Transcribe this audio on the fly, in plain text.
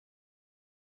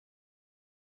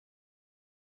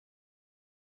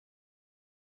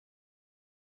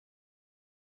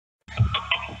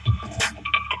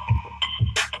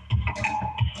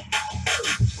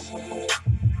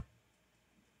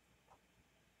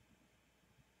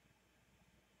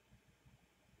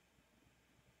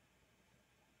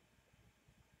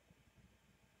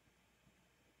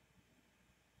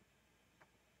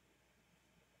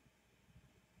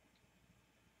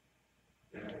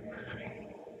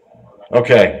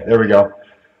Okay, there we go.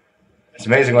 It's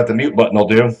amazing what the mute button will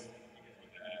do.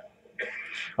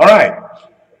 All right.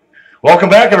 Welcome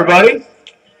back, everybody.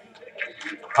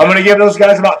 I'm going to give those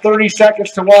guys about 30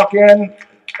 seconds to walk in,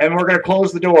 and we're going to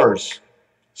close the doors.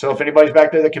 So if anybody's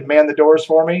back there that can man the doors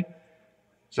for me.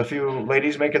 There's a few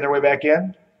ladies making their way back in.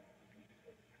 I'm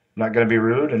not going to be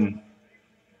rude and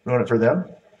ruin it for them.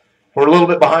 We're a little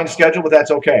bit behind schedule, but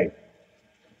that's okay.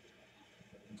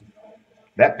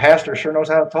 That pastor sure knows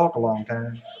how to talk a long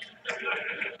time.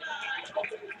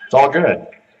 It's all good.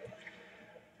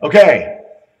 Okay.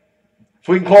 If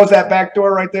we can close that back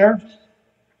door right there.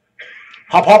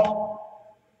 Hop,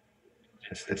 hop.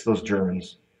 It's those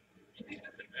Germans.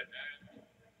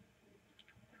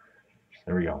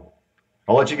 There we go.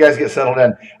 I'll let you guys get settled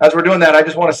in. As we're doing that, I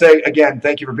just want to say, again,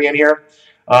 thank you for being here.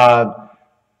 I'm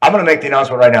going to make the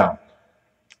announcement right now.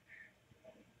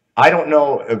 I don't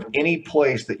know of any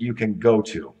place that you can go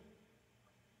to,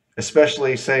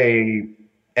 especially, say,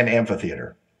 an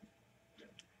amphitheater,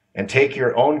 and take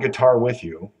your own guitar with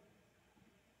you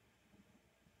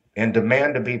and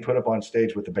demand to be put up on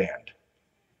stage with the band.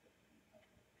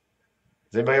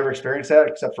 Has anybody ever experienced that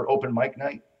except for open mic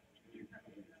night?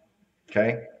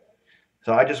 Okay.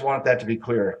 So I just want that to be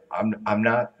clear. I'm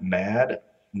not mad.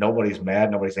 Nobody's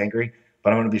mad. Nobody's angry.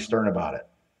 But I'm going to be stern about it.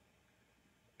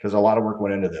 Because a lot of work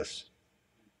went into this.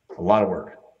 A lot of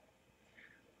work.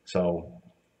 So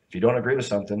if you don't agree with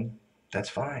something, that's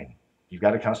fine. You've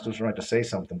got a constitutional right to say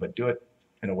something, but do it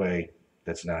in a way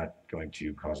that's not going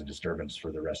to cause a disturbance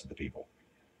for the rest of the people.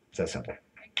 It's that simple.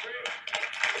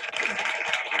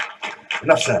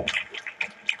 Enough said.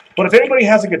 But if anybody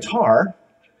has a guitar,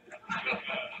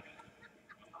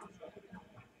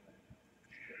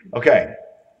 okay.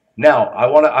 Now I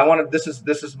want to. This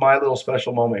is my little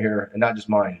special moment here, and not just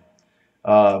mine.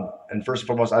 And first and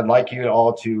foremost, I'd like you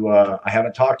all to. I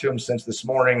haven't talked to him since this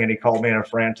morning, and he called me in a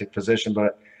frantic position.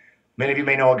 But many of you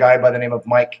may know a guy by the name of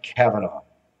Mike Kavanaugh.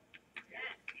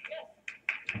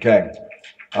 Okay.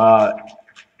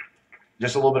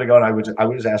 Just a little bit ago, and I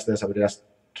would just ask this. I would just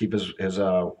keep his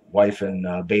wife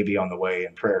and baby on the way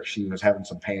in prayer. She was having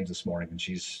some pains this morning, and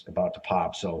she's about to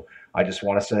pop. So I just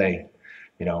want to say,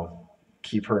 you know,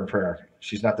 keep her in prayer.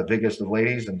 She's not the biggest of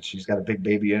ladies, and she's got a big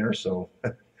baby in her, so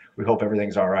we hope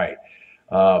everything's all right.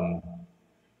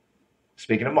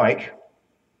 Speaking of Mike,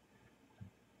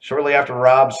 shortly after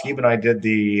Rob, Steve, and I did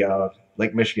the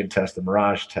Lake Michigan test, the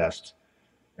Mirage test,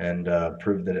 and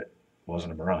proved that it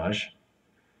wasn't a mirage.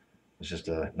 It's just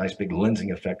a nice big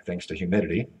lensing effect thanks to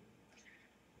humidity.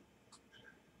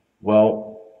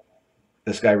 Well,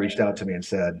 this guy reached out to me and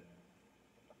said,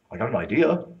 I got an idea.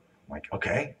 I'm like,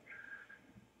 okay.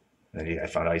 And I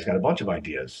found out he's got a bunch of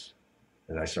ideas.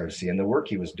 And I started seeing the work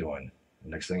he was doing. The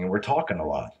next thing, we're talking a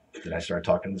lot. Then I started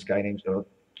talking to this guy named,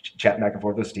 chatting back and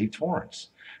forth with Steve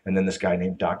Torrance. And then this guy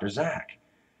named Dr. Zach.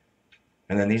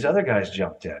 And then these other guys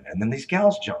jumped in. And then these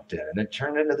gals jumped in. And it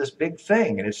turned into this big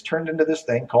thing. And it's turned into this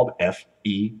thing called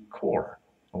FE Core.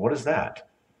 Well, what is that?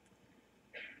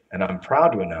 And I'm proud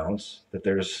to announce that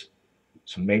there's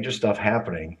some major stuff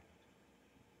happening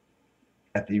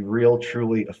at the real,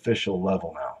 truly official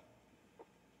level now.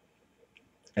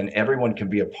 And everyone can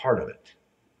be a part of it.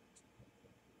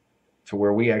 To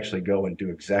where we actually go and do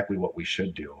exactly what we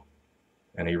should do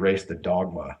and erase the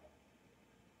dogma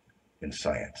in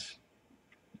science.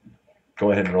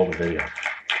 Go ahead and roll the video.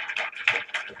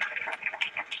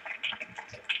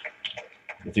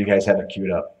 If you guys have it queued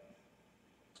up.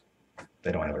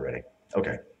 They don't have it ready.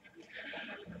 Okay.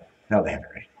 Now they have it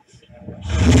ready.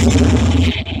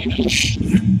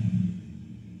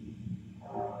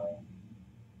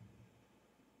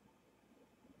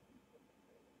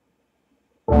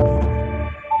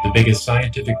 The biggest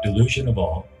scientific delusion of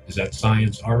all is that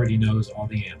science already knows all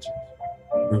the answers.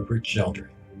 Rupert Sheldrake.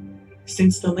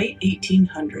 Since the late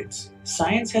 1800s,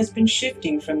 science has been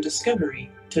shifting from discovery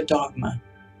to dogma.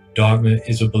 Dogma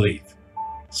is a belief.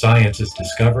 Science is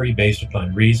discovery based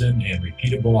upon reason and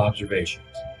repeatable observations.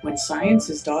 When science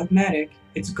is dogmatic,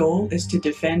 its goal is to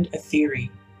defend a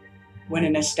theory. When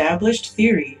an established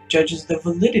theory judges the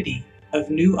validity of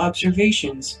new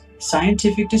observations,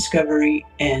 scientific discovery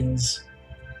ends.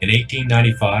 In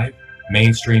 1895,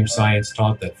 mainstream science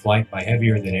taught that flight by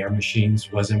heavier-than-air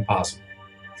machines was impossible.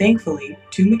 Thankfully,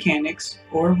 two mechanics,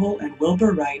 Orville and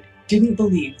Wilbur Wright, didn't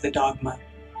believe the dogma.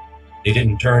 They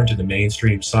didn't turn to the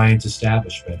mainstream science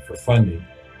establishment for funding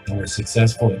and were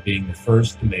successful at being the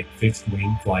first to make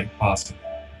fixed-wing flight possible.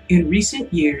 In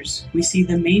recent years, we see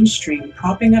the mainstream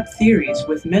propping up theories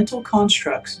with mental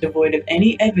constructs devoid of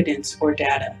any evidence or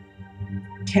data.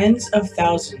 Tens of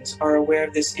thousands are aware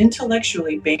of this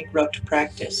intellectually bankrupt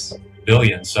practice.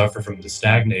 Billions suffer from the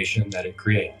stagnation that it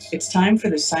creates. It's time for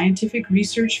the scientific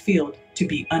research field to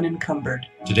be unencumbered.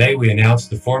 Today, we announce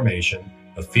the formation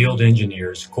of Field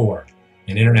Engineers Corps,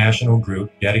 an international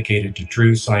group dedicated to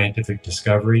true scientific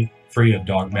discovery, free of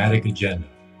dogmatic agenda.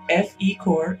 FE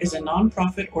Corps is a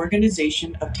nonprofit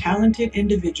organization of talented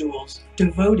individuals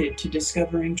devoted to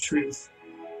discovering truth.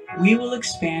 We will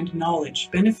expand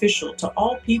knowledge beneficial to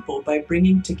all people by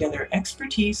bringing together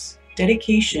expertise,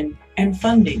 dedication, and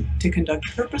funding to conduct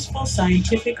purposeful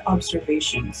scientific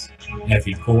observations.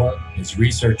 FE Corps is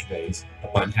research-based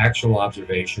upon actual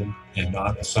observation and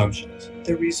not assumptions.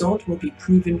 The result will be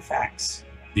proven facts.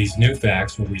 These new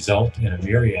facts will result in a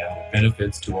myriad of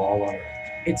benefits to all on Earth.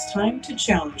 It's time to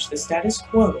challenge the status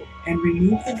quo and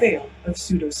remove the veil of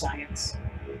pseudoscience.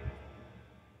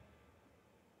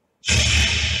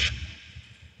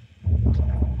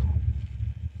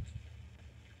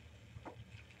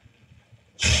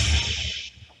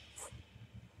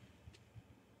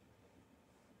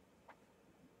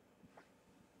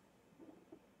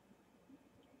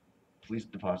 Please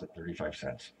deposit 35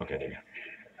 cents. Okay, there you go.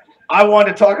 I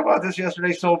wanted to talk about this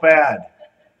yesterday so bad.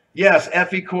 Yes,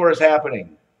 FE Corps is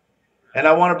happening. And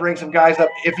I want to bring some guys up.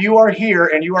 If you are here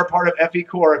and you are part of FE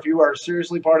Corps, if you are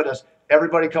seriously part of this,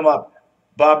 everybody come up.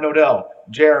 Bob Nodell,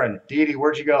 Jaron, Dee Dee,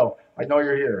 where'd you go? I know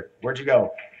you're here. Where'd you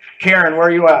go? Karen, where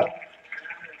are you at?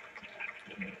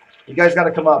 You guys got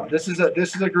to come up. This is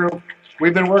a group.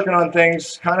 We've been working on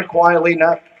things kind of quietly,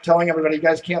 not telling everybody. You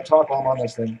guys can't talk while I'm on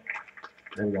this thing.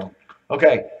 There we go.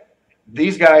 Okay,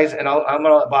 these guys, and I'm going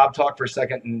to let Bob talk for a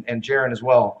second, and Jaron as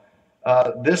well.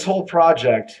 This whole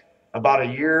project, about a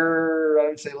year, I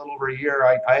would say a little over a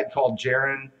year, I had called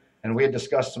Jaron, and we had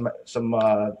discussed some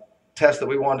tests that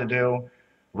we wanted to do.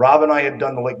 Rob and I had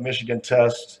done the Lake Michigan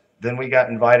test. Then we got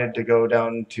invited to go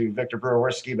down to Victor Brewer.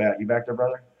 Where's Ski Bat? You back there,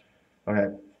 brother?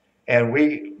 Okay. And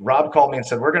Rob called me and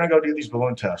said, we're going to go do these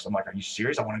balloon tests. I'm like, are you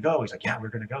serious? I want to go. He's like, yeah, we're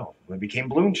going to go. We became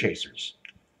balloon chasers.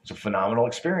 It's a phenomenal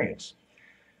experience.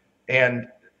 And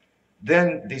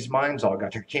then these minds all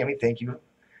got to, Cammie, thank you.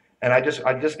 And I just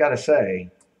got to say,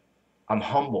 I'm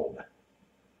humbled.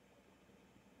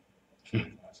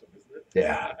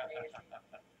 Yeah.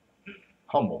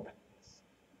 Humbled.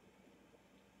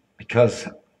 Because,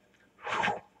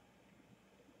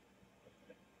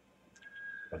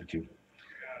 love you too.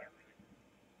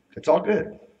 It's all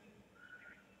good.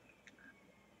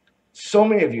 So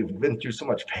many of you have been through so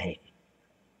much pain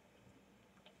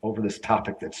over this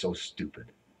topic that's so stupid.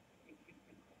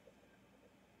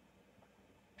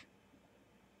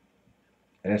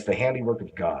 And it's the handiwork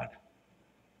of God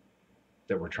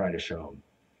that we're trying to show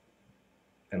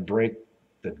and break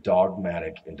the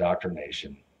dogmatic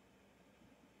indoctrination.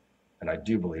 And I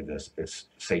do believe this, it's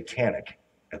satanic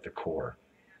at the core.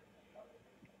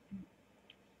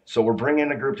 So we're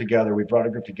bringing a group together. We brought a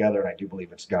group together, and I do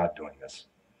believe it's God doing this.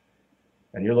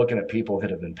 And you're looking at people that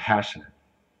have been passionate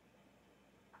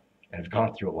and have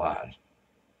gone through a lot.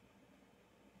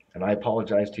 And I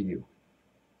apologize to you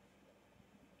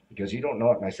because you don't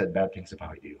know it, and I said bad things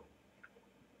about you.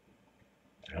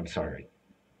 And I'm sorry.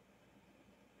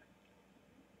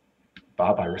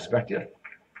 Bob, I respect you.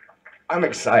 I'm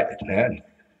excited, man.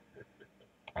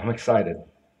 I'm excited.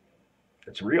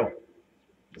 It's real.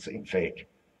 This ain't fake.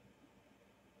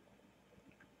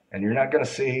 And you're not going to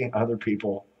see other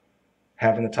people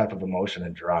having the type of emotion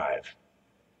and drive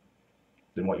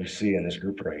than what you see in this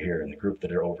group right here, in the group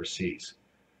that are overseas.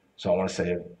 So I want to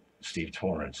say Steve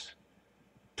Torrance,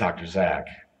 Dr. Zach,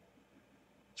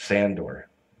 Sandor.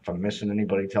 If I'm missing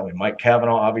anybody, tell me. Mike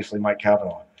Cavanaugh, obviously Mike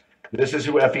Cavanaugh. This is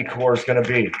who FE Corps is going to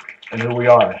be and who we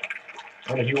are.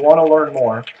 And if you want to learn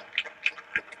more,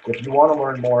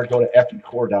 go to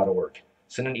fecorps.org.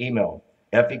 Send an email,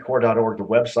 fecorps.org. The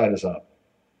website is up.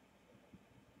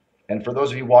 And for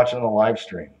those of you watching on the live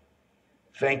stream,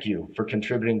 thank you for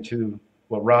contributing to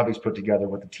what Robbie's put together,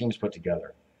 what the team's put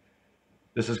together.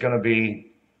 This is going to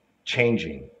be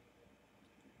changing.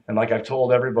 And like I've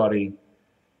told everybody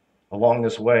along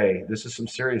this way, this is some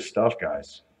serious stuff,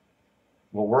 guys.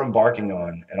 What we're embarking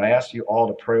on, and I ask you all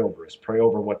to pray over us, pray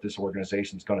over what this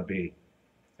organization is going to be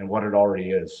and what it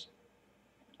already is.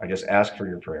 I just ask for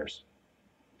your prayers,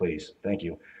 please. Thank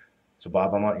you. So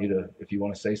Bob, I want you to, if you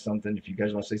want to say something, if you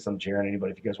guys want to say something, Jaron,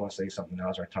 anybody, if you guys want to say something,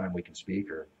 now's our time. We can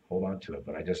speak or hold on to it.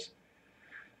 But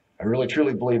I really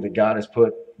truly believe that God has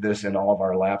put this in all of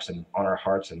our laps and on our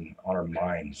hearts and on our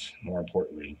minds, more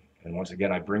importantly. And once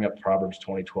again, I bring up Proverbs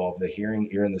 20:12, the hearing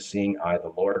ear and the seeing eye,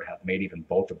 the Lord hath made even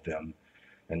both of them.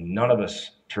 And none of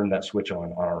us turned that switch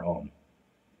on our own.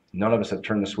 None of us have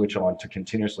turned the switch on to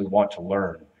continuously want to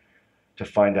learn, to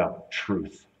find out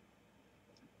truth.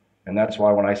 And that's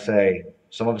why when I say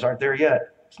Some of us aren't there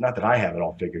yet. It's not that I have it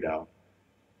all figured out.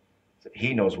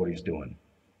 He knows what he's doing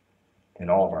in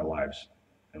all of our lives.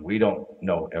 And we don't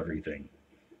know everything.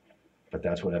 But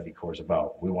that's what FECOR is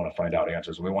about. We want to find out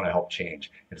answers. We want to help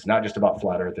change. It's not just about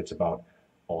flat earth. It's about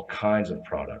all kinds of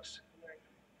products.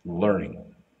 Learning.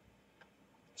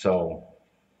 So,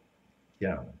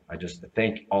 yeah, I just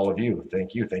thank all of you.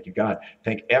 Thank you. Thank you, God.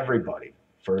 Thank everybody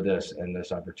for this and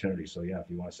this opportunity. So, yeah, if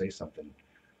you want to say something.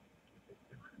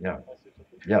 Yeah.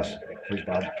 Yes, please,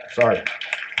 Bob. Sorry.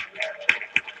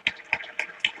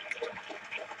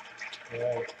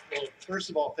 Well, first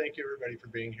of all, thank you everybody for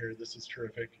being here. This is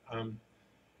terrific.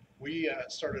 We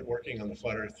started working on the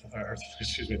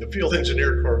the Field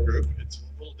Engineer Core Group. It's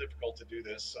a little difficult to do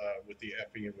this with the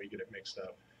FE and we get it mixed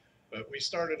up. But we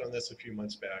started on this a few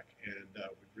months back, and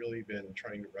we've really been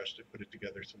trying to rush to put it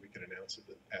together so we can announce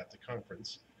it at the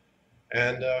conference.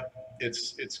 And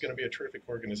it's going to be a terrific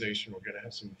organization. We're going to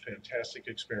have some fantastic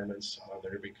experiments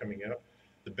that are be coming up.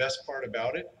 The best part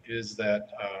about it is that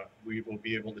we will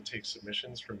be able to take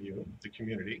submissions from you, the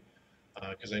community,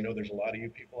 because I know there's a lot of you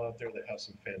people out there that have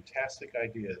some fantastic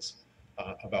ideas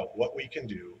about what we can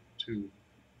do to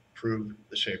prove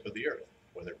the shape of the Earth,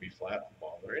 whether it be flat,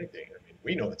 ball, or anything. I mean,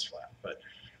 we know it's flat, but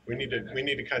we need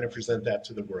to kind of present that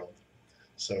to the world.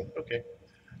 So, okay.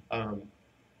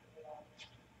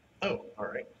 Oh, all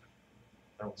right.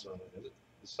 That was on. Is it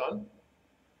the sun?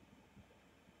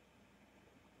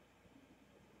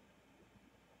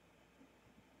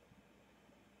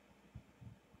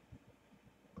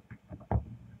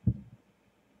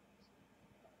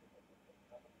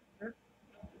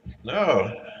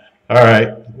 No. All right.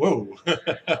 Whoa.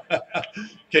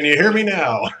 Can you hear me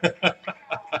now?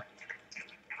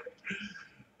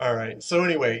 All right. So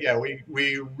anyway, yeah,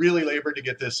 we really labored to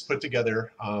get this put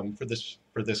together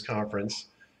for this conference,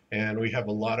 and we have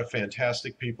a lot of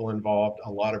fantastic people involved,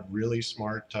 a lot of really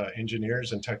smart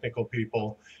engineers and technical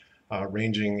people,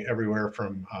 ranging everywhere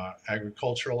from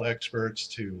agricultural experts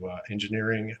to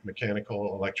engineering,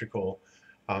 mechanical, electrical.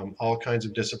 All kinds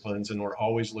of disciplines, and we're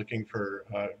always looking for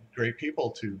great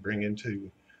people to bring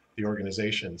into the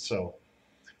organization. So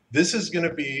this is going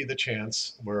to be the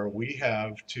chance where we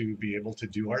have to be able to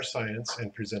do our science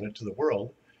and present it to the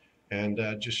world, and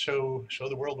just show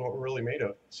the world what we're really made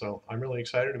of. So I'm really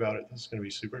excited about it. This is going to be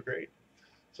super great.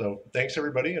 So thanks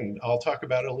everybody, and I'll talk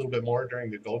about it a little bit more during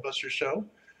the GLOBEBUSTERS show,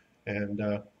 and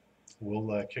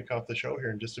we'll kick off the show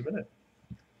here in just a minute.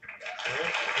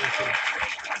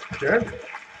 Jared?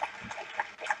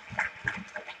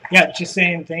 Yeah, just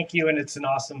saying thank you, and it's an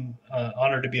awesome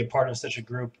honor to be a part of such a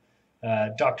group.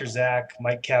 Dr. Zach,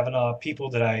 Mike Kavanaugh, people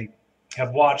that I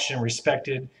have watched and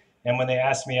respected, and when they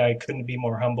asked me, I couldn't be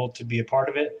more humbled to be a part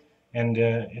of it. And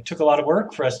it took a lot of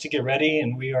work for us to get ready,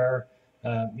 and we are,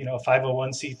 a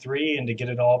 501c3, and to get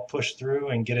it all pushed through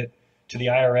and get it to the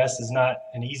IRS is not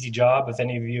an easy job. If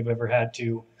any of you have ever had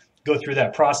to go through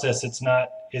that process, it's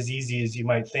not as easy as you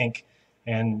might think.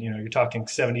 And you're talking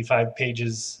 75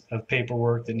 pages of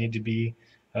paperwork that need to be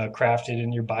crafted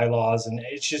in your bylaws, and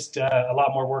it's just a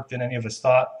lot more work than any of us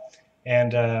thought.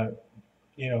 And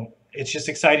it's just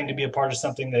exciting to be a part of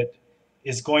something that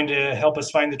is going to help us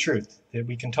find the truth. That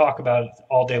we can talk about it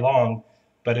all day long,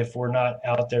 but if we're not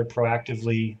out there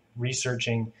proactively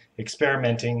researching,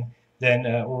 experimenting, then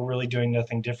we're really doing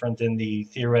nothing different than the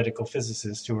theoretical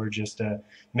physicists who are just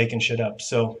making shit up.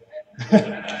 So.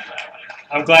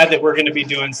 I'm glad that we're going to be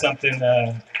doing something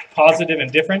positive and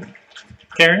different.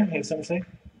 Karen, you have something to say?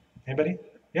 Anybody?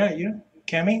 Yeah, you?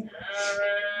 Cami?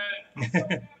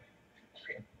 Yeah.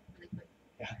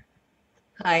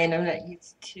 Hi, and I'm not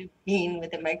used to being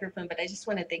with a microphone, but I just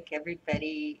want to thank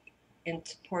everybody in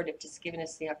support of just giving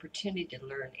us the opportunity to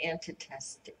learn and to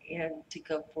test and to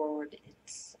go forward.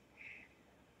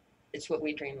 It's what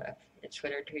we dream of. It's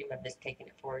what our dream of is taking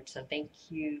it forward. So thank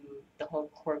you, the whole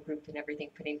core group and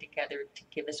everything putting together to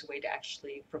give us a way to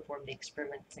actually perform the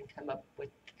experiments and come up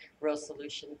with real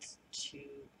solutions to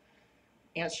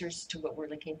answers to what we're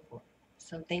looking for.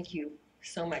 So thank you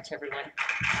so much, everyone.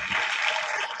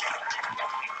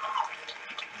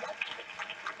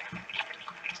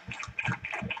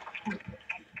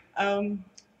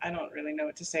 I don't really know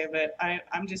what to say, but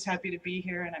I'm just happy to be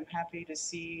here, and I'm happy to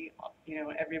see,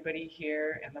 everybody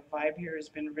here, and the vibe here has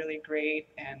been really great,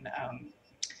 and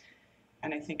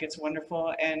I think it's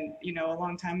wonderful. And a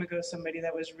long time ago, somebody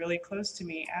that was really close to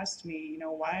me asked me,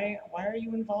 why are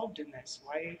you involved in this?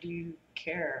 Why do you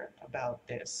care about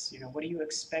this? What do you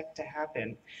expect to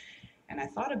happen? And I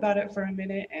thought about it for a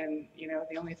minute, and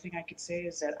the only thing I could say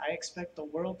is that I expect the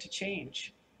world to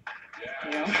change.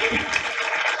 And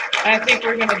I think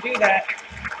we're going to do that.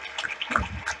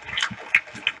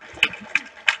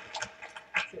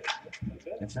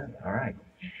 That's it. All right.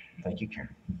 Thank you,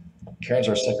 Karen. Karen's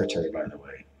our secretary, by the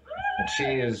way. And she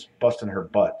is busting her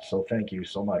butt. So thank you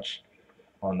so much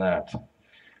on that.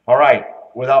 All right.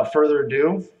 Without further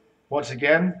ado, once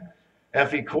again,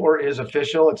 FE Core is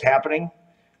official. It's happening.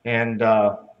 And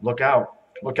look out.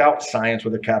 Look out, science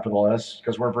with a capital S,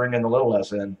 because we're bringing the little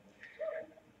s in.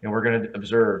 And we're going to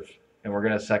observe. And we're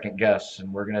going to second guess.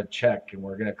 And we're going to check. And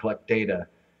we're going to collect data.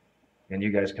 And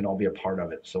you guys can all be a part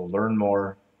of it. So learn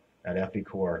more at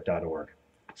fecore.org.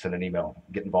 Send an email.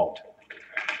 Get involved.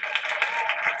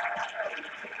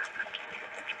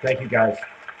 Thank you, guys.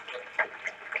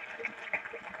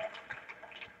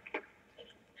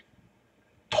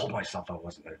 Told myself I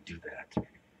wasn't going to do that.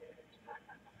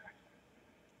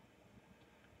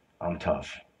 I'm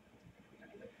tough.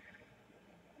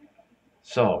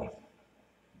 So,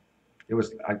 it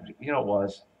was, you know, it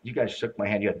was, you guys shook my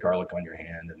hand. You had garlic on your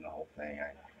hand and the whole thing.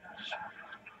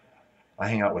 I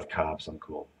hang out with cops. I'm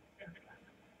cool.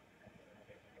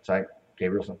 Sorry,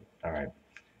 Gabrielson? All right.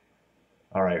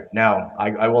 All right. Now,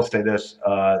 I will say this.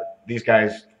 These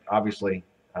guys, obviously,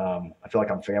 I feel like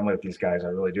I'm family with these guys. I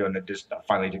really do. And I just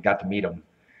finally got to meet them.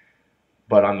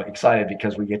 But I'm excited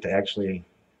because we get to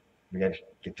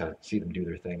get to see them do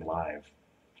their thing live.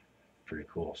 Pretty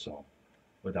cool. So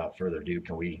without further ado,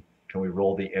 can we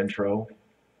roll the intro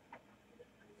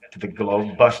to the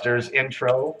GLOBEBUSTERS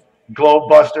intro?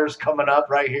 GLOBEBUSTERS coming up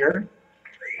right here.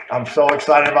 I'm so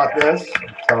excited about this.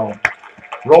 So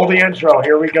roll the intro.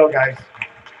 Here we go, guys.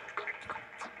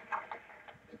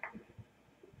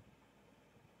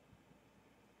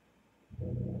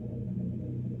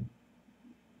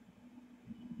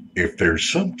 If there's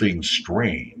something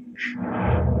strange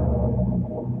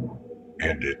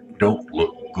and it don't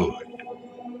look good,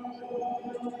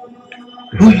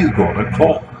 who you gonna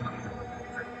call?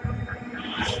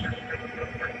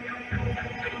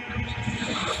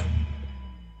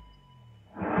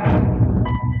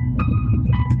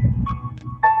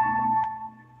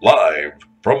 Live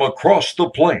from across the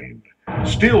plain,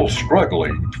 still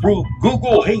struggling through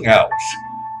Google Hangouts,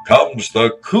 comes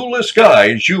the coolest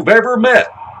guys you've ever met.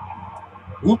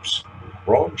 Oops,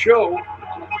 wrong show.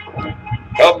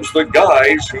 Comes the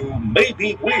guys who may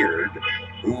be weird,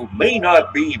 who may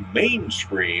not be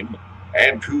mainstream,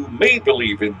 and who may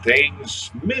believe in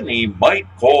things many might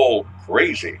call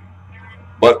crazy.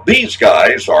 But these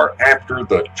guys are after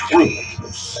the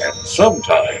truth, and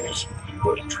sometimes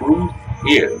the truth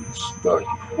is the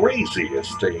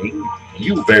craziest thing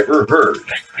you've ever heard.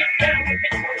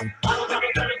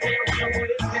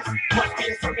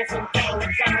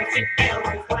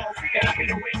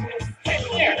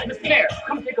 Mr. Mayor,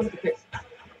 come take a look at this.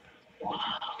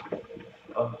 Wow.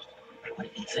 Oh, what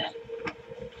is that?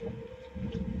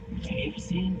 Have you ever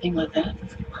seen anything like that?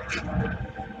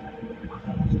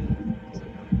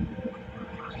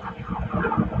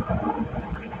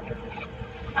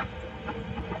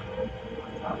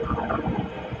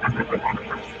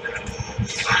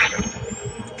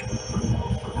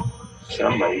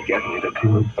 Somebody get me the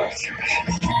GLOBEBUSTERs.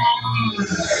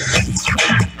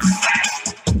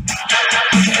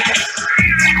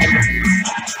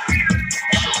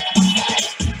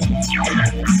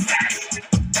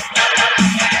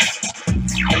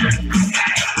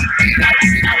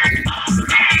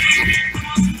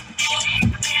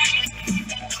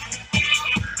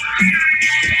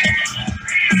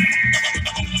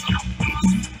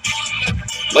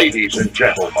 Ladies and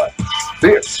gentlemen,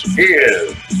 this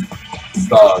is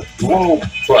the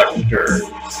GLOBEBUSTERS.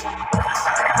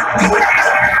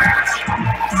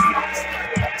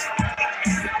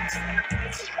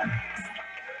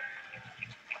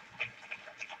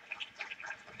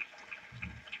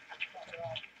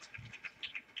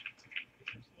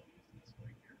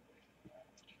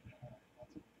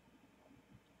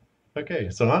 Okay,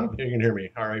 so you can hear me.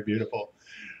 All right, beautiful.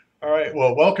 All right,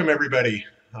 well, welcome everybody.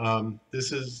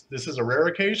 This is a rare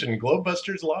occasion,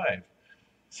 GLOBEBUSTERS Live.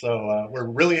 So we're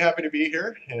really happy to be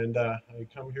here, and I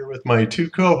come here with my two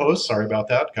co-hosts. Sorry about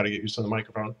that, got to get used to the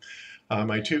microphone.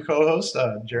 My two co-hosts,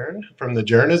 Jaren from the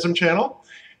Jarenism channel,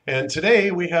 and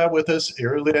today we have with us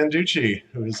Ira Landucci,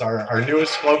 who is our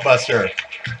newest GLOBEBUSTER.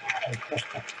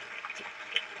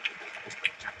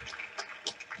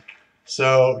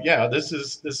 So yeah, this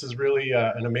is really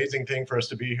an amazing thing for us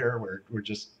to be here. We're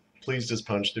just pleased as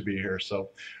punch to be here.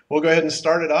 So we'll go ahead and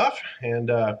start it off and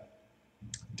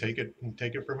take it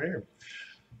from here.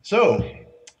 So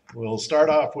we'll start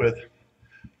off with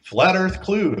Flat Earth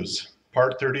Clues,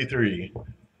 Part 33,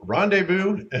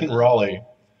 Rendezvous in Raleigh.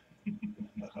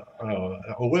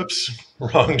 Whoops,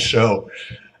 wrong show.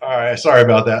 All right, sorry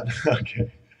about that.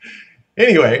 Okay.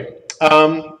 Anyway,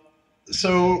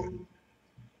 so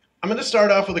I'm going to start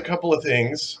off with a couple of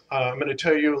things. I'm going to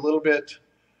tell you a little bit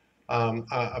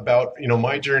about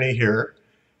my journey here,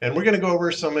 and we're going to go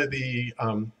over some of the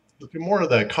more of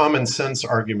the common sense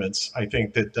arguments I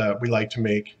think that we like to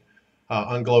make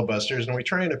on GLOBEBUSTERS, and we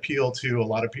try and appeal to a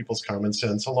lot of people's common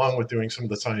sense along with doing some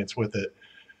of the science with it.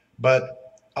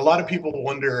 But a lot of people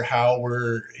wonder how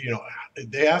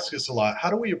they ask us a lot,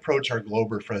 how do we approach our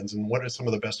Glober friends, and what are some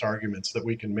of the best arguments that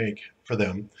we can make for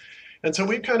them? And so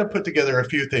we've kind of put together a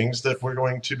few things that we're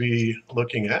going to be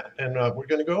looking at, and we're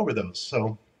going to go over those.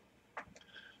 So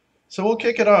we'll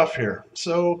kick it off here.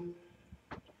 So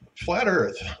flat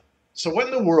Earth. So what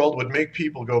in the world would make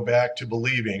people go back to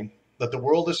believing that the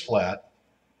world is flat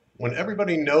when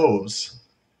everybody knows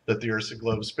that the Earth's a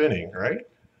globe spinning, right?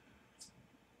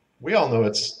 We all know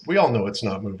it's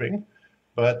not moving,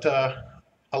 but a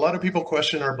lot of people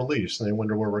question our beliefs and they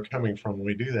wonder where we're coming from when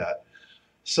we do that.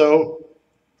 So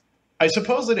I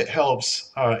suppose that it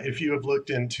helps if you have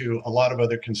looked into a lot of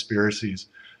other conspiracies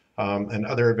and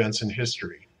other events in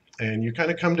history, and you kind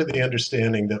of come to the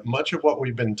understanding that much of what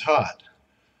we've been taught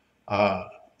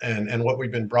and what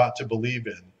we've been brought to believe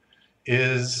in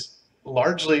is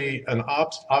largely an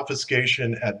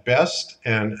obfuscation at best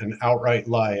and an outright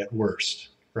lie at worst,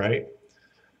 right?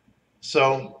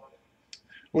 So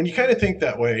when you kind of think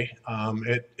that way,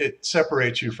 it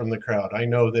separates you from the crowd. I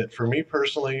know that for me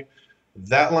personally,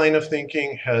 that line of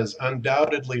thinking has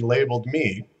undoubtedly labeled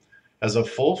me as a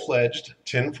full-fledged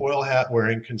tinfoil hat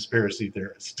wearing conspiracy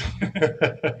theorist.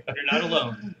 You're not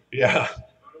alone. Yeah.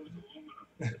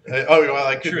 Oh, well,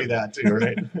 I could be that too,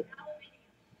 right?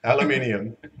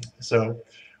 Aluminium. So,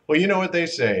 well, you know what they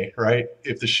say, right?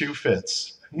 If the shoe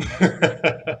fits.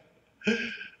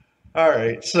 All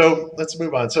right, so let's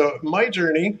move on. So my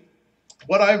journey,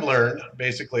 what I've learned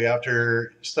basically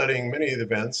after studying many of the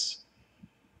events,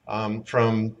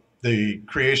 from the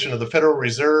creation of the Federal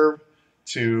Reserve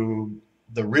to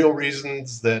the real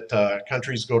reasons that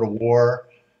countries go to war,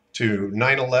 to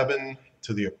 9/11,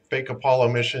 to the fake Apollo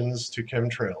missions, to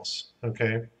chemtrails,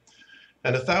 okay?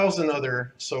 And 1,000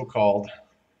 other so-called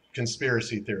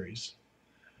conspiracy theories,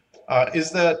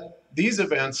 is that these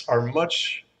events are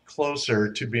much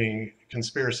closer to being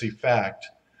conspiracy fact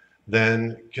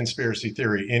than conspiracy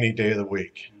theory any day of the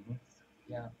week.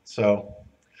 Yeah. So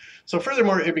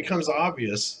furthermore, it becomes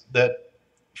obvious that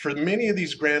for many of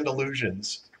these grand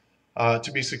illusions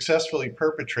to be successfully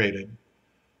perpetrated,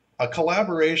 a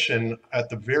collaboration at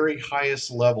the very highest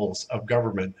levels of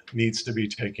government needs to be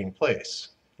taking place.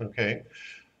 Okay,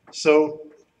 so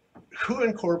who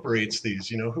incorporates these?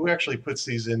 Who actually puts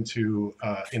these into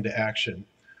action?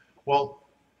 Well,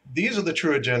 these are the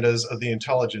true agendas of the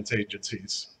intelligence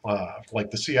agencies, like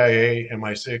the CIA,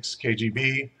 MI6,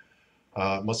 KGB,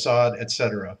 Mossad,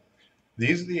 etc.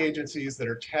 These are the agencies that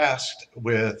are tasked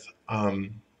with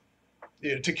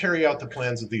to carry out the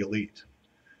plans of the elite,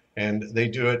 and they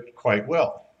do it quite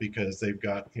well because they've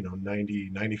got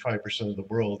 95% of the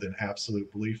world in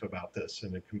absolute belief about this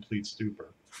and a complete stupor.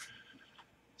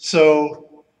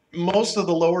 So most of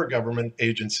the lower government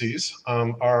agencies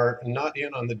are not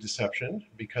in on the deception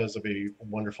because of a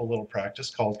wonderful little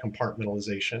practice called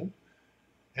compartmentalization,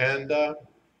 and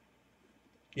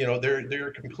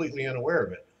they're completely unaware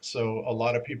of it. So a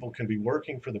lot of people can be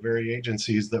working for the very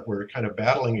agencies that we're kind of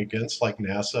battling against, like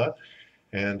NASA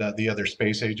and the other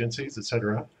space agencies,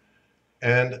 etc.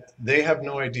 And they have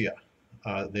no idea.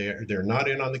 They're not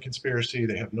in on the conspiracy.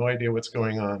 They have no idea what's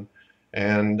going on,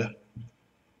 and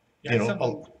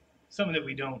something that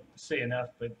we don't say enough,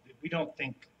 but we don't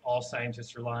think all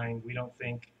scientists are lying. We don't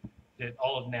think that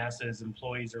all of NASA's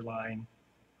employees are lying.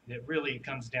 It really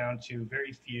comes down to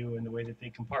very few, and the way that they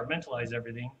compartmentalize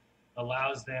everything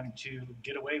allows them to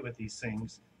get away with these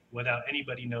things without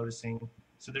anybody noticing.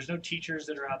 So there's no teachers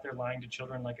that are out there lying to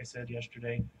children, like I said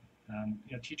yesterday.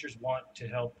 Teachers want to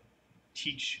help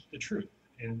teach the truth,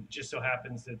 and it just so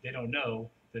happens that they don't know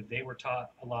that they were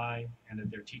taught a lie and that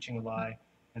they're teaching a lie,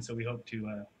 and so we hope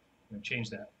to change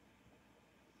that.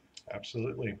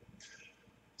 Absolutely.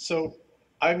 So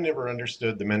I've never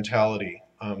understood the mentality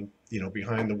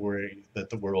behind the way that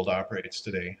the world operates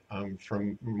today.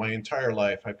 From my entire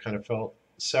life, I've kind of felt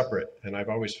separate, and I've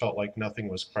always felt like nothing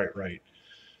was quite right.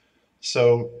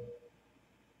 So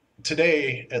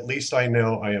today, at least I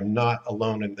know I am not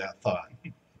alone in that thought.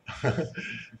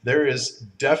 There is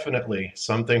definitely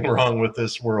something wrong with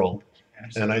this world,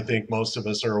 and I think most of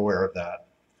us are aware of that.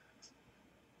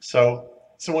 So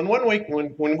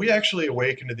when we actually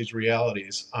awaken to these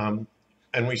realities,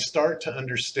 and we start to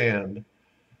understand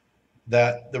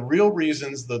that the real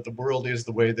reasons that the world is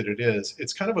the way that it is,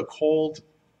 it's kind of a cold,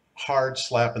 hard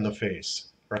slap in the face,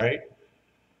 right?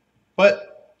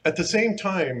 But at the same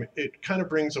time, it kind of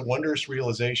brings a wondrous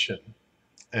realization.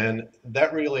 And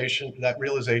that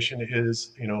realization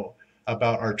is,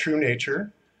 about our true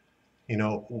nature,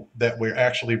 that we're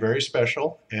actually very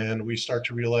special, and we start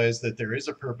to realize that there is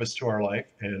a purpose to our life,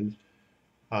 and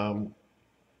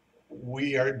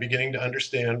we are beginning to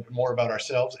understand more about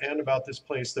ourselves and about this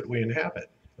place that we inhabit.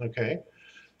 Okay,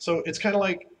 so it's kind of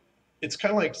like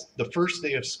the first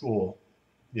day of school,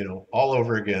 all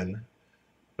over again,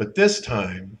 but this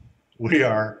time we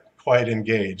are quite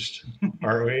engaged,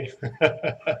 aren't we?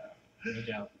 No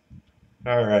doubt.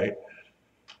 All right.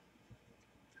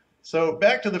 So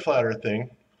back to the flat Earth thing.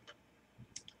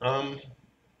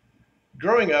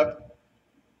 Growing up,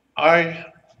 I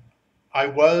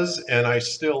was, and I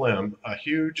still am, a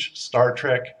huge Star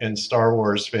Trek and Star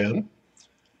Wars fan.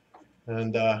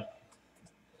 And,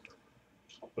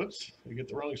 whoops, we get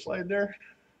the wrong slide there.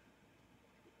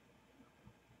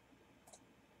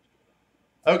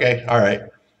 Okay, all right.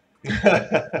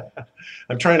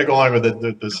 I'm trying to go on with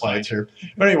the slides here.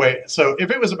 But anyway, so if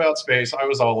it was about space, I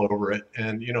was all over it.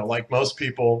 And, like most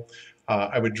people,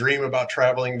 I would dream about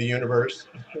traveling the universe.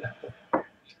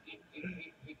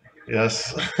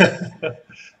 Yes,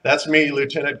 that's me,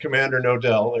 Lieutenant Commander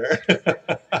Nodell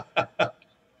there.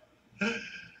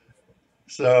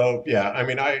 So yeah, I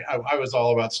mean, I was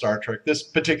all about Star Trek. This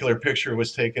particular picture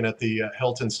was taken at the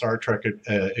Hilton Star Trek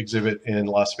exhibit in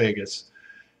Las Vegas.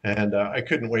 And I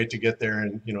couldn't wait to get there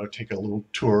and, take a little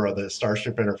tour of the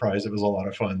Starship Enterprise. It was a lot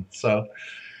of fun. So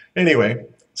anyway,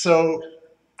 so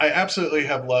I absolutely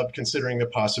have loved considering the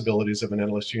possibilities of an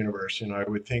endless universe. I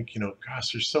would think,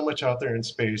 gosh, there's so much out there in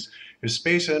space. If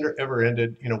space ever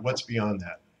ended, what's beyond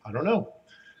that? I don't know.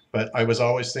 But I was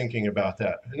always thinking about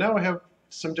that. And now I have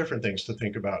some different things to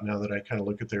think about now that I kind of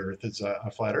look at the Earth as a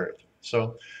flat Earth.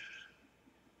 So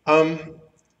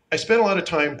I spent a lot of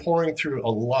time pouring through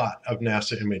a lot of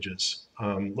NASA images,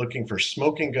 looking for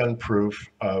smoking gun proof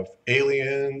of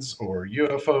aliens or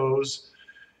UFOs.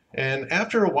 And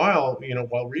after a while,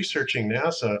 while researching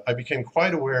NASA, I became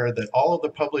quite aware that all of the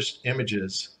published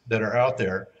images that are out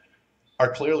there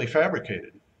are clearly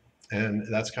fabricated. And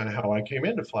that's kind of how I came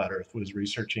into Flat Earth, was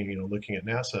researching, looking at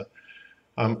NASA.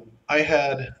 I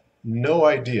had no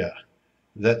idea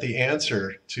that the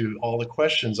answer to all the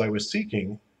questions I was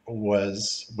seeking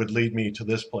would lead me to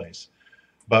this place.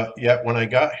 But yet when I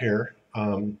got here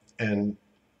and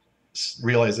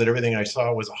realized that everything I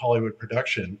saw was a Hollywood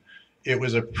production, it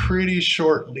was a pretty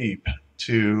short leap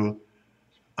to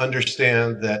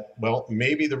understand that, well,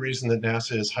 maybe the reason that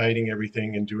NASA is hiding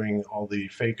everything and doing all the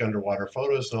fake underwater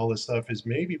photos and all this stuff is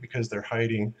maybe because they're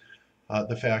hiding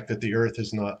the fact that the Earth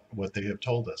is not what they have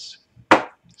told us.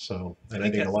 So, and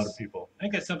I think a lot of people. I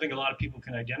think that's something a lot of people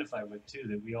can identify with too,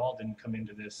 that we all didn't come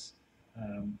into this.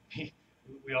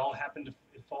 We all happened to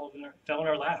fell in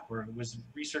our lap, where it was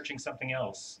researching something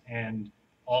else, and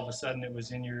all of a sudden it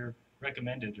was in your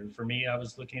recommended. Or for me, I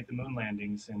was looking at the moon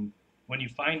landings, and when you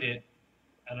find it,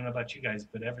 I don't know about you guys,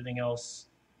 but everything else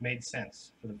made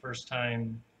sense for the first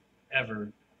time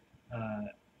ever.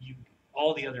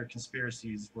 All the other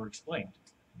conspiracies were explained,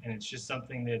 and it's just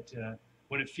something that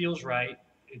when it feels right,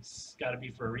 it's got to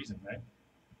be for a reason, right?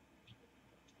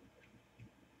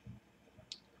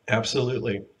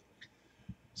 Absolutely.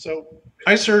 So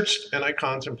I searched and I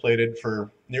contemplated for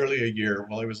nearly a year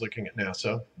while I was looking at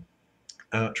NASA,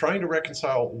 trying to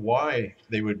reconcile why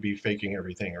they would be faking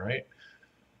everything, right?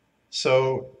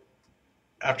 So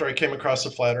after I came across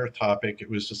the flat Earth topic, it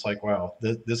was just like, wow,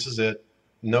 this is it,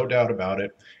 no doubt about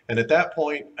it. And at that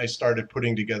point, I started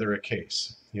putting together a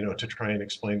case, to try and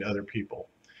explain to other people.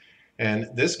 And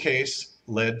this case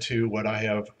led to what I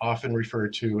have often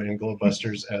referred to in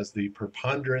GLOBEBUSTERS as the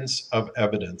preponderance of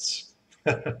evidence.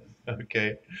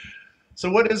 Okay, so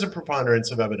what is a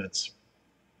preponderance of evidence?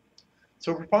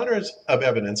 So preponderance of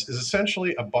evidence is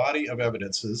essentially a body of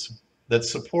evidences that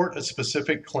support a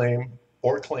specific claim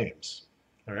or claims,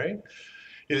 all right?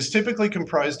 It is typically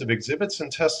comprised of exhibits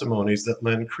and testimonies that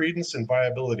lend credence and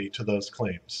viability to those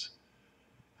claims.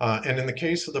 And in the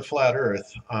case of the flat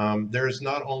Earth, there is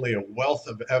not only a wealth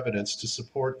of evidence to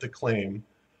support the claim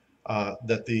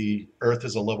that the Earth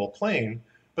is a level plane,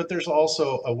 but there's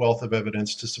also a wealth of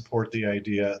evidence to support the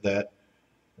idea that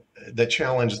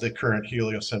challenge the current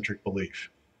heliocentric belief.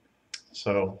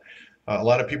 So a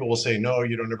lot of people will say, no,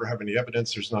 you don't ever have any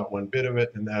evidence, there's not one bit of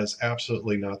it, and that is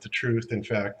absolutely not the truth. In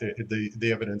fact,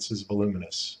 the evidence is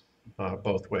voluminous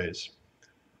both ways.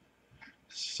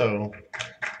 So,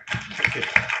 okay.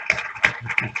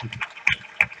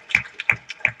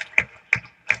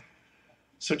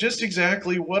 So just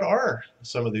exactly what are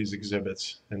some of these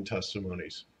exhibits and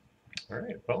testimonies? All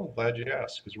right, well, I'm glad you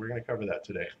asked because we're going to cover that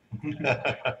today.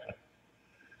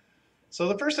 So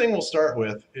the first thing we'll start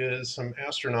with is some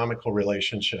astronomical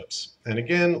relationships. And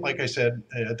again, like I said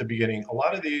at the beginning, a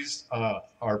lot of these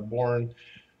are born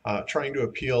trying to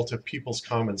appeal to people's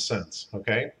common sense,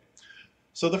 okay?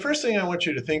 So the first thing I want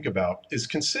you to think about is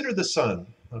consider the sun,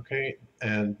 okay?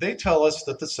 And they tell us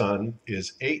that the sun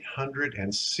is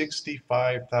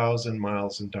 865,000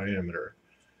 miles in diameter.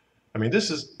 I mean,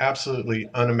 this is absolutely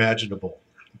unimaginable.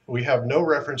 We have no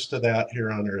reference to that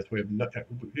here on Earth. We have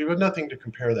nothing to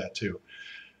compare that to.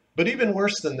 But even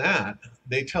worse than that,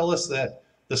 they tell us that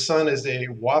the sun is a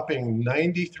whopping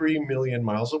 93 million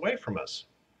miles away from us.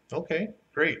 Okay,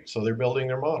 great. So they're building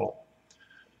their model.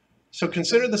 So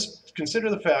consider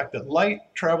the fact that light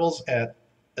travels at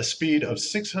a speed of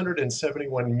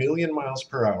 671 million miles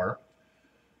per hour.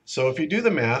 So if you do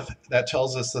the math, that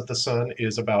tells us that the sun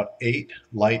is about 8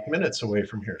 light minutes away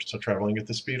from here. So traveling at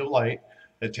the speed of light,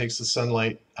 it takes the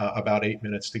sunlight about 8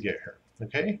 minutes to get here.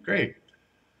 Okay, great.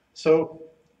 So,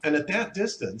 and at that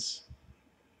distance,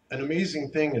 an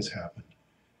amazing thing has happened.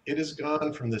 It has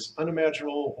gone from this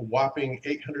unimaginable whopping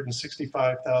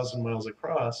 865,000 miles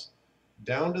across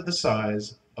down to the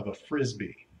size of a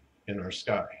frisbee in our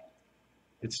sky.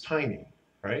 It's tiny,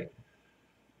 right?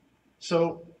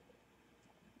 So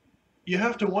you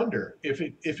have to wonder, if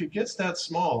it gets that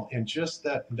small in just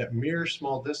that mere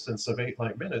small distance of 8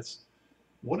 light minutes,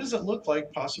 what does it look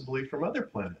like possibly from other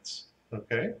planets,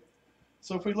 okay?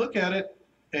 So if we look at it,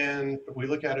 and we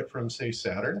look at it from, say,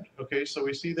 Saturn, okay, so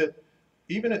we see that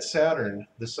even at Saturn,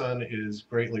 the sun is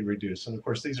greatly reduced. And of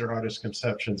course, these are artist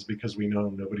conceptions because we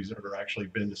know nobody's ever actually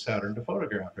been to Saturn to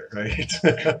photograph it, right?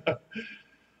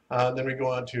 Then we go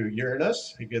on to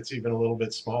Uranus. It gets even a little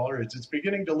bit smaller. It's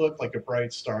beginning to look like a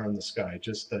bright star in the sky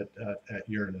just at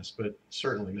Uranus, but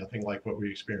certainly nothing like what we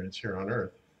experience here on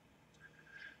Earth.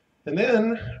 And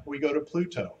then we go to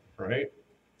Pluto, right?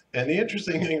 And the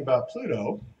interesting thing about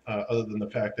Pluto, other than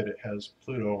the fact that it has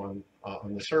Pluto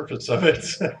on the surface of it,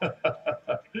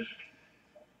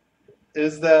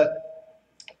 is that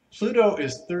Pluto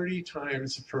is 30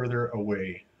 times further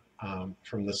away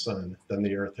from the sun than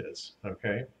the Earth is,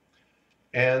 okay?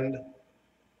 And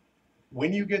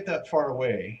when you get that far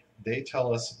away, they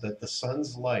tell us that the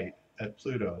sun's light at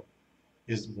Pluto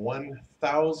is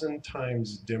 1,000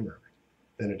 times dimmer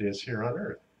than it is here on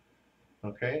Earth.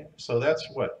 Okay, so that's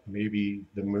what, maybe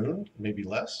the moon, maybe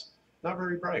less, not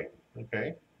very bright,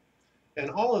 okay? And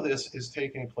all of this is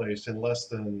taking place in less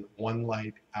than 1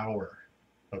 light hour,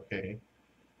 okay,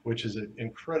 which is an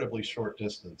incredibly short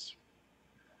distance.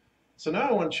 So now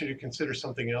I want you to consider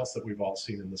something else that we've all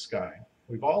seen in the sky.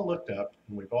 We've all looked up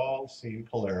and we've all seen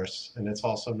Polaris, and it's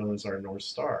also known as our North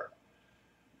Star,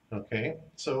 okay?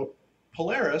 So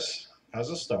Polaris, as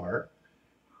a star,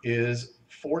 is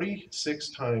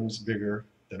 46 times bigger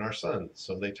than our sun,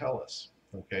 so they tell us,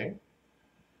 okay?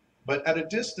 But at a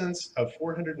distance of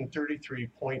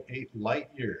 433.8 light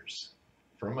years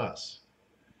from us,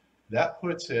 that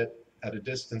puts it at a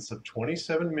distance of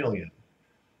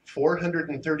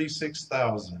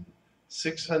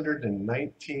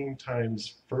 27,436,619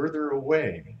 times further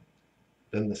away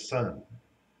than the sun.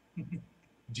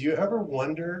 Do you ever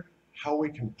wonder how we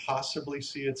can possibly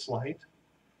see its light?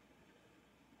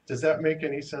 Does that make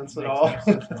any sense at all?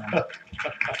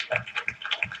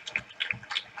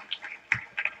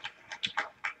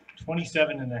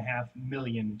 27.5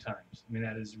 million times. I mean,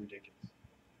 that is ridiculous.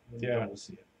 Yeah. We'll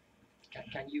see it.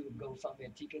 Can you go find me a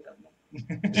ticket on that?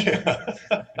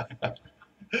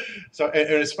 Yeah. So, and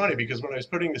it's funny because when I was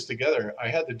putting this together, I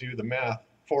had to do the math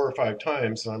 4 or 5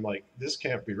 times, and I'm like, this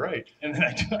can't be right. And then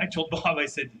I told Bob, I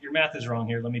said, your math is wrong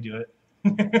here. Let me do it.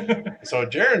 So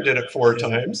Jaron did it 4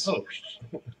 times. Oh,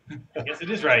 yes, it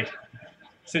is right.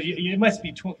 So it must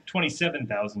be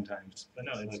 27,000 times. But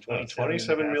no, it's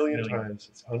 27 million times.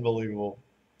 It's unbelievable.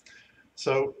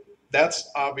 So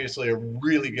that's obviously a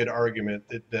really good argument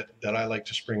that I like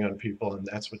to spring on people, and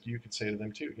that's what you could say to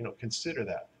them too. You know, consider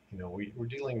that. You know, we're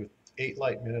dealing with 8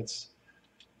 light minutes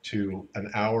to an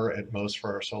hour at most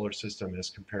for our solar system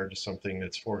as compared to something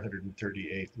that's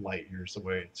 438 light years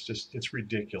away. It's just, it's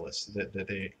ridiculous that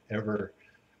they ever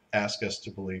ask us to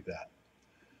believe that.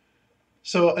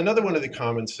 So another one of the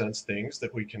common sense things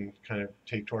that we can kind of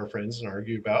take to our friends and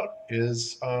argue about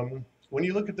is when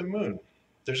you look at the moon,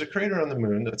 there's a crater on the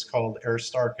moon that's called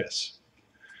Aristarchus.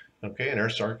 Okay, and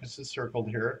Aristarchus is circled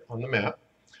here on the map.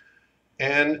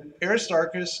 And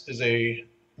Aristarchus is a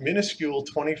minuscule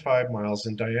 25 miles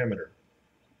in diameter.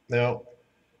 Now,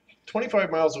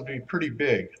 25 miles would be a pretty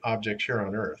big object here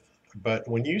on Earth, but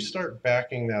when you start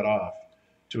backing that off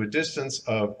to a distance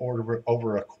of over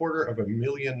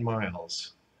 250,000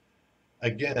 miles,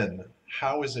 again,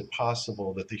 how is it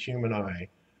possible that the human eye,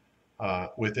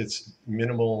 with its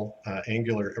minimal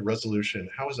angular resolution,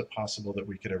 how is it possible that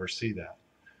we could ever see that?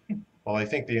 Well, I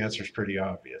think the answer is pretty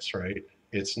obvious, right?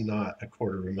 It's not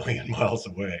 250,000 miles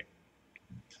away.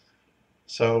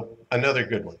 So another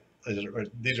good one.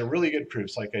 These are really good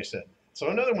proofs, like I said. So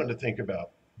another one to think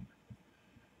about.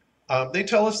 They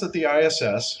tell us that the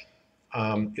ISS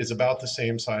is about the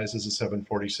same size as a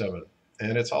 747.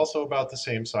 And it's also about the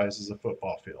same size as a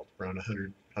football field, around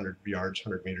 100 yards,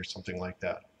 100 meters, something like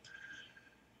that.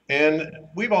 And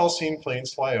we've all seen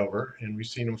planes fly over, and we've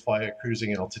seen them fly at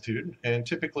cruising altitude. And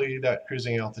typically that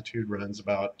cruising altitude runs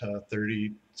about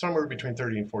somewhere between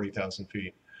 30 and 40,000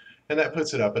 feet. And that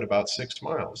puts it up at about 6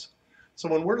 miles. So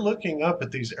when we're looking up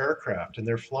at these aircraft and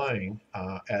they're flying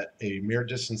at a mere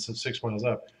distance of 6 miles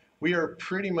up, we are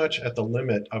pretty much at the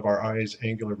limit of our eye's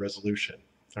angular resolution,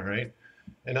 all right?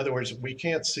 In other words, we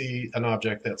can't see an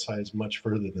object that size much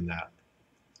further than that.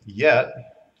 Yet,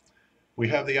 we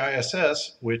have the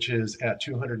ISS, which is at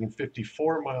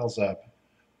 254 miles up,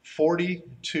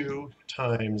 42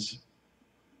 times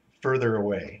further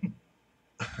away.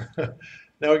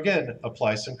 Now again,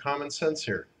 apply some common sense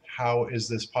here. How is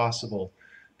this possible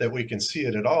that we can see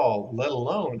it at all, let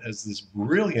alone as this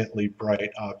brilliantly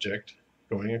bright object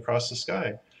going across the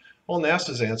sky? Well,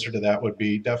 NASA's answer to that would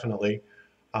be definitely,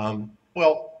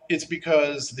 well, it's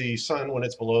because the sun, when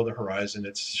it's below the horizon,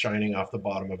 it's shining off the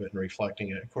bottom of it and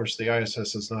reflecting it. Of course, the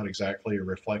ISS is not exactly a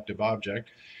reflective object.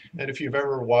 And if you've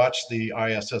ever watched the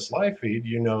ISS live feed,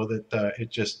 you know that it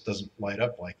just doesn't light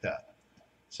up like that.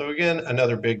 So again,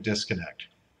 another big disconnect.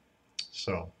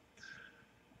 So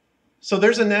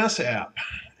there's a NASA app,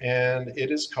 and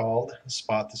it is called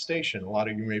Spot the Station. A lot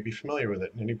of you may be familiar with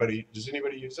it. Does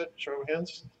anybody use it? Show of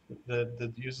hands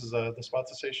that uses the Spot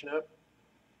the Station app?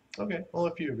 Okay, well,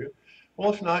 a few of you.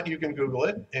 Well, if not, you can Google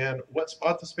it. And what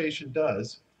Spot the Station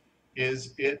does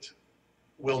is it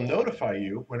will notify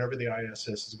you whenever the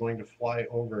ISS is going to fly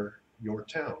over your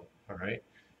town, all right?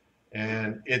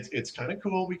 And it's kind of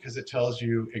cool because it tells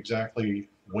you exactly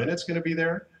when it's going to be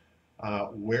there,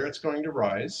 where it's going to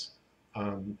rise,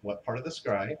 what part of the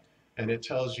sky, and it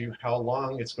tells you how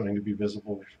long it's going to be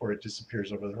visible before it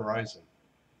disappears over the horizon.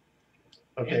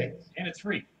 Okay. And it's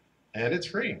free. And it's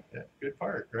free. Yeah, good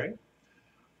part, right?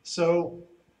 So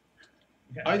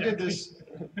Yeah, I did this.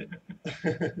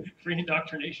 Free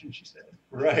indoctrination, she said.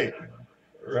 Right,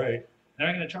 right. They're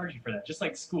not going to charge you for that. Just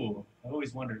like school. I've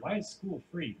always wondered, why is school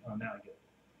free? Oh, now I get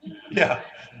it. Yeah,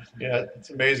 yeah, it's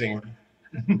amazing.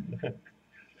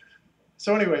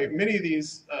 So anyway, many of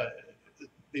these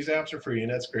apps are free,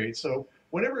 and that's great. So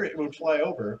whenever it would fly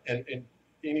over, and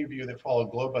any of you that follow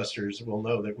GLOBEBUSTERS will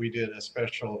know that we did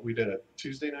a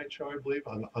Tuesday night show, I believe,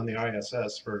 on the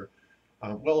ISS for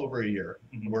well over a year,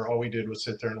 where all we did was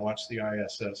sit there and watch the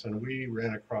ISS, and we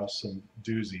ran across some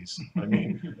doozies. I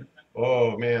mean,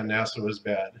 oh man, NASA was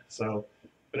bad. So,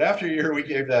 but after a year, we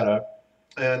gave that up,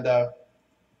 and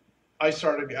I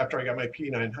started, after I got my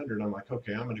P900, I'm like,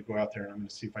 okay, I'm going to go out there and I'm going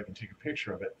to see if I can take a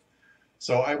picture of it.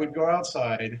 So I would go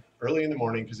outside early in the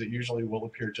morning, because it usually will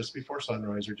appear just before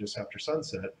sunrise or just after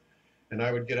sunset. And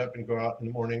I would get up and go out in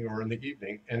the morning or in the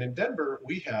evening. And in Denver,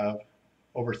 we have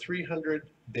over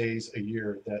 300 days a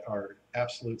year that are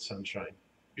absolute sunshine,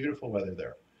 beautiful weather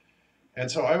there. And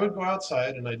so I would go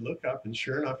outside and I'd look up, and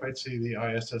sure enough, I'd see the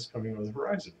ISS coming over the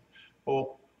horizon.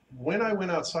 Well, when I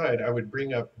went outside, I would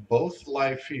bring up both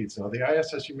live feeds. Now the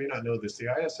ISS, you may not know this, the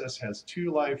ISS has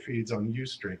 2 live feeds on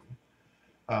Ustream.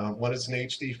 One is an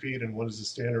HD feed and one is a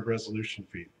standard resolution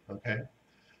feed, okay?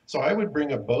 So I would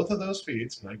bring up both of those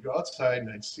feeds, and I'd go outside and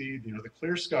I'd see, the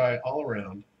clear sky all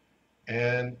around,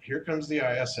 and here comes the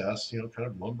ISS, kind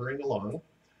of lumbering along.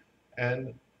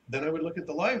 And then I would look at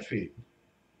the live feed,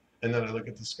 and then I look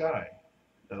at the sky,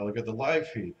 and I look at the live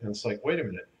feed, and it's like, wait a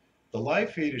minute. The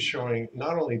live feed is showing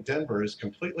not only Denver is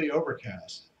completely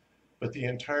overcast, but the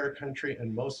entire country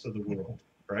and most of the world,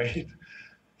 right?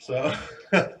 So,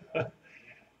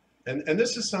 and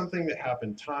this is something that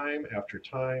happened time after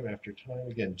time after time.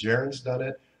 Again, Jaren's done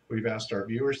it. We've asked our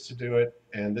viewers to do it,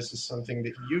 and this is something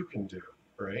that you can do,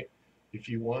 right? If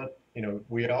you want,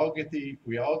 we all get the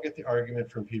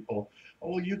argument from people,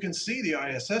 oh, well, you can see the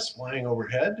ISS flying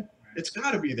overhead. It's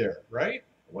got to be there, right?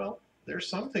 Well, there's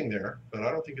something there, but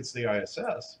I don't think it's the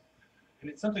ISS. And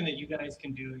it's something that you guys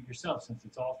can do yourself, since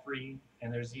it's all free.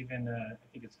 And there's even, I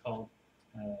think it's called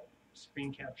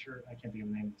screen capture. I can't think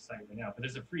of the name of the site right now, but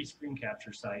there's a free screen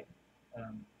capture site.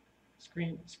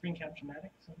 Screen Capture-matic,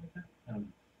 something like that.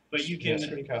 But you can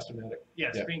Screencast-o-matic.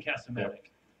 Yeah, Screencast-o-matic. Yep.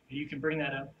 You can bring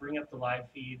that up, bring up the live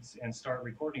feeds, and start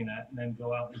recording that, and then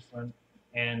go out in front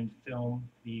and film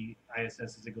the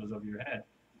ISS as it goes over your head.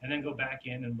 And then go back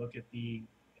in and look at the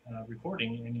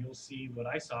recording, and you'll see what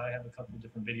I saw. I have a couple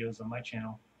different videos on my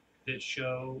channel that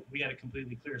show we had a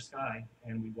completely clear sky,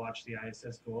 and we watched the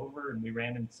ISS go over, and we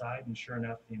ran inside, and sure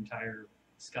enough, the entire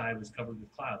sky was covered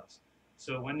with clouds.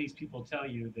 So when these people tell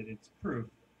you that it's proof,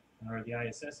 or the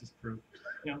ISS is proof,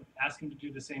 you know, ask them to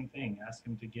do the same thing. Ask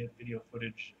them to get video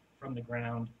footage from the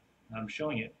ground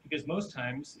showing it, because most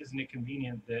times, isn't it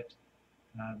convenient that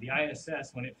the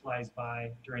ISS, when it flies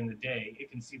by during the day,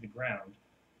 it can see the ground,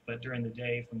 but during the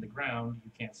day from the ground,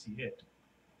 you can't see it.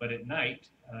 But at night,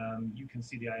 you can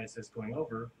see the ISS going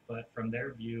over, but from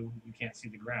their view, you can't see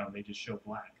the ground. They just show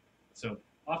black. So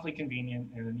awfully convenient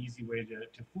and an easy way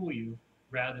to fool you,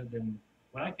 rather than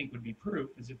what I think would be proof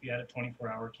is if you had a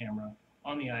 24-hour camera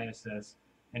on the ISS,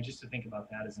 and just to think about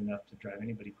that is enough to drive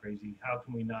anybody crazy. How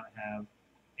can we not have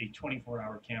a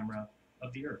 24-hour camera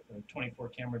of the Earth, a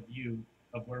 24-camera view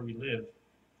of where we live?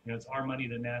 You know, it's our money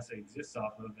that NASA exists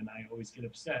off of, and I always get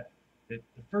upset that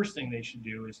the first thing they should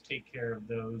do is take care of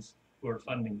those who are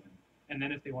funding them. And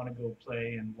then if they want to go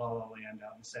play in La La Land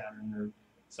out in Saturn or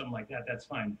something like that, that's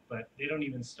fine. But they don't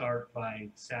even start by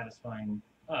satisfying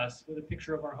us with a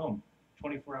picture of our home.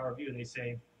 24-hour view, they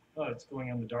say, oh, it's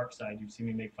going on the dark side. You've seen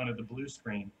me make fun of the blue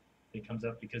screen that comes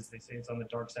up because they say it's on the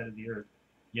dark side of the Earth.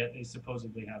 Yet they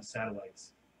supposedly have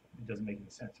satellites. It doesn't make any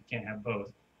sense. You can't have both.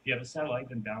 If you have a satellite,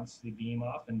 then bounce the beam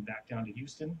off and back down to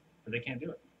Houston, but they can't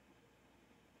do it.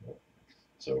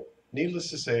 So needless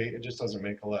to say, it just doesn't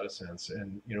make a lot of sense.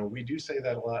 And, you know, we do say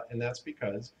that a lot, and that's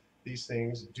because these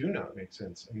things do not make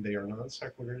sense. And they are non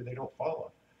sequitur. They don't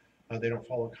follow. They don't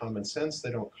follow common sense.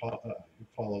 They don't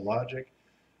follow logic.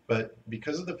 But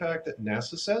because of the fact that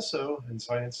NASA says so and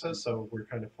science says so, we're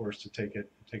kind of forced to take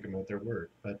them at their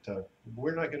word. But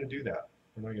we're not going to do that.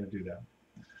 We're not going to do that.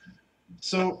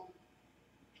 So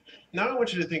now I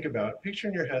want you to think about, picture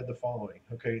in your head the following.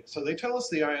 Okay, so they tell us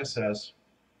the ISS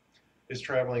is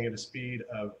traveling at a speed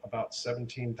of about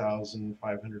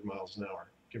 17,500 miles an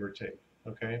hour, give or take.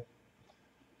 Okay.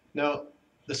 Now,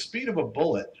 the speed of a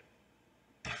bullet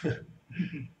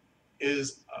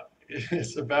is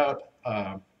about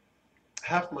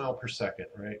half mile per second,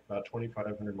 right? About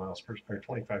 2,500 miles per, or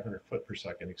 2,500 foot per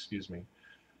second, excuse me.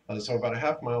 So about a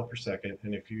half mile per second,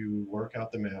 and if you work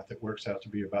out the math, it works out to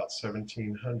be about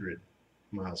 1,700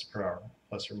 miles per hour,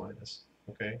 plus or minus.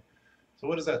 Okay. So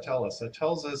what does that tell us? That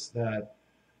tells us that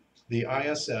the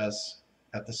ISS,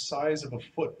 at the size of a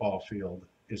football field,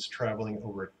 is traveling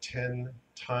over 10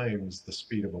 times the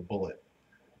speed of a bullet,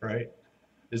 right?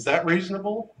 Is that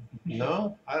reasonable?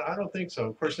 No, I don't think so.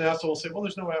 Of course, NASA will say, well,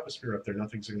 there's no atmosphere up there.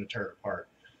 Nothing's going to tear it apart.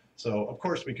 So, of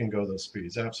course, we can go those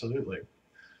speeds. Absolutely.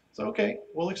 So, okay,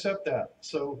 we'll accept that.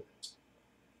 So,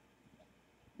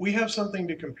 we have something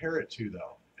to compare it to,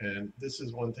 though. And this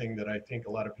is one thing that I think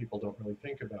a lot of people don't really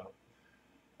think about.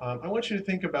 I want you to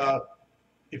think about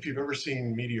if you've ever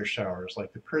seen meteor showers,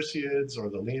 like the Perseids or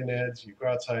the Leonids. You go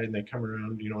outside and they come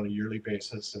around, you know, on a yearly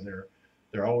basis, and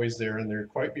they're always there, and they're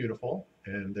quite beautiful,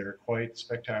 and they're quite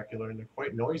spectacular, and they're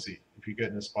quite noisy if you get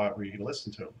in a spot where you can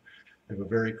listen to them. They have a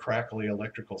very crackly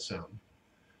electrical sound.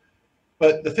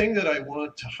 But the thing that I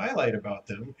want to highlight about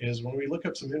them is when we look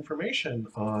up some information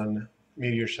on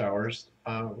meteor showers,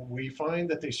 we find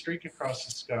that they streak across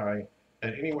the sky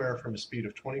at anywhere from a speed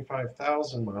of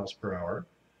 25,000 miles per hour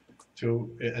to,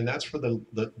 and that's for the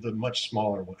much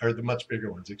smaller one, or the much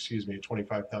bigger ones, excuse me,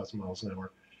 25,000 miles an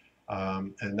hour.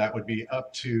 And that would be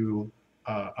up to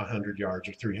 100 yards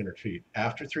or 300 feet.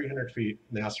 After 300 feet,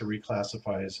 NASA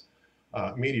reclassifies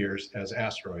meteors as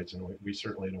asteroids, and we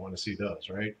certainly don't want to see those,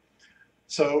 right?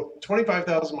 So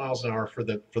 25,000 miles an hour for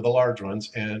the large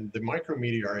ones, and the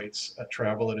micrometeorites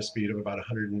travel at a speed of about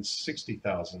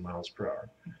 160,000 miles per hour.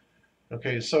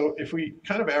 Okay, so if we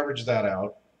kind of average that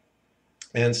out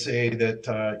and say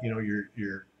that you know,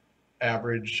 your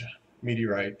average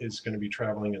meteorite is going to be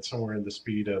traveling at somewhere in the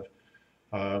speed of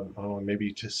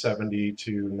maybe to 70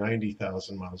 to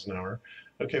 90,000 miles an hour.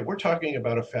 Okay, we're talking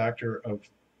about a factor of,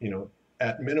 you know,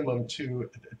 at minimum to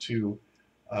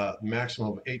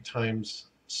maximum of 8 times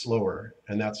slower,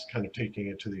 and that's kind of taking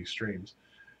it to the extremes,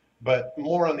 but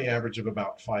more on the average of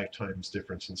about 5 times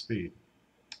difference in speed.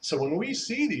 So when we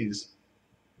see these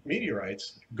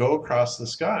meteorites go across the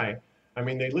sky, I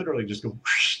mean, they literally just go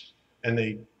whoosh, and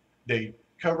they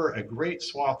cover a great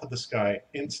swath of the sky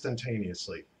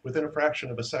instantaneously within a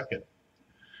fraction of a second.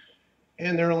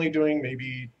 And they're only doing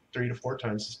maybe 3 to 4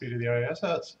 times the speed of the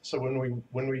ISS. So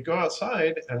when we go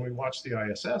outside and we watch the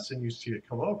ISS and you see it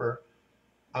come over,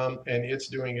 and it's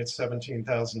doing its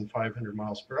 17,500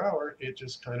 miles per hour, it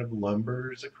just kind of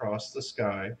lumbers across the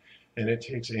sky. and it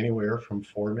takes anywhere from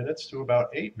 4 minutes to about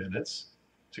 8 minutes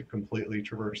to completely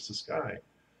traverse the sky.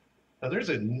 Now there's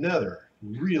another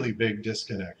really big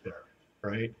disconnect there,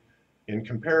 right? In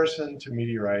comparison to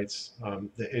meteorites,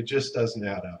 it just doesn't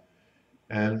add up.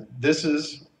 And this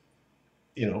is,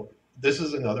 this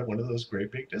is another one of those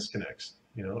great big disconnects.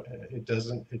 It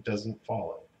doesn't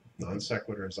follow. Non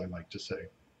sequitur, as I like to say.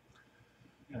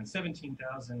 And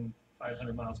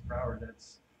 17,500 miles per hour,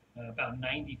 that's about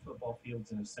 90 football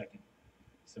fields in a second.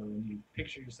 So when you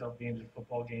picture yourself being at a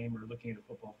football game or looking at a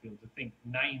football field, to think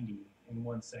 90 in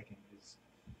 1 second is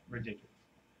ridiculous.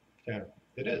 Yeah,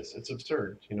 it is. It's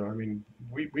absurd. I mean,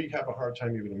 we have a hard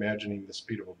time even imagining the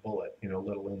speed of a bullet,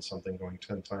 let alone something going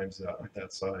 10 times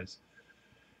that size.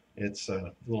 It's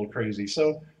a little crazy.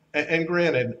 So, and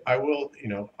granted, I will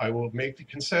make the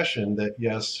concession that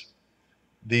yes,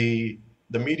 the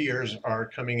meteors are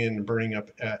coming in and burning up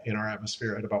in our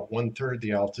atmosphere at about 1/3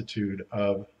 the altitude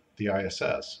of the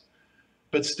ISS.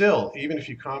 But still, even if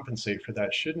you compensate for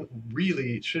that, shouldn't we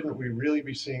really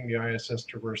be seeing the ISS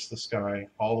traverse the sky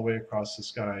all the way across the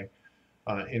sky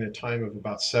in a time of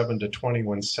about 7 to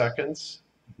 21 seconds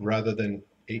rather than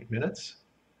 8 minutes?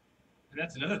 And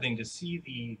that's another thing, to see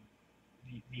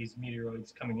these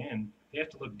meteoroids coming in, they have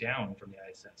to look down from the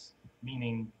ISS,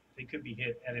 meaning they could be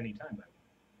hit at any time by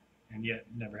one, and yet it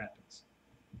never happens.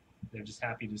 They're just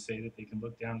happy to say that they can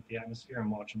look down at the atmosphere and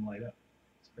watch them light up.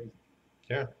 It's crazy.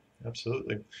 Yeah,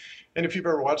 absolutely. And if you've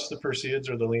ever watched the Perseids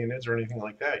or the Leonids or anything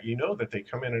like that, you know that they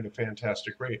come in at a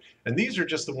fantastic rate. And these are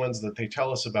just the ones that they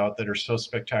tell us about that are so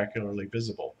spectacularly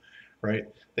visible, right?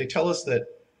 They tell us that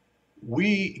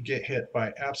we get hit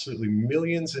by absolutely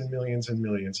millions and millions and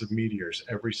millions of meteors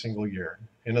every single year.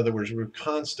 In other words, we're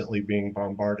constantly being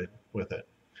bombarded with it.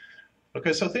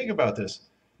 Okay, so think about this.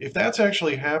 If that's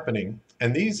actually happening,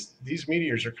 and these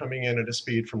meteors are coming in at a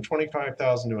speed from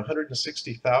 25,000 to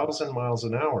 160,000 miles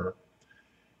an hour,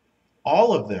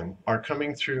 all of them are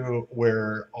coming through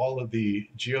where all of the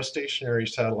geostationary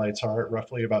satellites are at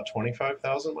roughly about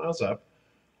 25,000 miles up,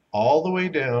 all the way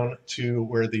down to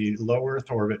where the low Earth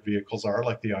orbit vehicles are,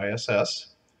 like the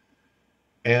ISS.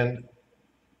 And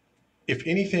if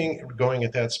anything going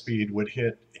at that speed would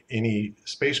hit any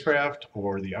spacecraft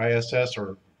or the ISS,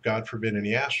 or God forbid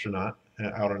any astronaut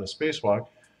out on a spacewalk,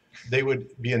 they would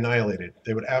be annihilated.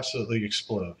 They would absolutely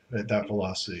explode at that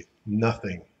velocity.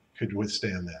 Nothing could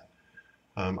withstand that.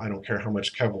 I don't care how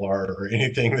much Kevlar or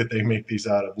anything that they make these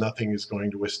out of, nothing is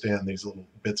going to withstand these little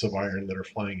bits of iron that are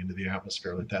flying into the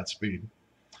atmosphere at that speed.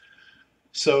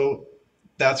 So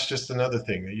that's just another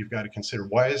thing that you've got to consider.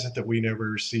 Why is it that we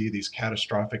never see these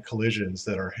catastrophic collisions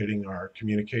that are hitting our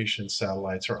communication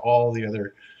satellites or all the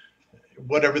other,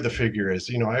 whatever the figure is?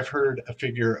 I've heard a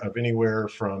figure of anywhere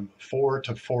from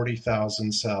 4,000 to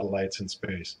 40,000 satellites in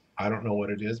space. I don't know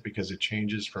what it is because it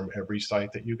changes from every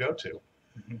site that you go to.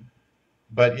 Mm-hmm.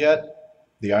 But yet,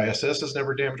 the ISS is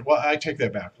never damaged. Well, I take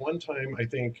that back. One time, I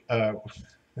think,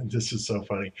 this is so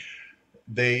funny,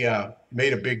 they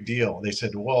made a big deal. They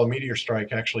said, well, a meteor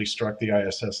strike actually struck the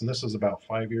ISS, and this was about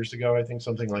 5 years ago, I think,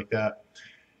 something like that.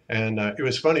 And it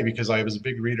was funny because I was a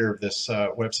big reader of this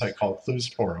website called Clues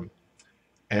Forum.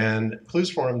 And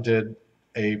Clues Forum did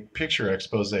a picture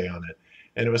expose on it.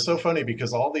 And it was so funny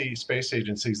because all the space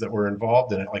agencies that were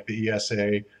involved in it, like the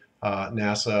ESA,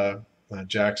 NASA,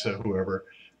 JAXA, whoever,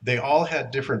 they all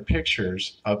had different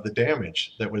pictures of the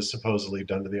damage that was supposedly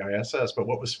done to the ISS. But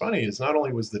what was funny is not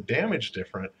only was the damage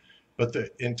different, but the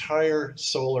entire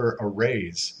solar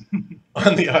arrays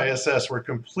on the ISS were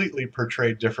completely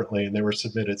portrayed differently, and they were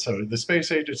submitted. So the space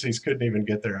agencies couldn't even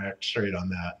get their act straight on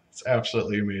that. It's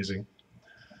absolutely amazing.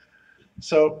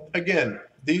 So again,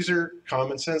 these are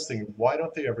common sense things. Why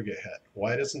don't they ever get hit?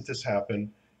 Why doesn't this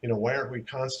happen? Why aren't we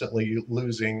constantly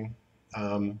losing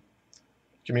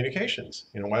communications?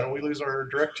 Why don't we lose our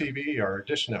DirecTV, our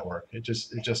Dish network? It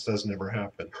just doesn't ever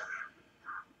happen.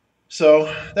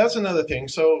 So that's another thing.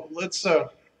 So let's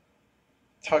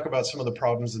talk about some of the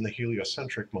problems in the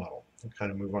heliocentric model and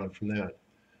kind of move on from that.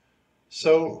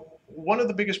 So one of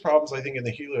the biggest problems I think in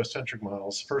the heliocentric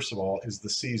models, first of all, is the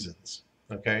seasons.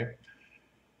 Okay,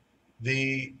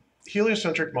 the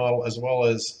heliocentric model as well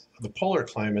as the polar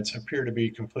climates appear to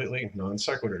be completely non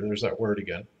sequitur. There's that word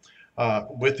again.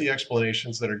 With the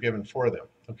explanations that are given for them.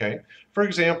 Okay, for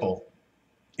example,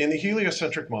 in the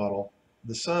heliocentric model,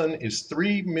 the sun is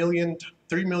 3 million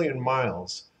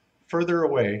miles further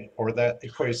away, or that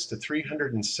equates to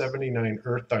 379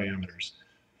 Earth diameters,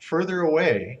 further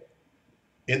away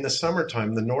in the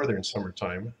summertime, the northern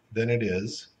summertime, than it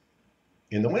is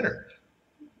in the winter.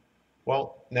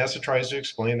 Well, NASA tries to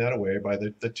explain that away by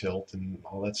the tilt and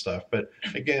all that stuff. But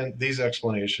again, these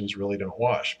explanations really don't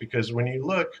wash, because when you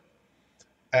look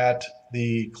at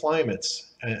the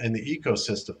climates and the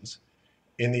ecosystems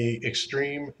in the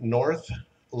extreme north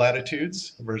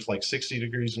latitudes, where it's like 60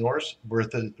 degrees north, where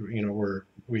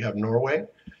we have Norway,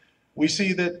 we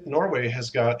see that Norway has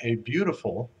got a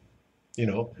beautiful,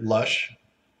 lush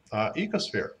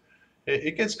ecosphere.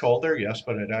 It gets cold there, yes,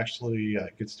 but it actually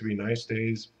gets to be nice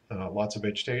days, lots of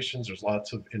vegetations, there's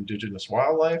lots of indigenous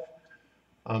wildlife,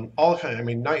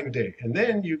 night and day. And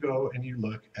then you go and you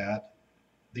look at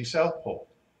the South Pole,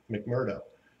 McMurdo.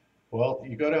 Well,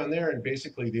 you go down there and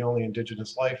basically the only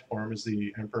indigenous life form is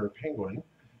the emperor penguin,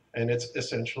 and it's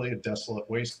essentially a desolate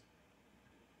waste.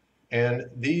 And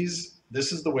this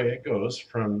is the way it goes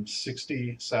from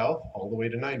 60 south all the way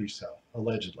to 90 south,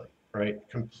 allegedly, right?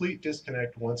 Complete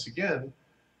disconnect once again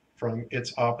from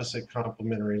its opposite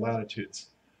complementary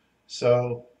latitudes.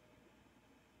 So,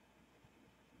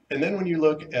 and then when you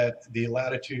look at the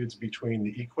latitudes between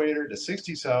the equator to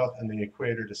 60 south and the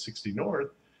equator to 60 north,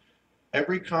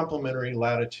 every complementary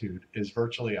latitude is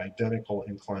virtually identical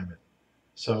in climate.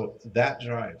 So that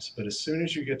drives. But as soon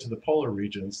as you get to the polar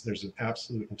regions, there's an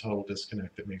absolute and total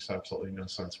disconnect that makes absolutely no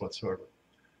sense whatsoever.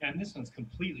 And this one's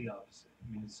completely opposite.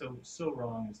 I mean, it's so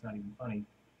wrong, it's not even funny.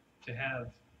 To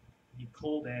have the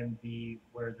cold end be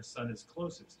where the sun is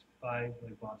closest by,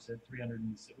 like Bob said,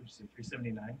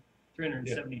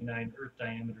 379 Earth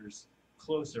diameters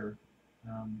closer.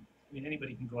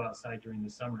 Anybody can go outside during the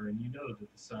summer and you know that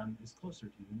the sun is closer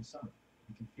to you in the summer.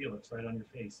 You can feel it, it's right on your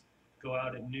face. Go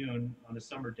out at noon on a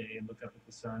summer day and look up at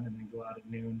the sun, and then go out at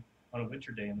noon on a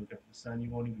winter day and look up at the sun, you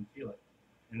won't even feel it.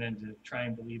 And then to try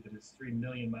and believe that it's 3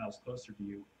 million miles closer to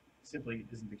you simply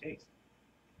isn't the case.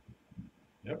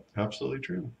 Yep, absolutely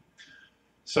true.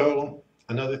 So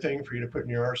another thing for you to put in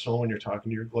your arsenal when you're talking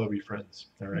to your Globey friends,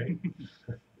 all right?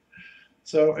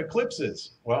 So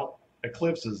eclipses. Well,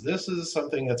 eclipses. This is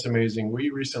something that's amazing.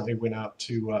 We recently went out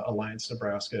to Alliance,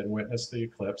 Nebraska and witnessed the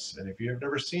eclipse. And if you have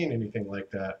never seen anything like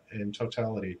that in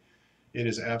totality, it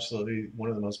is absolutely one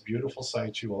of the most beautiful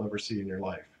sights you will ever see in your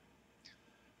life.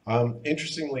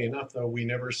 Interestingly enough, though, we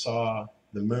never saw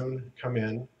the moon come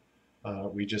in.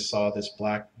 We just saw this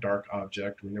black, dark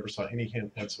object. We never saw any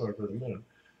hint whatsoever of the moon.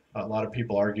 A lot of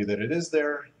people argue that it is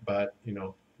there, but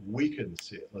we couldn't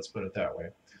see it. Let's put it that way.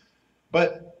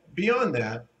 But beyond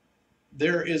that,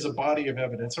 there is a body of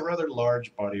evidence, a rather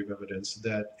large body of evidence,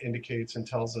 that indicates and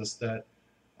tells us that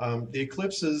the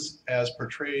eclipses as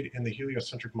portrayed in the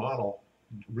heliocentric model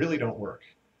really don't work.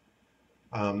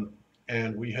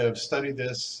 And we have studied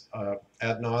this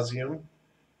ad nauseum,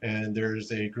 and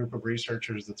there's a group of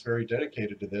researchers that's very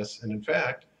dedicated to this. And in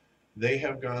fact, they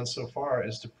have gone so far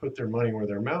as to put their money where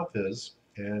their mouth is,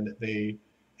 and they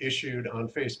issued on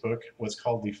Facebook what's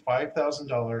called the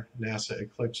 $5,000 NASA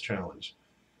Eclipse Challenge.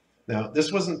 Now,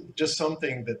 this wasn't just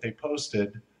something that they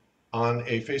posted on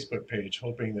a Facebook page,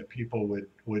 hoping that people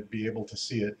would be able to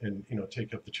see it and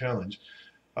take up the challenge.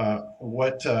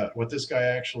 What this guy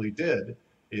actually did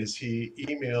is he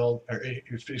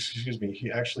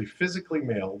actually physically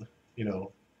mailed,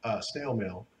 snail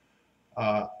mail,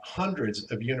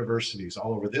 hundreds of universities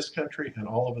all over this country and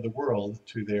all over the world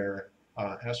to their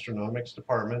astronomics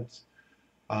departments,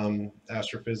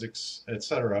 astrophysics,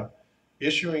 etc.,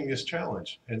 issuing this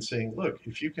challenge and saying, look,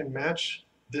 if you can match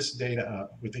this data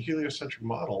up with the heliocentric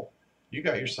model, you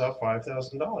got yourself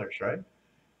 $5,000, right?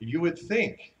 You would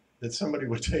think that somebody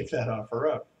would take that offer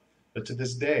up, but to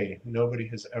this day, nobody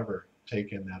has ever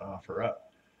taken that offer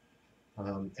up.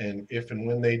 And if and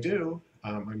when they do,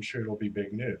 I'm sure it'll be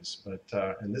big news. But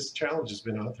and this challenge has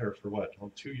been out there for what,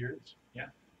 2 years? Yeah,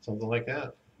 something like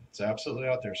that. It's absolutely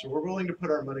out there. So we're willing to put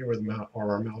our money where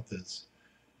our mouth is,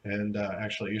 and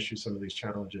actually issue some of these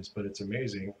challenges. But it's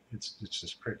amazing. It's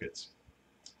just crickets.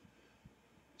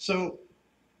 So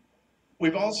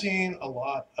we've all seen a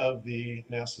lot of the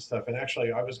NASA stuff, and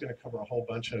actually I was going to cover a whole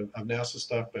bunch of NASA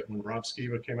stuff, but when Rob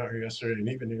Skiba came out here yesterday, and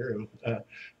even Nero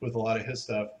with a lot of his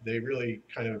stuff, they really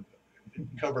kind of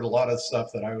covered a lot of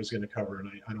stuff that I was going to cover,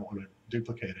 and I don't want to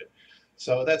duplicate it.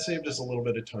 So that saved us a little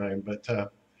bit of time, but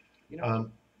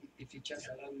if you just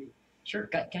allow me, sure.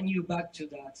 Can you back to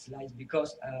that slide,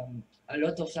 because a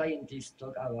lot of scientists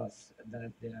talk about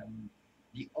that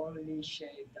the only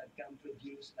shape that can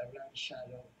produce a round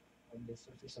shadow on the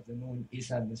surface of the moon is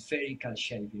a spherical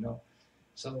shape,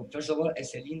 So first of all, a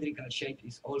cylindrical shape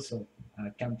is also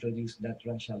can produce that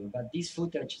round shadow. But this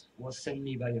footage was sent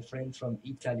me by a friend from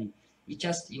Italy. It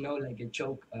just, like a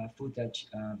joke footage.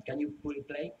 Can you pull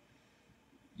play?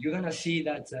 You're gonna see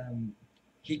that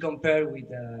he compared with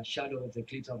the shadow of the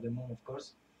eclipse of the moon, of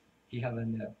course. He have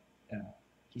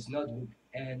his notebook,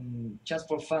 and just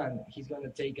for fun, he's gonna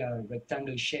take a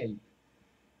rectangle shape.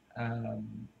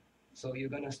 So you're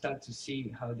gonna start to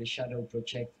see how the shadow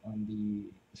project on the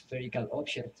spherical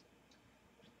object,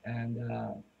 and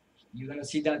you're gonna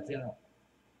see that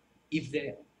if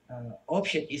the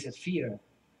object is a sphere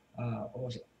or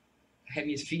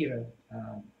hemisphere,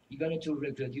 you're going to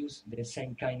reproduce the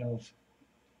same kind of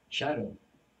shadow.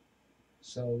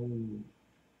 So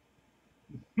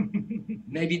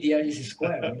maybe the Earth is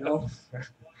square, you know?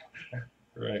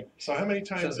 Right. So how many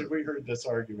times So- have we heard this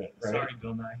argument, right? Sorry,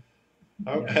 Bill Nye.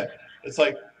 Oh, Yeah. It's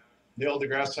like Neil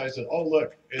deGrasse Tyson said, oh,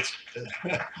 look, it's...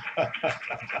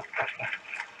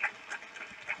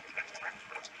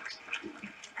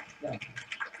 Yeah.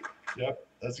 Yep,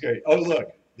 that's great. Oh,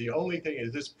 look, the only thing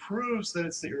is this proves that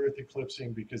it's the Earth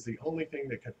eclipsing because the only thing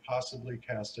that could possibly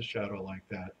cast a shadow like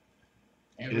that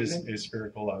And is remember, a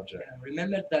spherical object.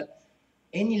 remember that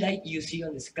any light you see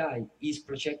on the sky is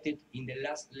projected in the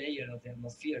last layer of the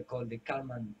atmosphere called the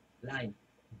Kalman line.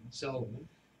 So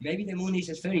maybe the moon is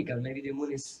spherical, maybe the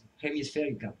moon is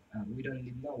hemispherical. We don't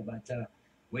really know, but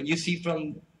when you see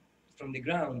from the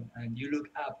ground and you look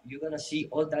up, you're gonna see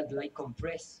all that light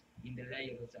compressed in the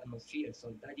layer of the atmosphere.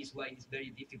 So that is why it's very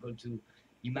difficult to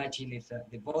imagine if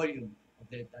the volume of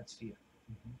that sphere.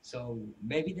 So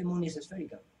maybe the moon is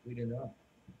spherical. We don't know.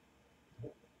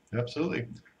 Absolutely.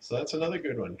 So that's another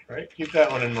good one, right? Keep that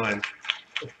one in mind.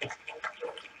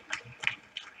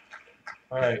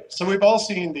 All right. So we've all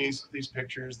seen these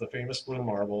pictures, the famous blue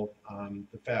marble,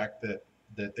 the fact that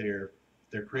they're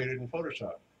created in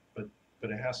Photoshop, but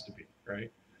it has to be,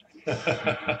 right?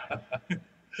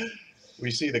 We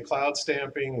see the cloud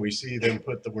stamping. We see them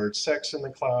put the word sex in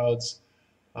the clouds.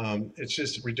 It's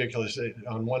just ridiculous.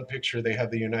 On one picture, they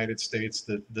have the United States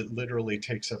that literally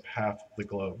takes up half the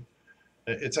globe.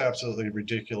 It's absolutely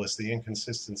ridiculous, the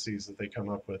inconsistencies that they come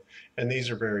up with. And these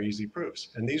are very easy proofs.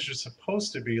 And these are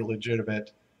supposed to be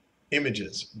legitimate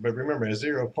images. But remember, as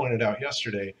Zero pointed out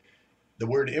yesterday, the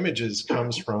word images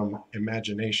comes from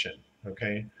imagination,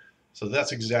 okay? So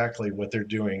that's exactly what they're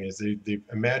doing, is they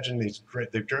imagine these,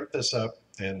 they've dreamt this up,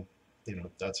 and you know,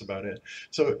 that's about it.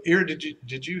 So Ira, did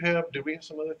we have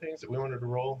some other things that we wanted to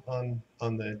roll on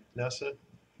the NASA?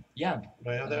 Yeah. Do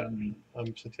I have that?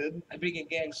 Satid? I bring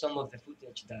again some of the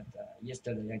footage that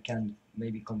yesterday I can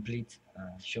maybe complete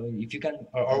showing. If you can.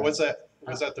 Or was that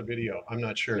the video? I'm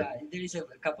not sure. Yeah, there is a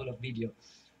couple of video.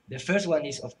 The first one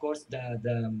is, of course,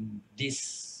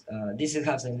 this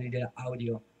has a little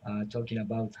audio talking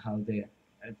about how the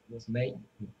Earth was made.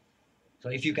 So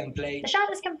if you can play. The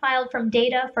shot is compiled from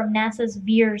data from NASA's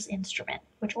VEERS instrument,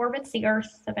 which orbits the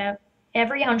Earth about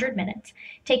every 100 minutes,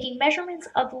 taking measurements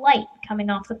of light coming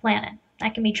off the planet.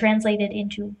 That can be translated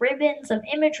into ribbons of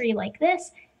imagery like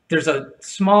this. There's a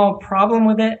small problem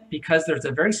with it because there's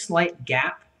a very slight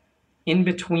gap in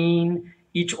between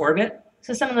each orbit.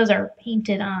 So some of those are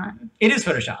painted on. It is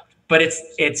photoshopped, but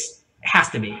it's has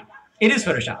to be. It is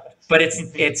photoshopped, but it's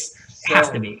has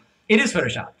to be. It is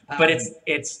photoshopped, but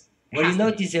it's. What you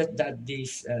notice is that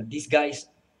these guys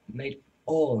made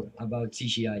all about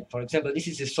CGI. For example, this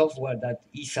is a software that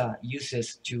ESA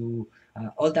uses to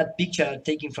all that picture are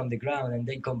taken from the ground and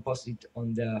they compose it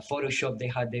on the Photoshop. They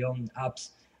had their own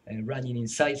apps running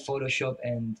inside Photoshop,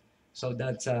 and so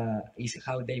that is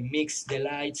how they mix the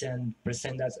lights and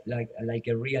present that like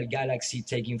a real galaxy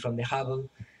taken from the Hubble.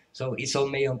 So it's all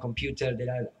made on computer. They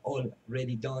are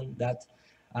already done that.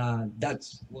 That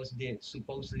was the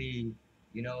supposedly,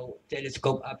 you know,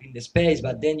 telescope up in the space,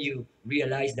 but then you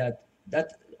realize that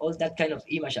all that kind of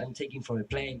image I'm taking from a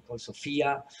plane called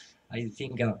Sophia. I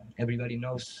think everybody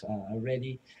knows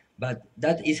already, but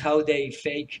that is how they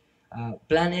fake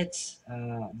planets,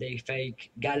 they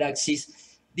fake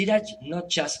galaxies. They are not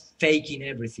just faking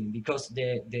everything, because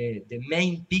the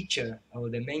main picture or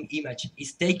the main image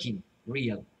is taken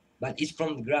real, but it's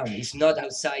from the ground. It's not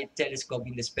outside telescope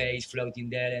in the space floating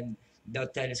there, and the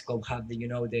telescope have the, you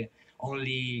know, the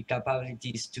only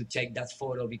capabilities to take that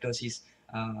photo because it's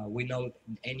we know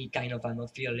any kind of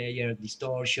atmosphere layer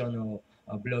distortion or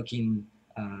blocking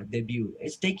the view.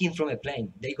 It's taken from a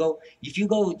plane. They go, if you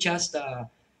go just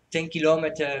 10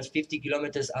 kilometers, 50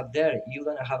 kilometers up there, you're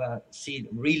gonna have see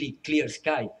really clear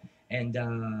sky, and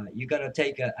you're gonna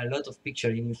take a lot of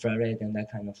picture in infrared and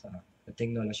that kind of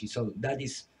technology. So that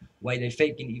is why they're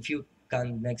faking. If you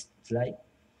can, next slide.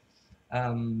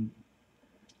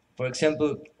 For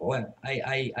example, well,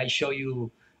 I show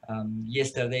you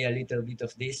yesterday a little bit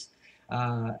of this.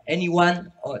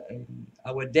 Anyone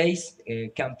our days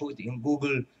can put in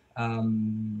Google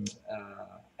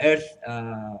Earth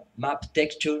map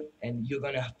texture, and you're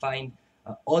gonna find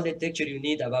all the texture you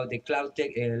need about the cloud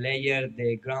layer,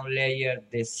 the ground layer,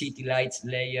 the city lights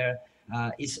layer.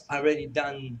 It's already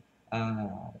done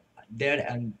there,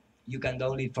 and You can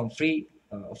download it from free.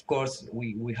 Of course,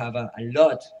 we have a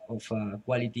lot of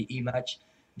quality image.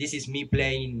 This is me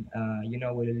playing, you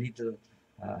know, with a little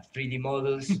 3D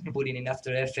models, putting in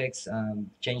After Effects,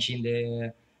 changing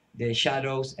the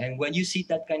shadows. And when you see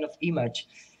that kind of image,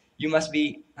 you must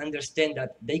understand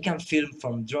that they can film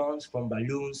from drones, from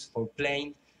balloons, from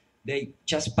planes. They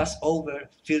just pass over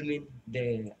filming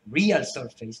the real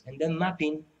surface and then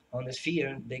mapping on the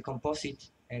sphere, they composite,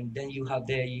 and then you have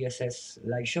the ESS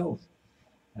live show.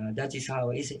 That is how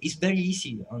it's very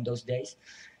easy on those days.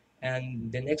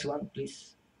 And the next one,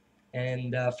 please.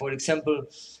 And for example,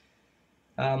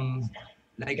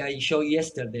 like I showed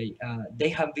yesterday, they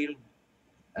have been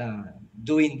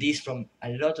doing this from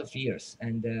a lot of years,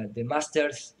 and the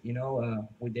masters, you know,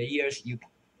 with the years you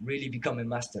really become a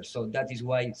master. So that is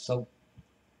why so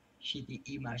shitty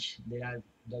image there are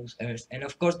those earths. And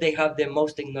of course they have the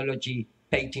most technology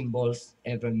painting balls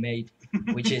ever made,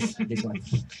 which is this one.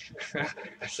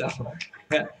 So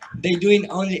they doing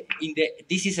only in the,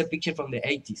 this is a picture from the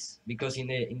 80s, because in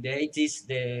the 80s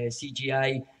the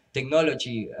CGI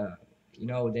technology, you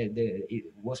know, it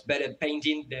was better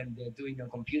painting than doing on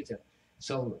computer.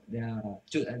 So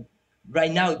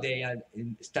right now they are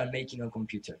start making on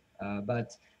computer,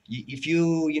 but if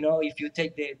you know, if you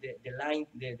take the line,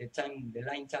 the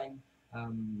line time,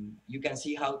 you can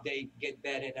see how they get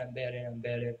better and better and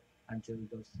better until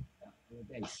those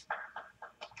days.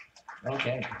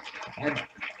 Okay,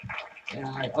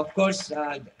 and of course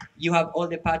you have all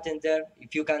the patent there.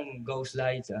 If you can go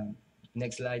slides,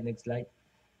 next slide,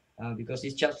 because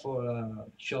it's just for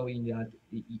showing that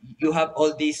you have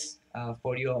all this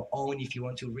for your own if you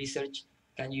want to research.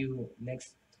 Can you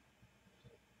next?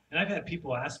 And I've had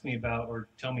people ask me about or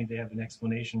tell me they have an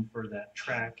explanation for that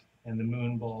track and the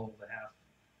moon ball,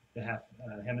 the half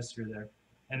hemisphere there.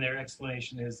 And their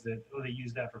explanation is that, oh, they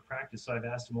use that for practice. So I've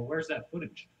asked them, well, where's that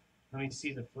footage? Let me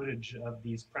see the footage of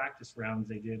these practice rounds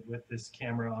they did with this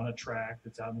camera on a track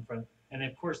that's out in front. And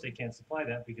of course they can't supply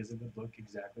that because it would look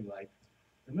exactly like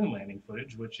the moon landing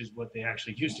footage, which is what they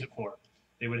actually used it for.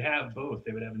 They would have both.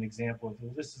 They would have an example of,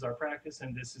 well, this is our practice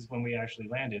and this is when we actually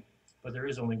landed. But there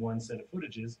is only one set of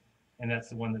footages, and that's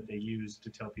the one that they use to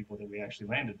tell people that we actually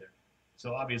landed there.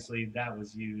 So obviously that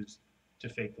was used to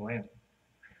fake the landing.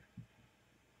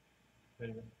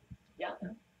 Anyway. Yeah.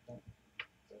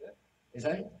 Is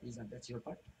that it? That's your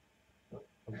part?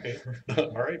 Okay.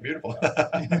 All right, beautiful.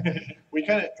 We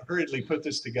kind of hurriedly put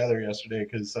this together yesterday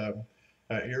because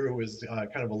Iru was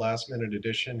kind of a last minute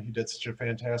addition. He did such a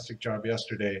fantastic job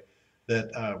yesterday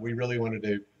that we really wanted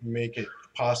to make it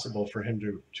possible for him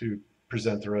to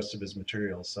present the rest of his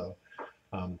material. So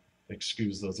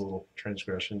excuse those little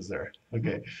transgressions there.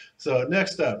 Okay, so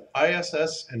next up,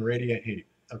 ISS and radiant heat.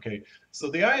 Okay,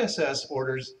 so the ISS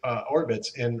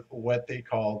orbits in what they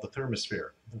call the thermosphere.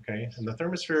 Okay, and the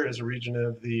thermosphere is a region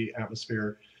of the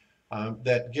atmosphere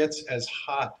that gets as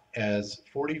hot as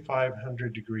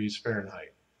 4,500 degrees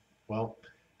Fahrenheit. Well,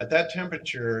 at that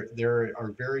temperature, there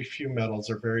are very few metals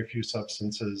or very few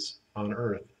substances on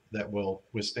Earth that will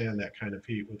withstand that kind of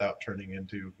heat without turning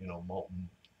into, you know, molten,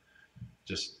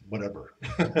 just whatever.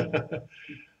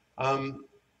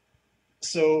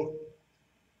 So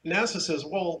NASA says,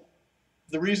 well,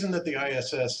 the reason that the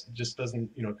ISS just doesn't,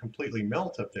 you know, completely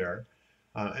melt up there,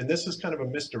 and this is kind of a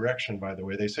misdirection, by the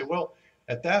way. They say, well,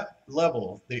 at that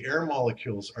level, the air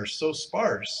molecules are so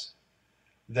sparse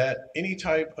that any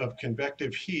type of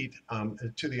convective heat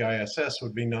to the ISS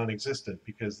would be non-existent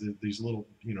because these little,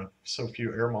 you know, so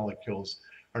few air molecules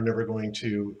are never going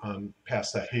to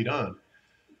pass that heat on.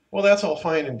 Well, that's all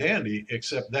fine and dandy,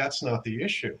 except that's not the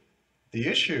issue. The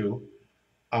issue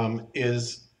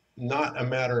is not a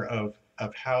matter of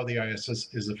how the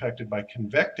ISS is affected by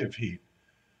convective heat,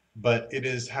 but it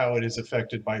is how it is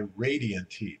affected by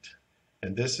radiant heat.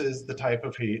 And this is the type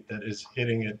of heat that is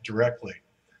hitting it directly,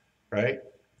 right?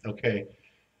 Okay,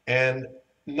 and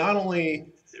not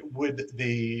only would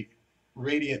the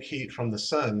radiant heat from the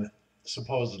sun,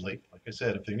 supposedly, like I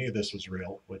said, if they knew this was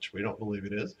real, which we don't believe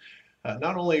it is,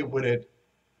 not only would it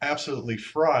absolutely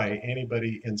fry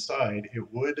anybody inside,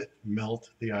 it would melt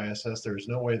the ISS. There's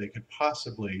no way they could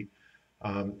possibly,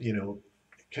 you know,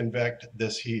 convect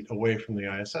this heat away from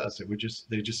the ISS. It would just,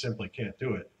 they just simply can't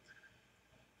do it.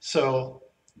 So,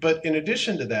 but in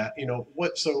addition to that, you know,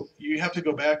 so you have to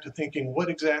go back to thinking, what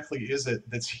exactly is it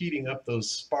that's heating up those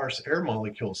sparse air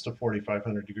molecules to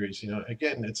 4,500 degrees? You know,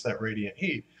 again, it's that radiant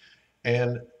heat.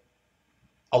 And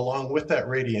along with that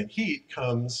radiant heat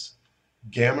comes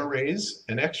gamma rays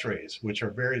and X-rays, which are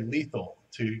very lethal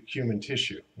to human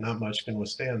tissue. Not much can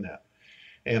withstand that.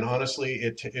 And honestly,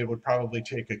 it would probably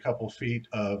take a couple feet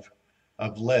of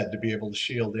of lead to be able to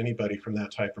shield anybody from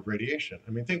that type of radiation.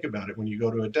 I mean, think about it. When you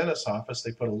go to a dentist's office,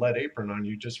 they put a lead apron on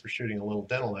you just for shooting a little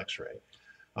dental x-ray.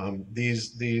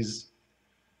 These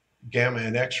gamma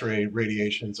and x-ray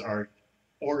radiations are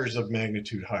orders of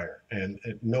magnitude higher, and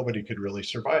nobody could really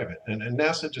survive it. And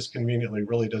NASA just conveniently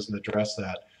really doesn't address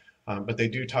that. But they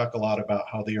do talk a lot about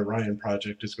how the Orion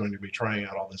project is going to be trying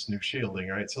out all this new shielding,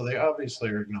 right? So they obviously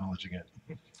are acknowledging it.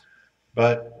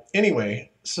 But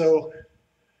anyway, so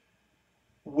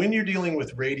when you're dealing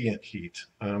with radiant heat,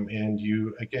 and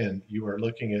you are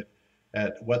looking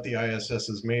at what the ISS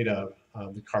is made of,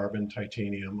 the carbon,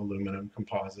 titanium, aluminum,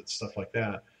 composites, stuff like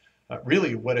that,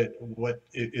 really what it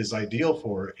is ideal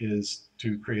for is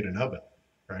to create an oven,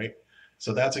 right?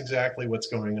 So that's exactly what's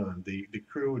going on. The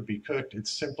crew would be cooked.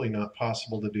 It's simply not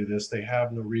possible to do this. They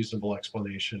have no reasonable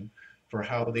explanation for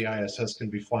how the ISS can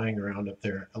be flying around up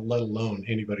there, let alone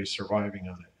anybody surviving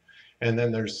on it. And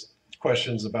then there's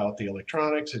questions about the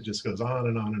electronics. It just goes on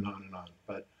and on and on and on,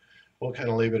 but we'll kind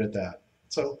of leave it at that.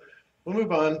 So we'll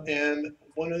move on. And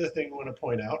one other thing I want to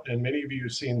point out, and many of you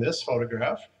have seen this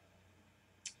photograph.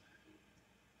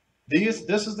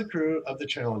 This is the crew of the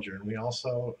Challenger, and we all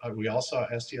saw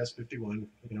STS-51,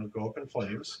 go up in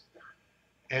flames.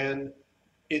 And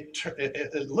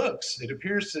it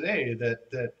appears today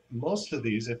that most of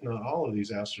these, if not all of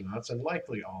these astronauts, and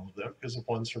likely all of them, because if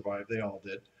one survived, they all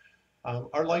did,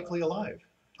 are likely alive.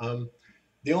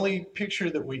 The only picture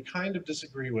that we kind of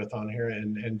disagree with on here,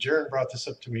 and Jaron brought this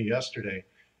up to me yesterday,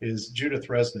 is Judith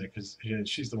Resnick, because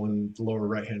she's the one in the lower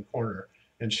right-hand corner,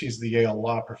 and she's the Yale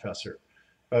law professor.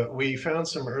 But we found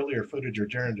some earlier footage, or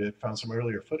Jaron did, found some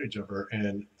earlier footage of her,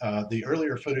 and the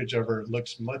earlier footage of her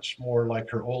looks much more like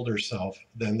her older self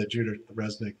than the Judith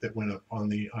Resnick that went up on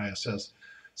the ISS.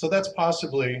 So that's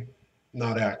possibly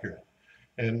not accurate.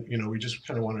 And, we just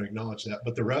kind of want to acknowledge that.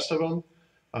 But the rest of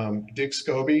them, Dick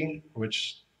Scobie,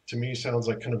 which to me sounds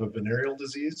like kind of a venereal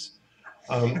disease,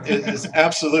 is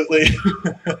absolutely,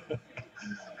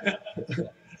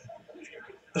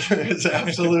 is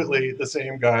absolutely the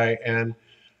same guy. And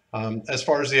as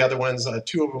far as the other ones,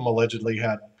 two of them allegedly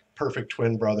had perfect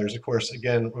twin brothers. Of course,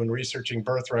 again, when researching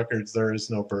birth records, there is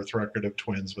no birth record of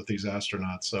twins with these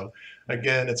astronauts. So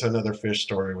again, it's another fish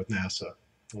story with NASA,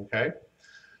 okay?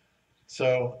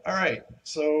 So, all right,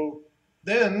 so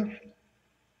then,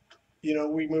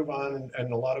 we move on,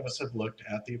 and a lot of us have looked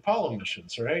at the Apollo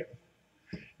missions, right?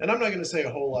 And I'm not gonna say a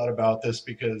whole lot about this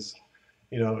because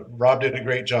Rob did a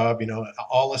great job.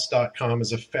 Allis.com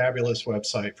is a fabulous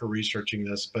website for researching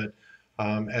this, but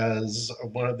as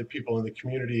one of the people in the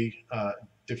community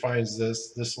defines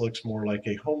this looks more like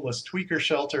a homeless tweaker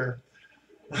shelter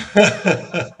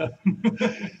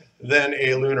than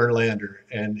a lunar lander.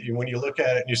 And when you look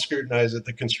at it and you scrutinize it,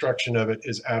 the construction of it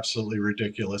is absolutely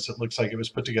ridiculous. It looks like it was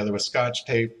put together with Scotch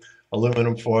tape,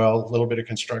 aluminum foil, a little bit of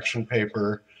construction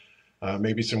paper,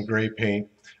 maybe some gray paint.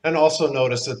 And also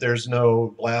notice that there's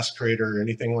no blast crater or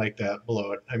anything like that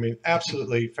below it. I mean,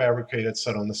 absolutely fabricated,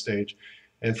 set on the stage.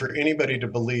 And for anybody to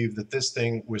believe that this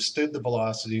thing withstood the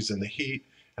velocities and the heat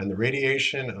and the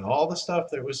radiation and all the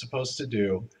stuff that it was supposed to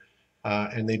do,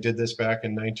 and they did this back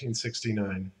in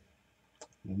 1969,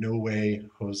 no way,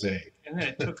 Jose. And then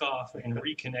it took off and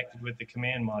reconnected with the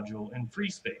command module in free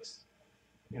space.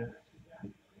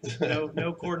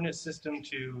 No coordinate system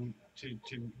to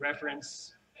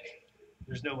reference.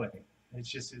 There's no way.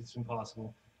 It's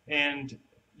impossible. And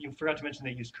you forgot to mention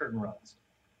they used curtain rods.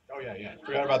 Oh yeah.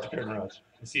 Forgot about the curtain rods.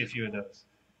 I see a few of those.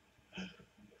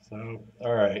 So,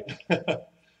 all right.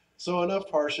 So enough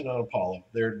parsing on Apollo.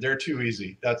 They're too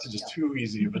easy. That's just too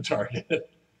easy of a target.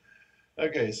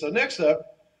 Okay, so next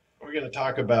up, we're going to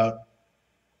talk about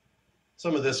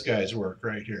some of this guy's work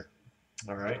right here.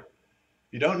 All right.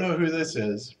 If you don't know who this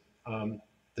is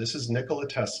Nikola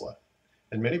Tesla.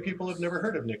 And many people have never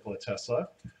heard of Nikola Tesla,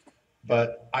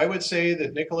 but I would say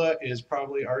that Nikola is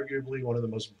probably arguably one of the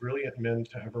most brilliant men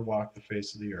to ever walk the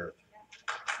face of the earth.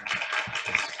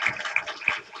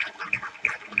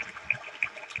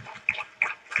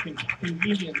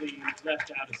 Conveniently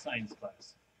left out of science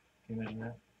class. Can you imagine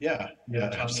that? Yeah,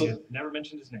 absolutely. Never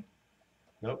mentioned his name.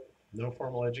 Nope, no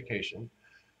formal education.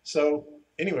 So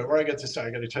anyway, where I got this, I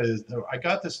got to tell you, I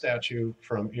got this statue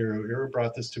from Iru. Iru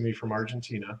brought this to me from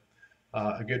Argentina.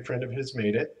 A good friend of his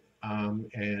made it,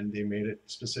 and they made it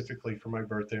specifically for my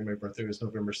birthday. My birthday was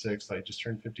November 6th. I just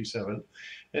turned 57,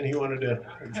 and he wanted to.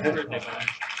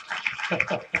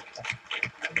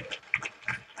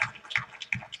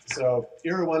 So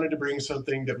Iru wanted to bring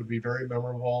something that would be very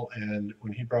memorable, and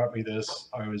when he brought me this,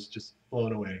 I was just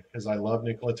blown away because I love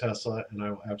Nikola Tesla, and I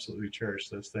will absolutely cherish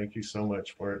this. Thank you so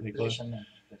much for it, Nikola.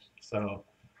 So.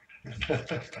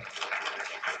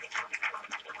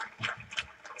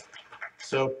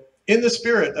 So in the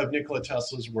spirit of Nikola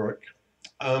Tesla's work,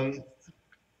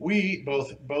 we,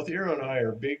 both Eero and I,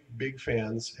 are big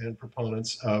fans and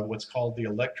proponents of what's called the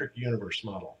electric universe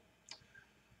model.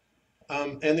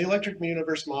 And the electric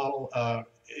universe model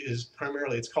is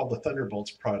primarily, it's called the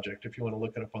Thunderbolts Project, if you want to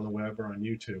look it up on the web or on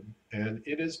YouTube. And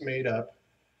it is made up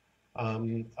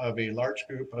of a large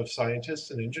group of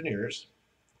scientists and engineers,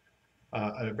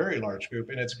 a very large group,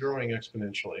 and it's growing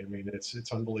exponentially. I mean,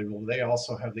 it's unbelievable. They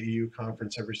also have the EU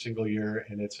conference every single year,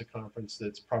 and it's a conference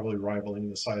that's probably rivaling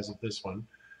the size of this one.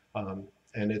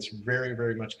 And it's very,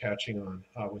 very much catching on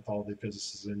with all the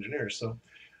physicists and engineers. So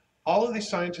all of these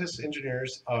scientists,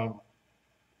 engineers,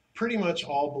 pretty much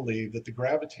all believe that the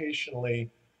gravitationally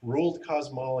ruled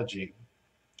cosmology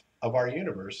of our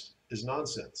universe is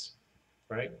nonsense,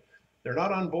 right? They're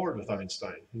not on board with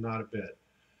Einstein, not a bit.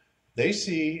 They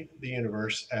see the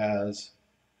universe as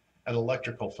an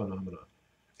electrical phenomenon.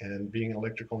 And being an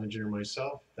electrical engineer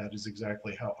myself, that is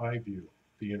exactly how I view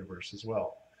the universe as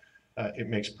well. It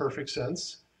makes perfect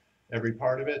sense, every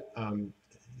part of it. And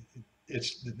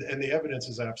the evidence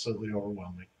is absolutely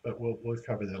overwhelming, but we'll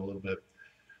cover that a little bit.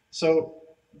 So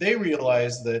they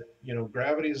realize that, you know,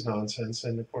 gravity is nonsense,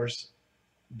 and of course,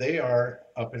 they are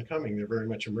up and coming. They're very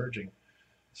much emerging.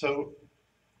 So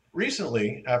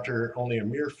recently, after only a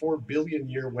mere 4 billion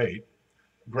year wait,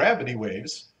 gravity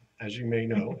waves, as you may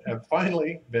know, have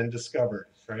finally been discovered,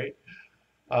 right?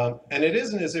 And it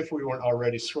isn't as if we weren't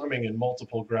already swimming in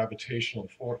multiple gravitational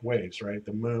waves, right?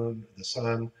 The moon, the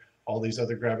sun, all these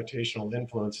other gravitational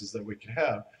influences that we could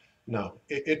have. No,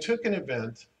 it took an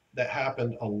event that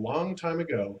happened a long time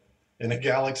ago in a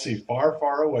galaxy far,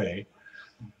 far away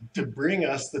to bring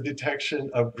us the detection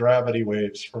of gravity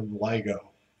waves from LIGO,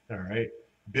 all right?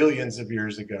 Billions of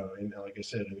years ago, and like I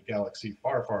said, in a galaxy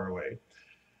far, far away.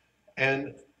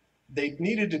 And they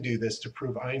needed to do this to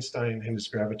prove Einstein and his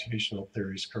gravitational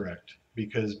theories correct,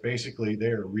 because basically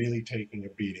they are really taking a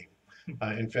beating.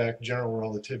 In fact, general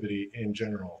relativity in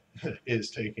general is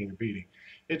taking a beating.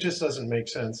 It just doesn't make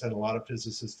sense, and a lot of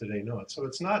physicists today know it. So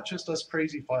it's not just us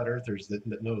crazy flat earthers that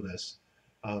know this.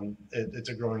 It's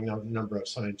a growing number of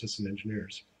scientists and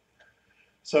engineers.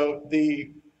 So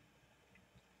And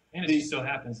it just so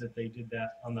happens that they did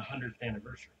that on the 100th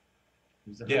anniversary. It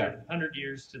was 100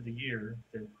 years to the year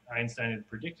that Einstein had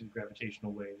predicted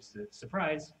gravitational waves that,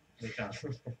 surprise, they found.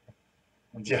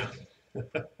 Yeah.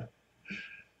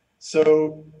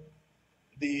 So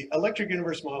the electric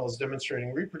universe model is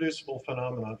demonstrating reproducible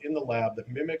phenomena in the lab that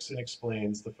mimics and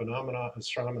explains the phenomena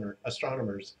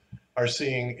astronomers are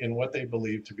seeing in what they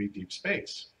believe to be deep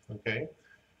space, okay?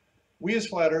 We as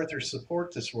flat earthers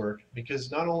support this work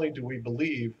because not only do we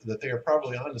believe that they are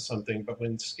probably onto something, but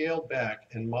when scaled back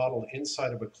and modeled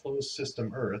inside of a closed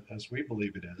system Earth, as we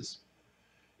believe it is,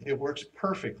 it works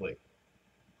perfectly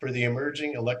for the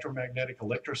emerging electromagnetic,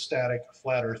 electrostatic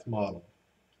flat Earth model,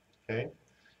 okay?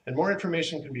 And more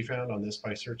information can be found on this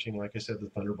by searching, like I said,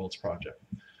 the Thunderbolts Project.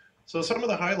 So some of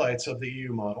the highlights of the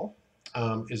EU model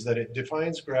is that it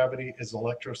defines gravity as an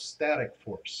electrostatic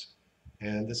force.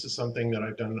 And this is something that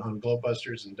I've done on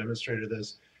GLOBEBUSTERS and demonstrated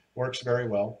this, works very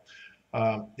well.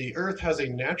 The Earth has a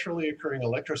naturally occurring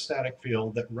electrostatic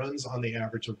field that runs on the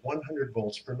average of 100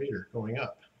 volts per meter going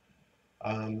up.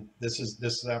 This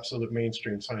is absolute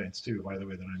mainstream science too, by the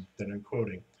way, that I'm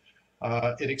quoting.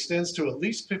 It extends to at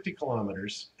least 50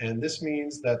 kilometers, and this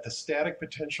means that the static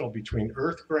potential between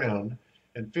Earth ground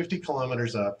and 50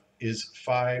 kilometers up is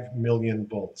 5 million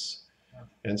volts.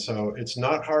 And so it's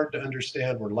not hard to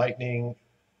understand where lightning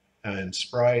and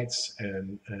sprites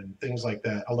and things like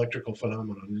that, electrical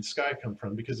phenomena in the sky come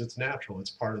from, because it's natural,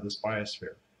 it's part of this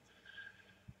biosphere.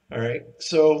 All right,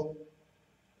 so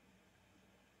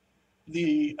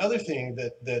the other thing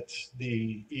that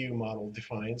the EU model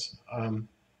defines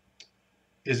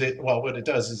is what it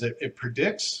does is it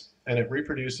predicts and it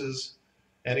reproduces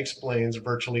and explains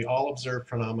virtually all observed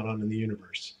phenomenon in the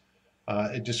universe.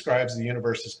 It describes the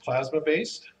universe as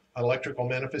plasma-based, electrical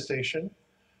manifestation.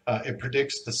 It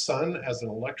predicts the sun as an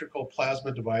electrical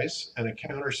plasma device and a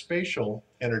counterspatial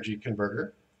energy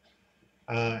converter.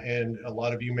 And a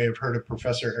lot of you may have heard of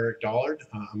Professor Eric Dollard,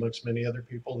 amongst many other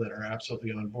people that are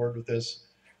absolutely on board with this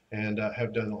and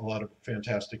have done a lot of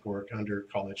fantastic work under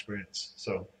college grants.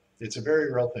 So it's a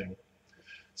very real thing.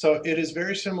 So it is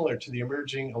very similar to the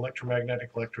emerging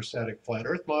electromagnetic electrostatic flat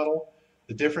Earth model.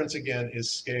 The difference again is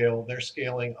scale. They're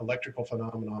scaling electrical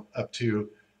phenomena up to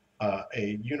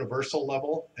a universal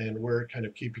level, and we're kind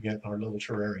of keeping it in our little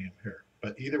terrarium here.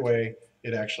 But either way,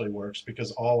 it actually works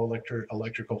because all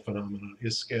electrical phenomena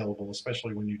is scalable,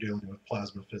 especially when you're dealing with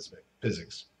plasma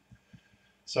physics.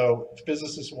 So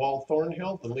physicist Walt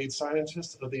Thornhill, the lead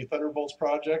scientist of the Thunderbolts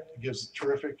project, gives a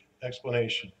terrific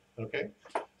explanation. Okay,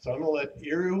 so I'm going to let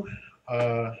Iru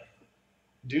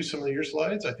do some of your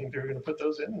slides. I think they're going to put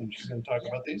those in, and she's going to talk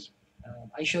about these.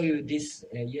 I showed you this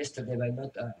yesterday, but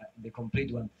not the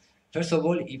complete one. First of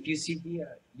all, if you see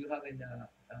here, you have in a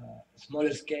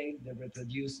smaller scale that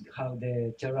reproduce how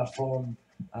the terraform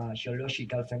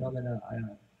geological phenomena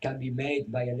can be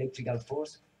made by electrical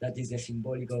force. That is the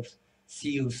symbolic of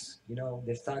Zeus, you know,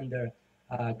 the thunder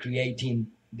creating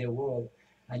the world.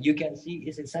 And you can see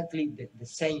it's exactly the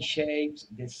same shapes,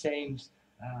 the same,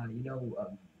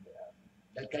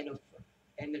 that kind of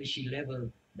energy level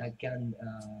that can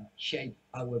shape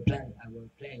our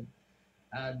plane.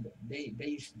 And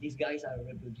these guys are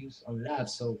reproduced on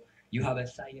labs, so you have a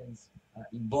science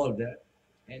involved there.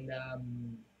 And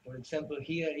for example,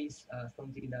 here is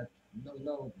something that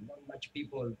not much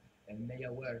people may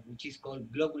aware, which is called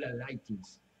globular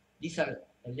lightings. These are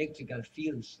electrical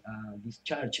fields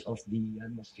discharged of the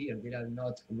atmosphere. They are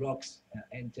not rocks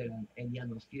enter in the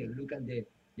atmosphere. Look at the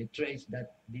trace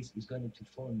that this is going to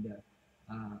form there.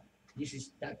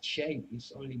 That shape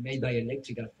is only made by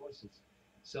electrical forces.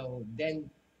 So then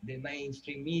the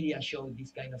mainstream media show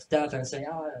this kind of stuff and say,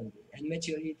 and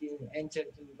meteorite entered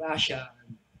to Russia.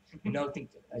 And, you know, it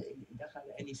doesn't have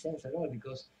any sense at all,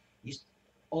 because it's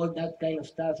all that kind of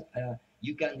stuff.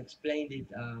 You can explain it.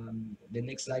 The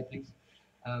next slide, please.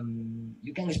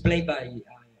 You can explain by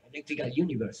electrical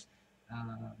universe.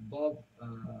 Bob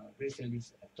recently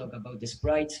talked about the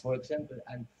sprites, for example,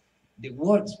 and the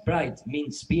word sprite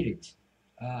means spirit.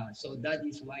 So that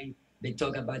is why they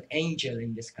talk about angel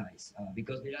in the skies,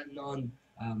 because they are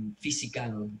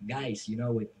non-physical guys, you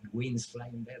know, with wings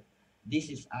flying there.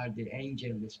 These are the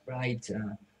angel, the sprite,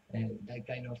 that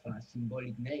kind of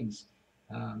symbolic names.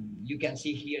 You can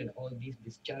see here all these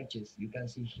discharges. You can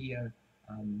see here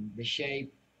the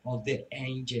shape of the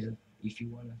angel, if you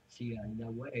want to see it in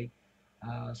that way.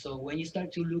 So when you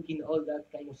start to look in all that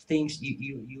kind of things,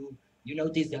 you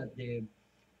notice that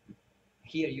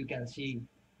here you can see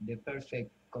the perfect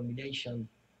combination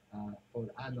for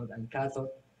anode and cathode.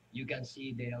 You can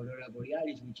see the aurora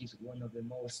borealis, which is one of the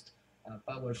most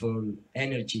powerful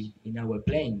energy in our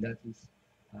plane. That is,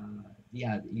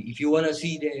 if you want to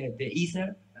see the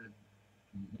ether,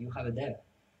 you have it there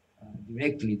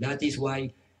directly. That is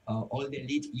why all the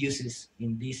lead uses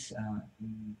in this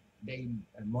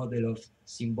model of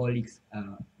symbolic,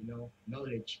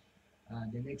 knowledge.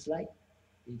 The next slide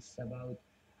is about.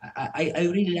 I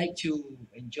really like to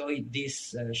enjoy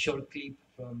this short clip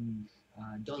from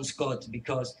Don Scott,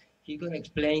 because he's going to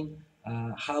explain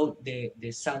how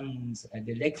the sun's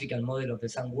the electrical model of the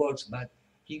sun works, but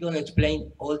he's going to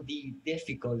explain all the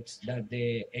difficulties that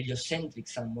the heliocentric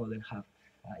sun model have.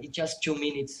 It's just 2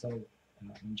 minutes, so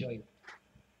enjoy it.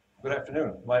 Good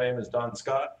afternoon. My name is Don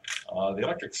Scott. The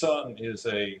electric sun is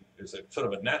a sort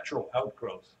of a natural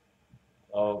outgrowth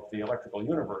of the electrical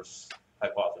universe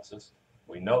hypothesis.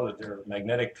 We know that there are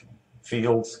magnetic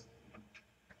fields.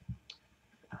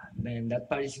 Man, that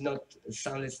part is not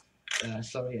soundless.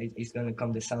 Sorry, it's going to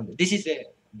come the sound. This is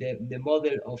the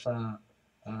model of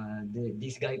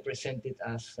this guy presented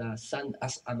as sun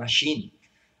as a machine,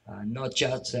 not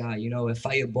just a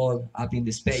fireball up in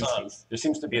the space. There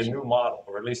seems to be a new model,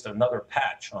 or at least another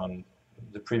patch on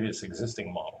the previous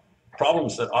existing model.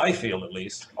 Problems that I feel, at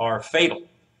least, are fatal,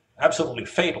 absolutely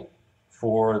fatal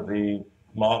for the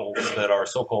models that are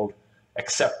so-called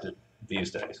accepted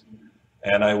these days.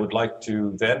 And I would like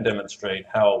to then demonstrate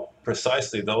how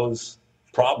precisely those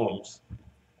problems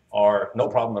are no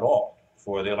problem at all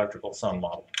for the electrical sun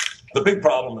model. The big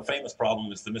problem, the famous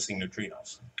problem, is the missing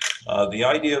neutrinos. The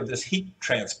idea of this heat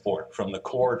transport from the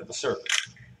core to the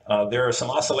surface. There are some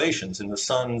oscillations in the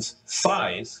sun's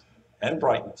size and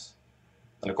brightness,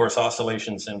 and of course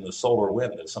oscillations in the solar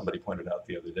wind, as somebody pointed out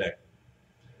the other day.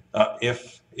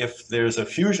 If there's a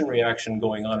fusion reaction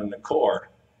going on in the core,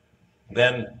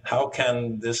 then how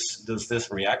can does this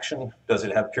reaction, does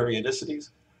it have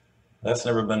periodicities? That's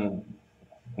never been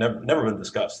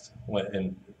discussed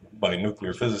by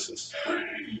nuclear physicists.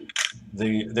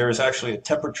 There is actually a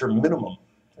temperature minimum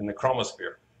in the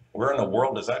chromosphere. Where in the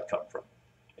world does that come from?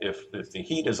 If the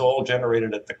heat is all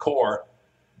generated at the core,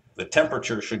 the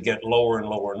temperature should get lower and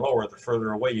lower and lower the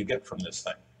further away you get from this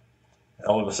thing.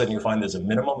 All of a sudden you find there's a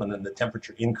minimum and then the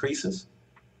temperature increases.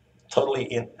 Totally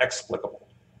inexplicable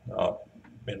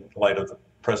in light of the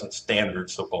present standard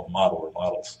so-called model or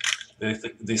models.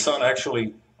 The sun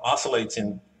actually oscillates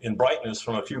in brightness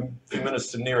from a few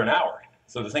minutes to near an hour.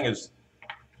 So the thing is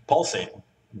pulsating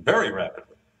very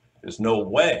rapidly. There's no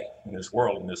way in this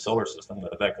world, in this solar system,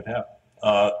 that could happen.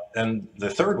 And the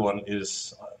third one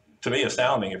is, to me,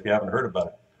 astounding if you haven't heard about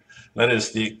it. That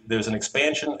is, there's an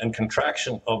expansion and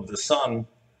contraction of the sun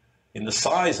in the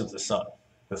size of the sun.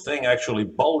 The thing actually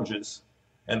bulges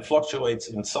and fluctuates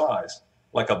in size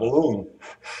like a balloon.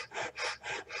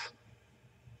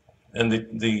 And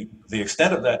the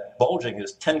extent of that bulging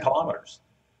is 10 kilometers.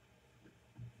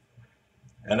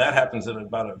 And that happens in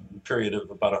about a period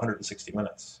of about 160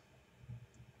 minutes.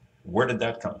 Where did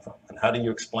that come from? And how do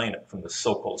you explain it from the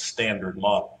so-called standard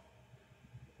model?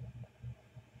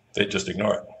 They just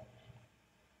ignore it.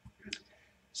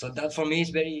 So that for me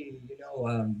is very,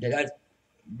 there are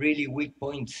really weak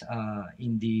points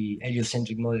in the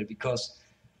heliocentric model because,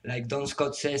 like Don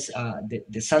Scott says,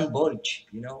 the sun bulge,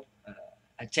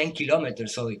 at 10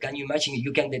 kilometers. So can you imagine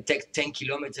you can detect 10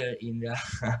 kilometers in the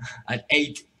at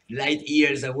 8 light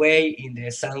years away in the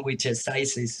sun, which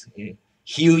size is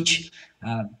huge.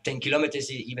 10 kilometers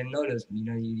even notice,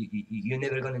 you're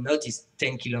never going to notice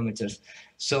 10 kilometers.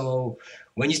 So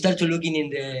when you start to looking in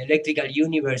the electrical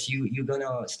universe, you're going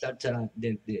to start to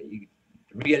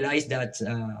realize that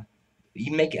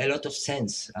it makes a lot of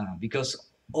sense because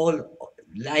all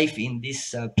life in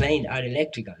this plane are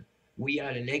electrical. We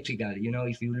are electrical,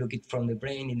 if you look it from the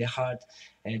brain, in the heart,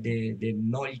 the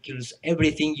molecules,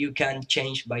 everything you can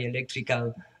change by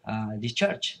electrical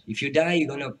discharge. If you die, you're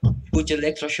gonna put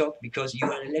electroshock because you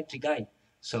are an electric guy.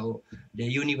 So the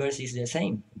universe is the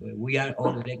same. We are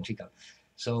all electrical.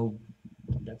 So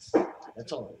that's all.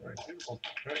 All right, beautiful.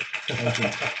 All right. Thank you.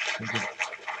 Thank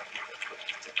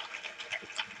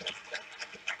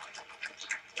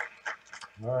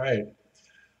you. All right.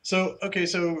 So, okay,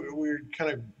 so we're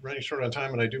kind of running short on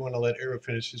time, and I do want to let Eero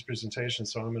finish his presentation,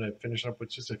 so I'm going to finish up with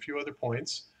just a few other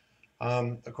points.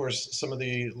 Of course, some of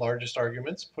the largest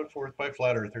arguments put forth by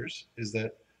flat earthers is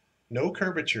that no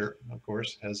curvature, of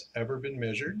course, has ever been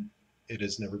measured. It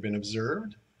has never been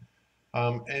observed,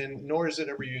 and nor is it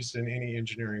ever used in any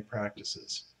engineering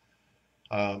practices,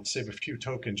 save a few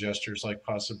token gestures like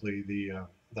possibly the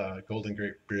Golden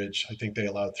Gate Bridge. I think they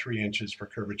allowed 3 inches for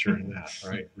curvature in that,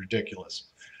 right? Ridiculous.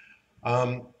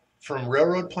 From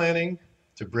railroad planning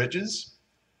to bridges,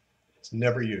 it's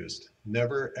never used,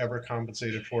 never ever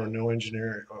compensated for. No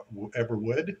engineer ever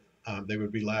would. They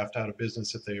would be laughed out of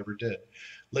business if they ever did.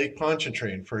 Lake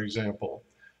Pontchartrain, for example,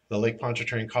 the Lake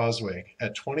Pontchartrain Causeway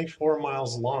at 24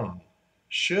 miles long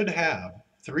should have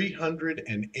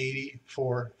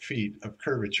 384 feet of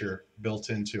curvature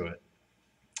built into it.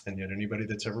 And yet anybody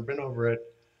that's ever been over it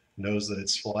knows that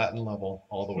it's flat and level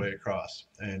all the way across.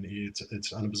 And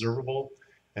it's unobservable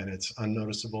and it's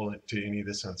unnoticeable to any of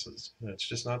the senses. It's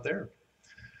just not there.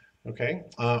 Okay,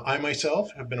 I myself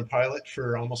have been a pilot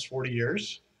for almost 40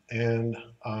 years. And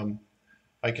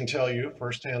I can tell you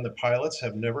firsthand that pilots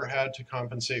have never had to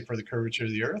compensate for the curvature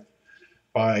of the earth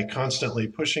by constantly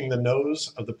pushing the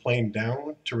nose of the plane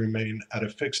down to remain at a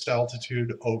fixed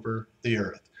altitude over the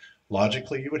earth.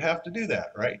 Logically, you would have to do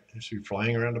that, right? If you're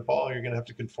flying around a ball, you're going to have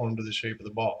to conform to the shape of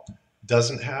the ball.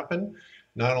 Doesn't happen.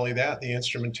 Not only that, the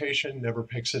instrumentation never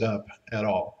picks it up at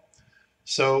all.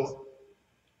 So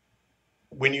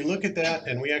when you look at that,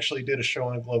 and we actually did a show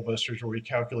on GLOBEBUSTERS where we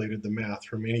calculated the math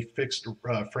from any fixed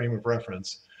frame of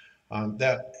reference,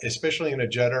 that especially in a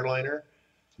jet airliner,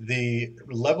 the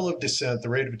level of descent, the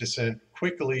rate of descent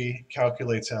quickly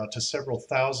calculates out to several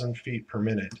thousand feet per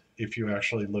minute if you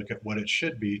actually look at what it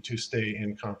should be to stay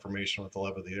in conformation with the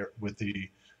level of the earth, with the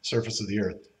surface of the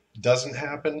earth. Doesn't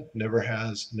happen, never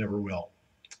has, never will.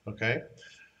 Okay?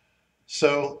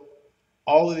 So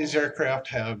all of these aircraft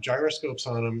have gyroscopes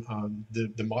on them.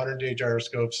 The modern day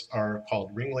gyroscopes are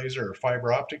called ring laser or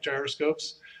fiber optic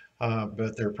gyroscopes,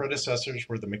 but their predecessors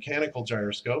were the mechanical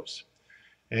gyroscopes.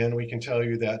 And we can tell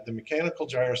you that the mechanical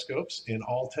gyroscopes in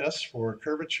all tests for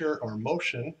curvature or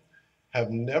motion have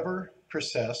never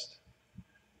precessed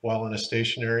while in a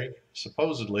stationary,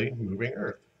 supposedly moving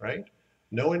Earth, right?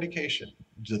 No indication.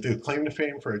 The claim to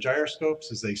fame for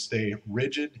gyroscopes is they stay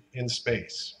rigid in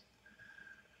space.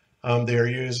 They are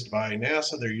used by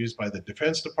NASA, they're used by the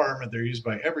Defense Department, they're used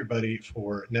by everybody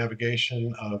for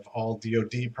navigation of all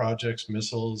DoD projects,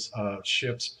 missiles,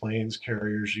 ships, planes,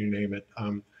 carriers, you name it.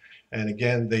 And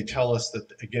again, they tell us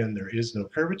that, again, there is no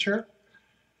curvature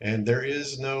and there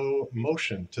is no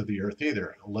motion to the Earth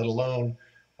either, let alone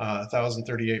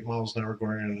 1,038 miles an hour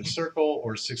going in a circle,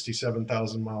 or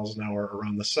 67,000 miles an hour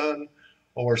around the sun,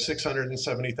 or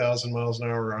 670,000 miles an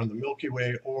hour around the Milky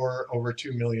Way, or over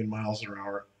 2 million miles an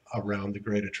hour around the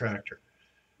Great Attractor.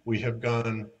 We have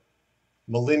gone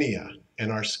millennia and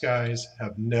our skies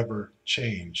have never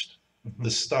changed.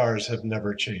 The stars have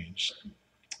never changed.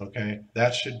 Okay,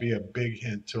 that should be a big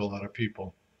hint to a lot of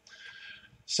people.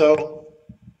 So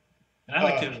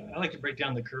And I like to break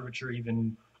down the curvature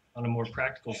even on a more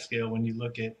practical scale. When you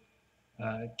look at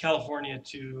California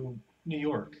to New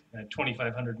York at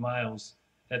 2,500 miles,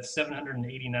 that's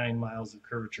 789 miles of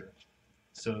curvature.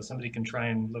 So somebody can try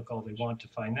and look all they want to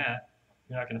find that.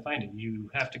 You're not going to find it. You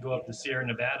have to go up the Sierra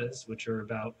Nevadas, which are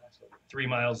about 3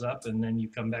 miles up, and then you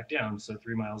come back down. So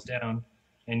 3 miles down,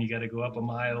 and you got to go up a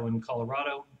mile in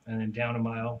Colorado and then down a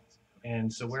mile.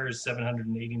 And so where is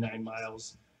 789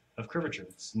 miles of curvature?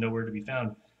 It's nowhere to be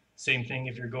found. Same thing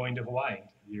if you're going to Hawaii.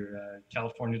 Your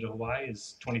California to Hawaii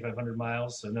is 2,500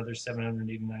 miles, so another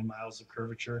 789 miles of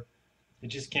curvature. It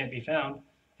just can't be found.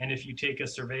 And if you take a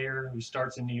surveyor who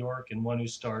starts in New York and one who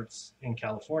starts in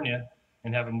California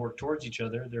and have them work towards each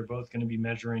other, they're both going to be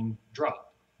measuring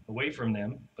drop away from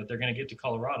them, but they're going to get to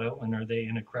Colorado, and are they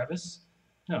in a crevice?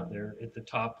 No, they're at the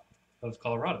top of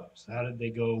Colorado. So how did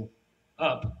they go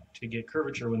up to get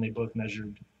curvature when they both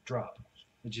measured drop?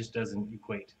 It just doesn't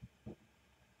equate.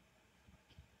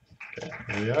 Okay,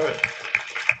 there you have it.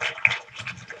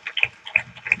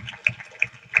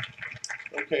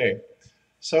 Okay,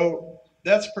 so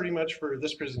that's pretty much for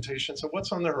this presentation. So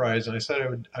what's on the horizon? I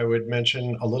said I would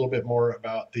mention a little bit more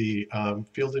about the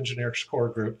Field Engineers Core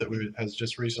Group that has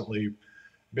just recently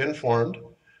been formed.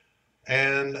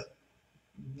 And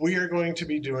we are going to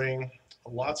be doing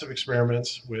lots of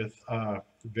experiments with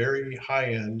very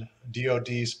high-end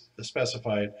DoD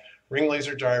specified ring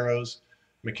laser gyros,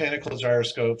 mechanical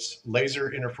gyroscopes,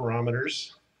 laser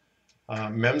interferometers,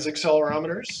 MEMS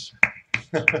accelerometers.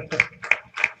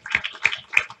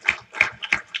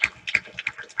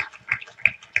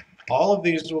 All of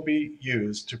these will be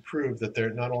used to prove that there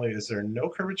not only is there no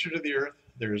curvature to the Earth,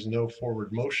 there is no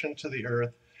forward motion to the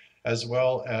Earth, as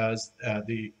well as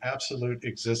the absolute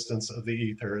existence of the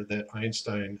ether that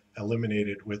Einstein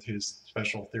eliminated with his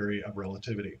special theory of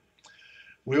relativity.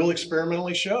 We will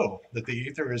experimentally show that the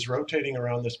ether is rotating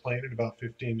around this plane at about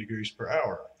 15 degrees per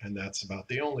hour, and that's about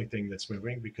the only thing that's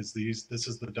moving, because this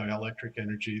is the dielectric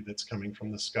energy that's coming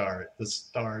from the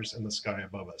stars in the sky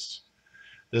above us.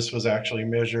 This was actually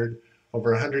measured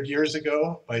over 100 years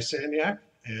ago by Sagnac,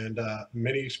 and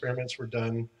many experiments were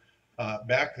done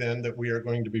back then that we are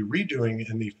going to be redoing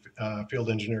in the Field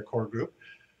Engineer Core Group.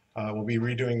 We'll be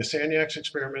redoing the Sagnac's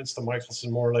experiments, the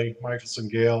Michelson-Morley,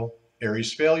 Michelson-Gale,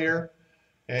 Aries failure,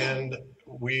 and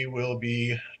we will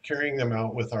be carrying them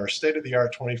out with our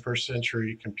state-of-the-art 21st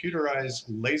century computerized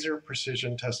laser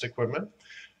precision test equipment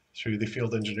through the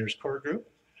Field Engineers Core Group.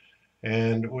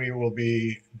 And we will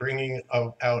be bringing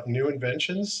out new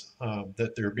inventions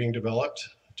that they're being developed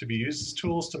to be used as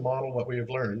tools to model what we have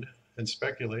learned and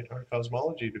speculate our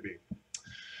cosmology to be.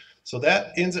 So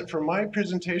that ends it for my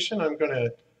presentation. I'm going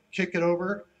to kick it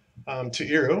over to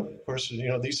Iru. Of course, you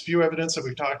know, these few evidence that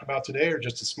we've talked about today are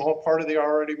just a small part of the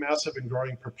already massive and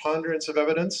growing preponderance of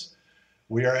evidence.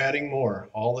 We are adding more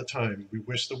all the time. We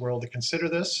wish the world to consider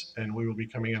this, and we will be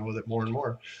coming out with it more and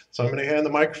more. So I'm going to hand the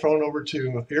microphone over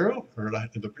to Iru, or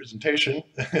the presentation,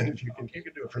 and you can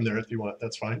do it from there if you want,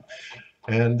 that's fine.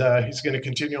 And he's going to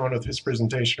continue on with his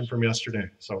presentation from yesterday.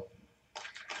 So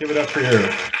give it up for Iru.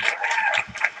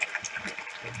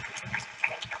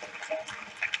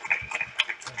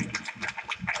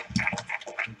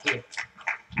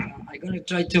 I'm going to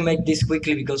try to make this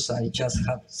quickly because I just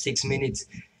have 6 minutes.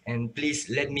 And please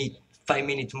let me 5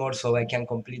 minutes more so I can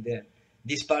complete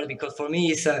this part, because for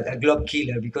me it's a globe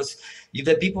killer, because if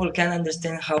the people can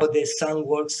understand how the sun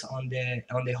works on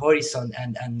the horizon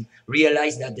and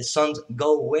realize that the sun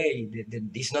go away,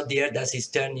 it's not the earth that is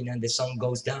turning and the sun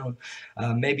goes down,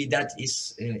 maybe that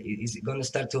is going to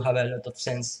start to have a lot of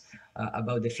sense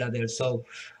about the flat earth. So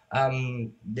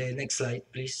the next slide,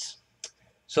 please.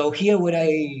 So here what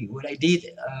I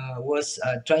did was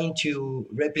trying to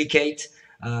replicate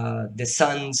the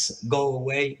suns go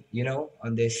away, you know,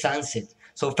 on the sunset.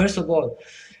 So first of all,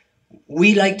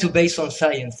 we like to base on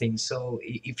science things. So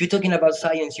if you're talking about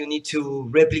science, you need to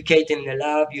replicate in the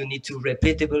lab, you need to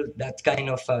repeatable that kind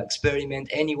of experiment.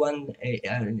 Anyone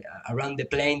around the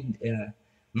plane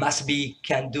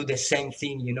can do the same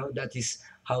thing, you know, that is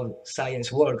how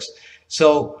science works.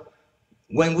 So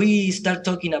when we start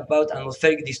talking about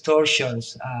atmospheric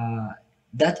distortions,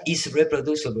 that is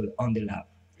reproducible on the lab.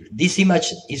 This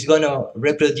image is going to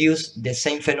reproduce the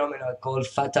same phenomena called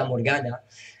Fata Morgana,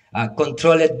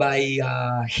 controlled by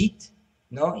heat,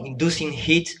 no? Inducing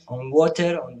heat on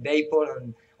water, on vapor,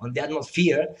 on the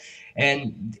atmosphere.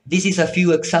 And this is a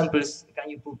few examples.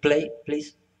 Can you put play,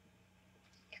 please?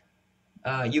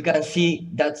 You can see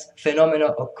that phenomena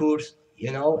occurs,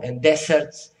 you know, in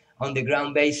deserts, on the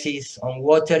ground basis, on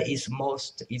water is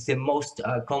the most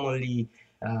commonly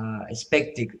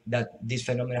expected that this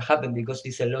phenomena happen, because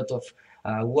there's a lot of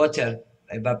water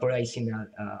evaporizing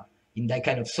in that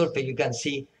kind of surface, you can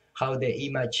see how the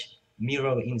image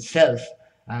mirror itself.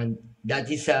 And that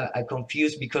is a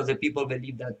confused because the people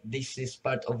believe that this is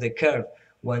part of the curve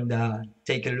when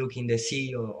take a look in the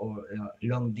sea or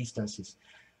long distances.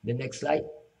 The next slide.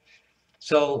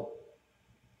 So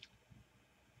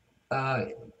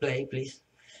play, please.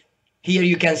 Here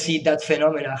you can see that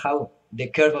phenomena, how the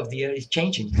curve of the Earth is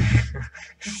changing.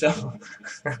 So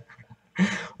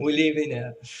we live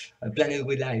in a planet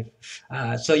with life.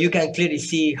 So you can clearly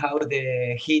see how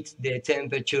the heat, the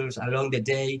temperatures along the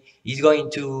day is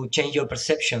going to change your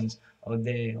perceptions of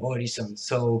the horizon.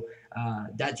 So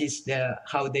that is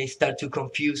how they start to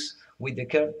confuse with the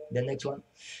curve. The next one.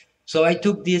 So I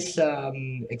took this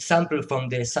example from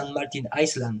the San Martin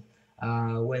Island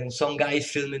when some guys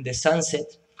filming the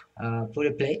sunset for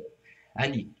a play.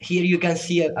 And here you can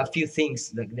see a few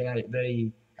things that they are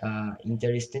very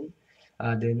interesting.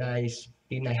 The nice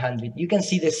P900. You can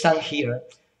see the sun here.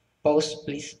 Pause,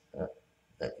 please.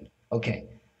 Okay.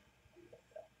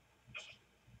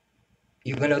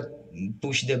 You're gonna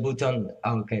push the button.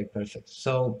 Okay, perfect.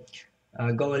 So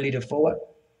go a little forward.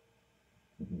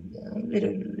 A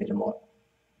little more.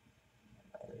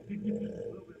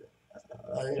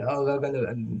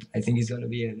 I think it's gonna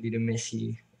be a little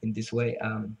messy in this way.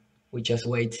 We just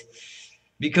wait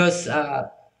because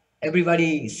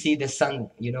everybody see the sun,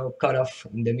 cut off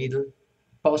in the middle.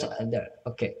 Pause and there.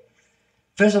 Okay.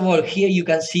 First of all, here you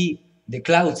can see the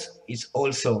clouds is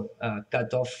also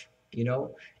cut off,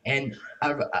 and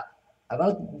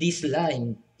about this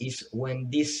line is when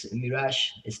this mirage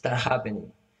start happening,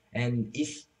 and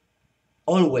it's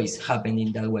always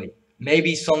happening that way.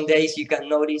 Maybe some days you can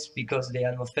notice because the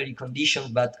atmospheric conditions,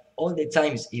 but all the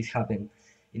times it happens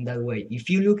in that way. If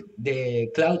you look, the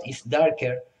cloud is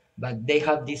darker, but they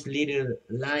have this little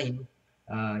line,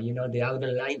 the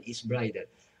outer line is brighter.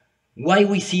 Why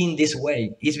we see in this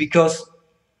way is because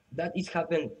that is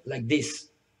happened like this.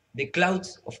 The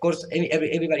clouds, of course,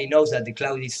 everybody knows that the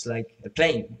cloud is like a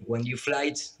plane. When you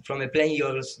fly from a plane,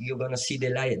 you're gonna see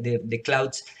the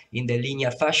clouds in the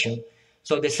linear fashion.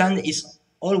 So the sun is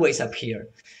always up here,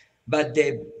 but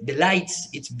the lights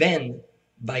it's bent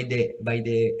by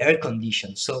the air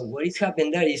conditions. So what is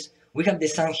happening there is we have the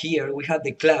sun here, we have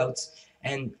the clouds,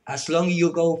 and as long as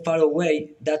you go far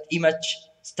away, that image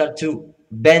start to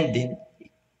bending.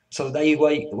 So that is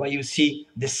why you see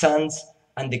the suns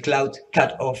and the cloud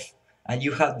cut off, and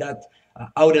you have that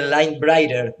outer line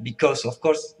brighter because, of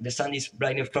course, the sun is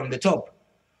brighter from the top.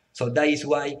 So that is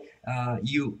why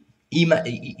you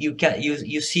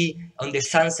see on the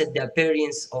sunset the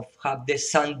appearance of have the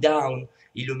sun down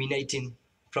illuminating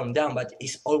from down, but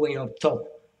it's always on top.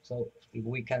 So if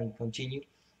we can continue,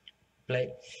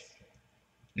 play.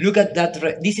 Look at that.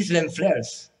 This is lens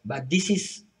flares, but this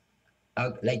is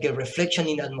like a reflection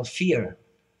in atmosphere.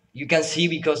 You can see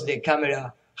because the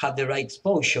camera had the right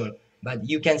exposure, but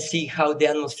you can see how the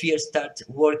atmosphere starts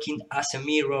working as a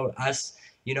mirror, as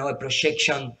a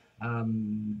projection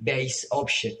based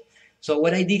object. So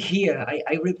what I did here,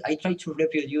 I tried to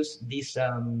reproduce this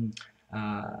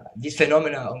this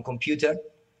phenomena on computer.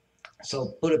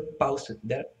 So put a pause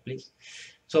there, please.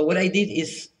 So what I did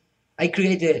is I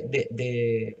created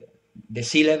the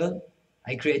sea level.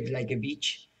 I created like a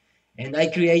beach, and I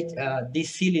create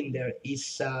this cylinder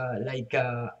is like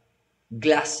a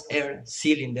glass air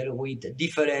cylinder with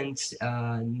different.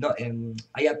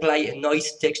 I apply a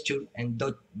noise texture, and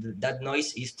that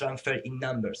noise is transferred in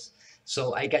numbers.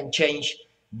 So I can change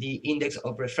the index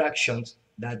of refractions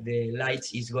that the light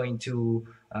is going to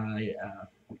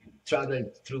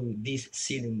travel through this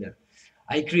cylinder.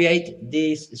 I create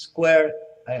this square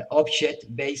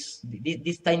object based,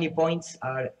 these tiny points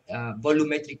are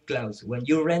volumetric clouds. When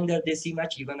you render this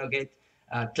image, you're gonna get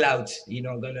clouds,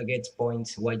 gonna get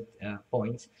points, white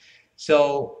points.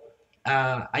 So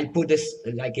I put this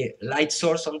like a light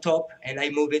source on top, and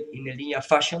I move it in a linear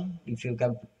fashion. If you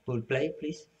can pull play,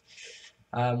 please.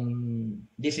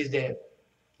 This is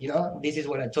this is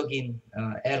what I'm talking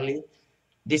early.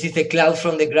 This is the cloud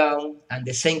from the ground, and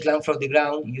the same cloud from the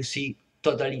ground you see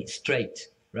totally straight,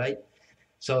 right?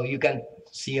 So you can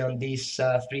see on this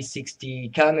 360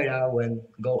 camera, when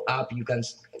go up, you can,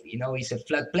 it's a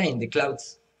flat plane. The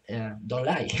clouds don't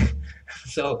lie.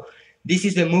 So this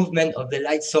is the movement of the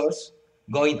light source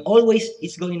going always.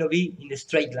 It's going to be in a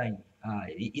straight line.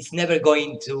 It's never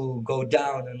going to go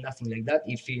down or nothing like that.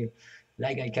 If you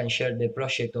like, I can share the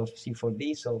project of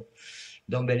C4D. So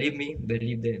don't believe me,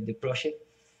 believe the project.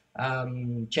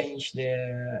 Change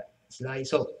the slide.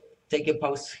 So take a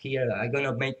pause here. I'm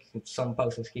gonna make some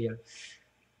pauses here.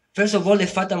 First of all, the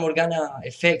Fata Morgana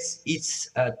effects,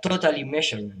 it's totally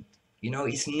measurement. You know,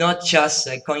 it's not just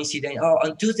a coincidence. Oh,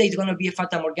 on Tuesday it's gonna be a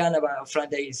Fata Morgana, but on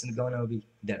Friday it's gonna be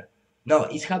there. No,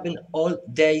 it's happened all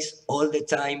days, all the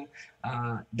time.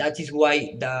 That is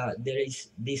why there is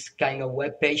this kind of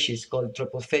web pages called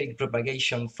tropospheric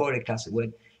propagation forecast, where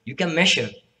you can measure.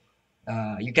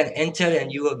 You can enter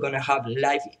and you are going to have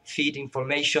live feed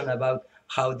information about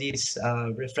how these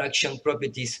refraction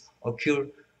properties occur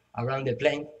around the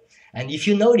plane. And if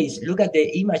you notice, look at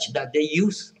the image that they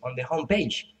use on the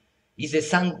homepage. Is the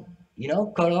sun, you know,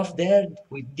 cut off there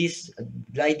with these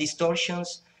light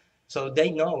distortions? So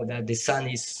they know that the sun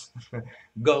is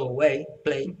go away,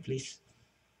 play, please.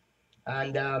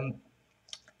 And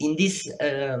in this,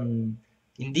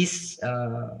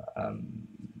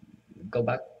 go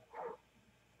back.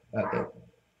 Okay,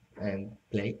 and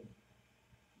play.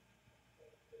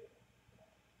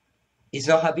 It's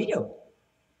not a video.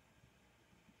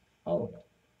 Oh,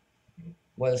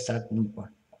 well, start new one.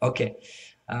 Okay,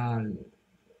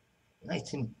 I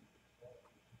think.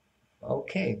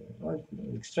 Okay, well,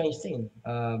 strange thing.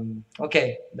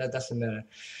 Okay, that doesn't matter.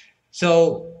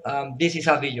 So this is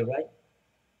a video, right?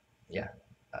 Yeah.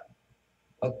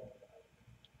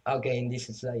 Okay, in this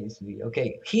slide is video.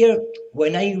 Okay, here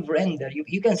when I render,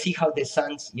 you can see how the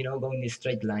sun's, you know, go in a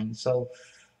straight line. So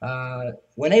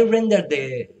when I render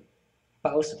the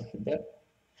pause there,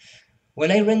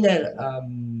 when I render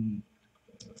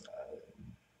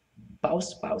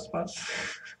pause.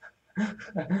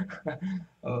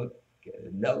 Okay,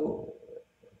 no.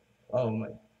 Oh my.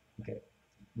 Okay,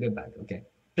 go back. Okay,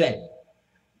 play.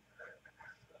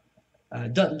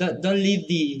 Don't leave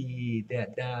the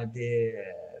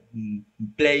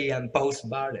play and pause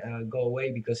bar go away,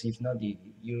 because if not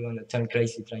you're gonna turn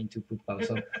crazy trying to put pause.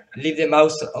 So leave the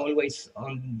mouse always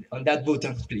on that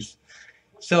button, please.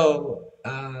 So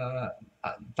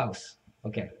pause.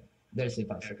 Okay, there's the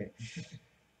pause. Okay,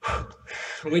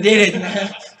 we did it,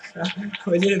 man.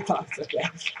 We did it pause. Okay.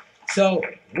 So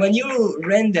when you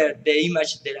render the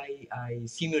image that I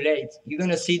simulate, you're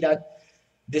gonna see that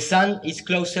the sun is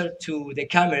closer to the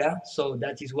camera, so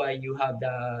that is why you have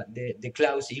the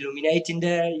clouds illuminating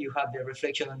there, you have the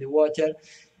reflection on the water.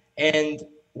 And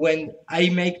when I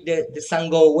make the sun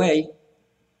go away,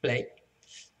 play,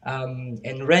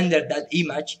 and render that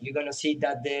image, you're gonna see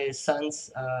that the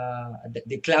sun's,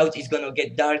 the cloud is gonna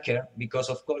get darker, because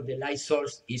of course the light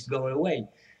source is going away.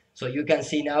 So you can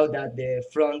see now that the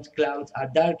front clouds are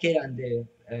darker and the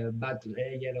back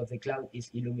layer of the cloud is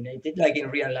illuminated, like in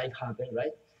real life happen,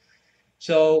 right?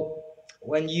 So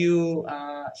when you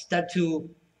start to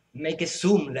make a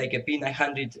zoom like a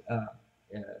P900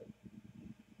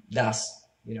 does,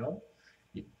 you know,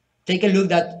 take a look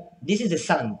that this is the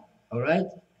sun, all right?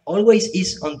 Always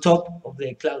is on top of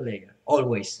the cloud layer,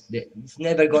 always. It's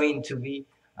never going to be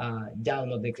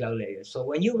down of the cloud layer. So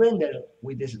when you render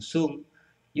with the zoom,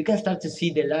 you can start to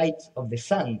see the light of the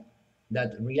sun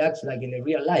that reacts like in a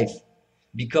real life,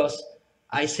 because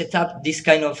I set up this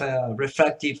kind of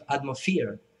refractive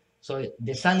atmosphere. So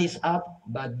the sun is up,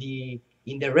 but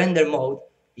in the render mode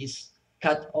is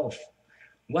cut off.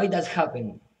 Why does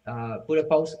happen? Put a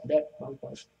pause there,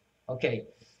 pause. Okay.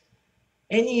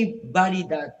 Anybody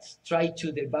that tried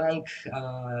to debunk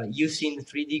using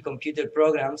 3D computer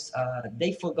programs,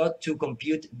 they forgot to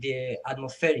compute the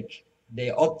atmospheric,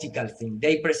 the optical thing.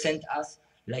 They present us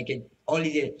like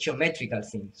only the geometrical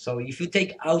thing. So if you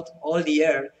take out all the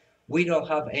air, we don't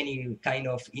have any kind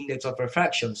of index of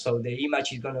refraction. So the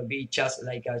image is going to be just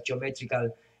like a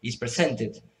geometrical is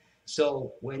presented.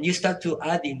 So when you start to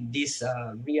add in these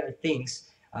real things,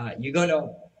 you're going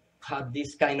to have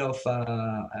this kind of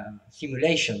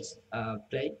simulations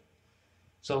play.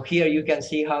 So here you can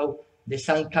see how the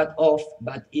sun cut off,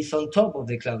 but it's on top of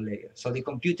the cloud layer. So the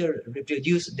computer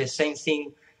reproduced the same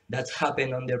thing that's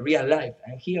happened on the real life.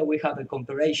 And here we have a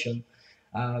comparison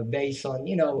based on,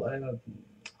 you know,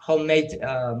 homemade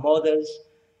models,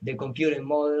 the computer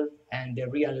model, and the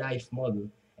real life model,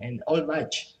 and all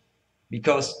match.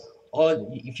 Because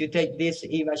if you take this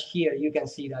image here, you can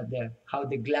see that how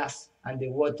the glass and the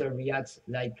water reacts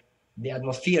like the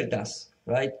atmosphere does,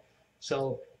 right?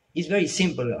 So it's very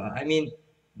simple. I mean,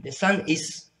 the sun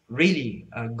is really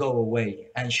go away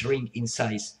and shrink in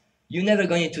size. You're never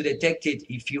going to detect it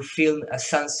if you film a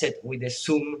sunset with a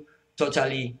zoom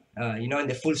totally, you know, in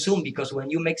the full zoom, because when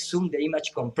you make zoom, the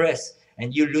image compress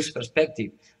and you lose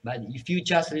perspective. But if you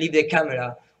just leave the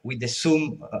camera with the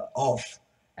zoom off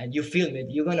and you film it,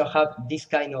 you're gonna have this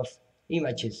kind of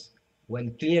images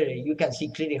when clearly you can see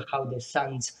clearly how the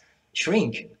suns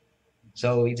shrink.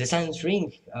 So if the sun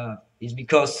shrink, it's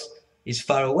because it's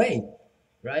far away,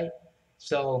 right?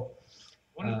 So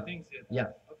one of the things that yeah,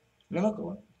 no, go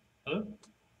on. Hello.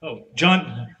 Oh,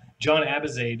 John John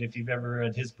Abizade, if you've ever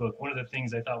read his book, one of the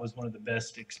things I thought was one of the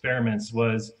best experiments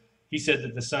was he said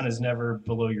that the sun is never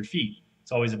below your feet.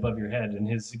 It's always above your head. And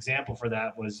his example for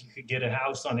that was you could get a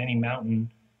house on any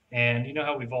mountain, and you know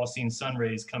how we've all seen sun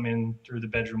rays come in through the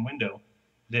bedroom window,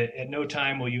 that at no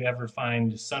time will you ever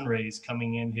find sun rays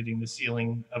coming in hitting the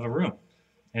ceiling of a room.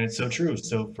 And it's so true.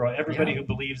 So for everybody who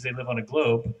believes they live on a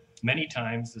globe, many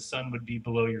times the sun would be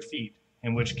below your feet,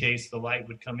 in which case the light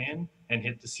would come in and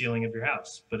hit the ceiling of your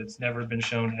house. But it's never been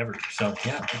shown ever. So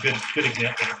Yeah. a good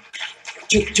example.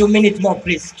 2 minutes more,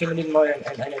 please. 2 minutes more,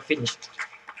 and I finished.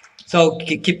 So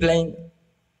keep playing.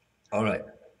 All right.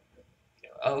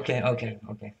 Okay.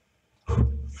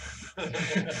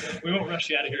 We won't rush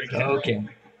you out of here again. Okay.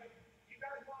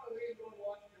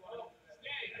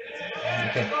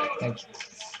 Okay.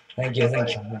 Thank you.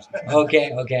 Okay.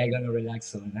 I'm gonna relax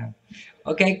so now.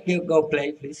 Okay, go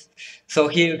play, please. So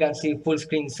here you can see full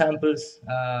screen samples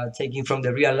taken from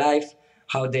the real life,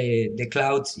 how the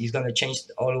clouds is gonna change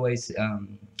always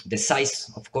the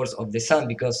size, of course, of the sun,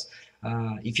 because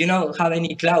if you don't have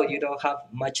any cloud, you don't have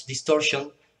much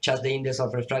distortion, just the index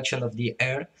of refraction of the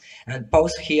air. And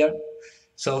pause here.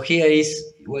 So here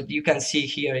is what you can see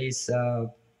here is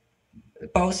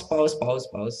pause.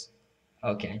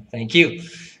 Okay, thank you.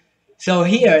 So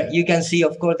here you can see,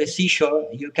 of course, the seashore.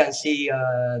 You can see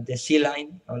the sea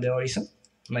line on the horizon.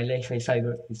 My left face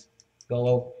cyber, please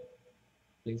go up,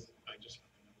 please.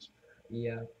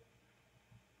 Yeah.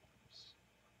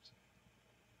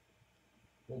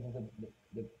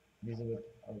 This is it.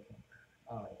 Okay.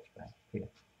 Oh, right here.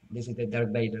 This is the Dark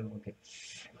Vader. Okay.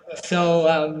 So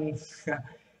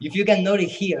if you can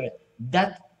notice here,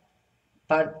 that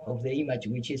part of the image,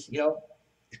 which is,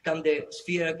 come the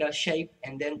spherical shape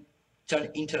and then turn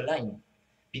into a line.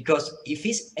 Because if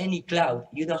it's any cloud,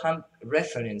 you don't have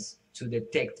reference to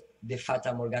detect the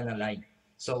Fata Morgana line.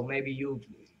 So maybe you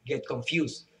get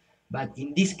confused. But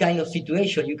in this kind of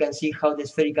situation, you can see how the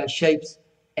spherical shapes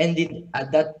ended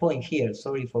at that point here.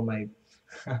 Sorry for my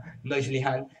noisy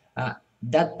hand.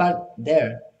 That part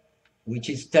there, which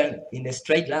is turned in a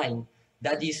straight line,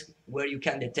 that is where you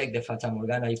can detect the Fata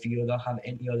Morgana if you don't have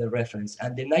any other reference.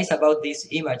 And the nice about this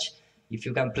image, if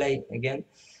you can play again,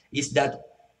 is that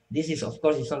this is, of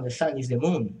course, it's on the sun, is the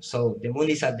moon. So the moon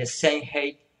is at the same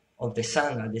height of the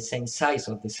sun, at the same size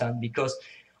of the sun, because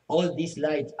all these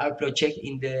lights are projected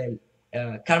in the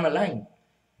karma line.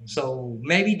 So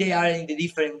maybe they are in the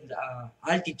different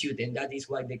altitude, and that is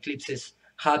why the eclipses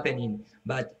happening.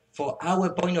 But for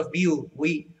our point of view,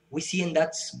 we see in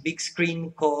that big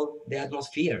screen called the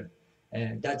atmosphere.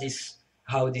 That is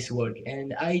how this works.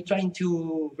 And I trying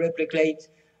to replicate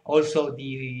also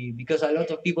because a lot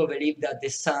of people believe that the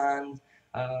sun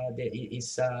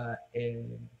is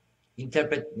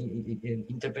interpreted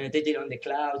on the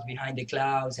clouds, behind the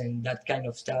clouds, and that kind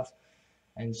of stuff.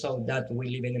 And so that we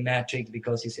live in a matrix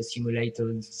because it's a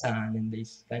simulated sun and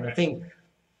this kind of thing.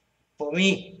 For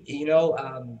me,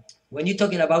 when you're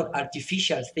talking about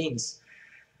artificial things,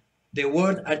 the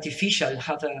word artificial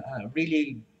have a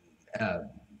really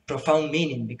profound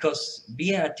meaning, because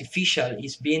being artificial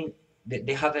is being,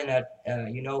 they have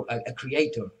a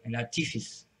creator, an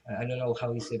artifice. I don't know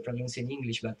how it's pronounced in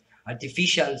English, but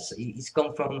artificial is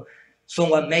come from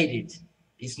someone made it.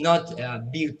 It's not a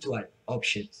virtual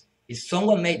object. It's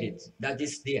someone made it. That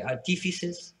is the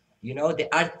artifices, the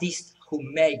artist who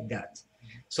made that.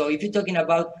 So if you're talking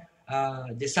about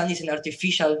the sun is an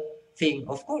artificial thing,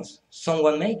 of course,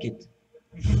 someone make it.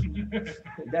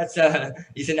 That's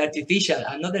it's an artificial.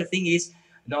 Another thing is,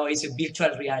 no, it's a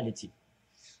virtual reality.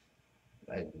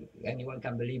 Anyone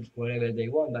can believe whatever they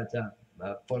want,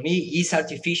 but for me, it's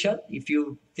artificial if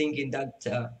you think in that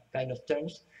kind of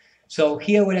terms. So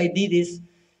here what I did is,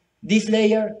 this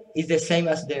layer is the same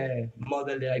as the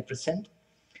model that I present.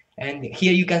 And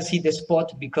here you can see the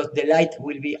spot, because the light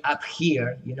will be up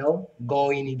here,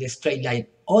 going in the straight line.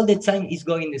 All the time it's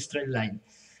going in the straight line.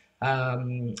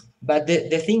 But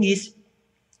the thing is,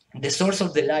 the source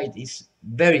of the light is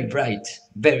very bright,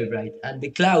 and the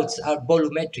clouds are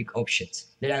volumetric objects.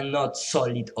 They are not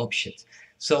solid objects.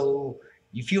 So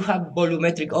if you have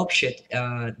volumetric object,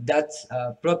 that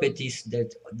properties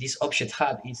that this object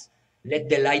have is let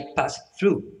the light pass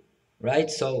through, right?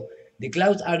 So the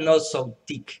clouds are not so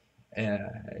thick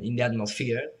in the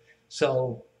atmosphere.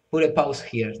 So put a pause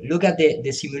here. Look at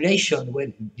the simulation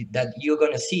that you're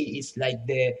gonna see. It's like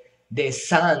the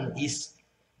sun is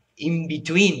in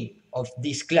between of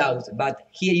these clouds, but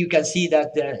here you can see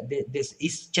that this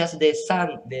is just the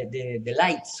sun, the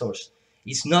light source.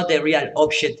 It's not a real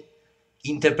object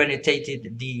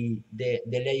interpenetrated the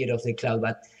layer of the cloud.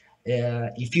 But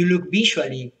if you look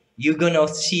visually, you're gonna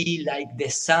see like the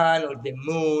sun or the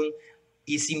moon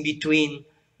is in between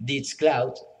these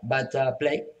clouds, but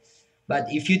play. But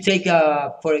if you take,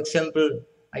 for example,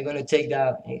 I'm gonna take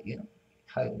the, you know,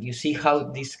 how you see how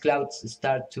these clouds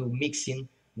start to mixing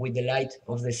with the light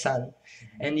of the sun,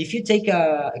 and if you take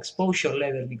a exposure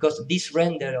level, because this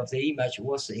render of the image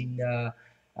was in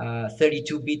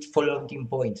 32-bit floating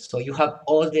point, so you have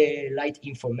all the light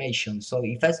information. So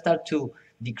if I start to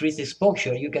decrease the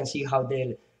exposure, you can see how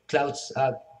the clouds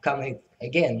come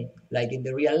again, like in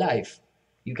the real life.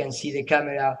 You can see the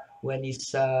camera when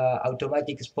its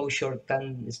automatic exposure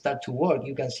can start to work.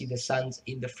 You can see the suns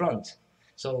in the front.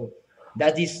 So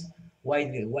that is why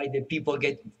the people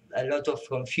get a lot of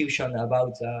confusion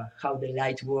about how the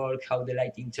light work, how the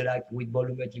light interact with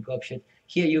volumetric object.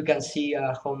 Here you can see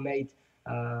a homemade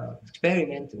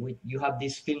experiment with, you have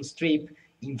this film strip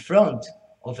in front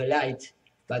of a light,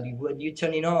 but when you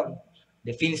turn it on,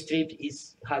 the film strip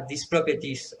has these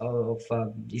properties of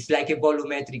it's like a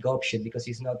volumetric object because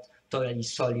it's not totally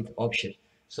solid object.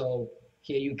 So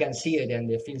here you can see it, and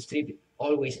the film strip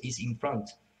always is in front,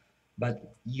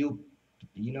 but you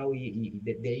know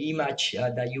the image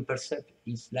that you perceive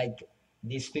is like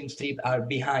these film strip are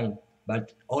behind,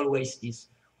 but always is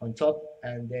on top.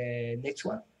 And the next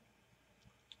one.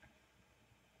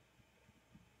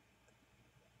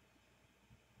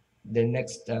 The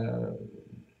next,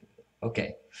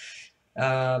 okay,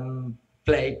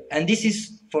 play. And this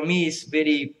is, for me, is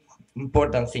very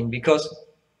important thing, because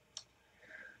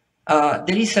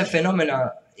there is a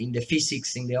phenomena in the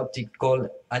physics, in the optic, called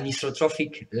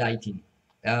anisotropic lighting.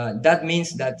 That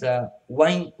means that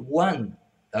one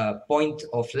point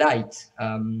of light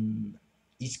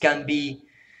it can be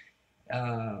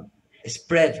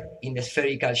spread in a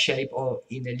spherical shape or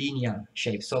in a linear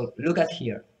shape. So look at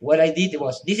here. What I did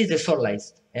was, this is the source light,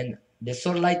 and the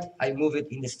source light, I move it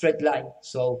in a straight line.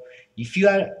 So if you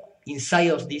are inside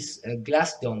of this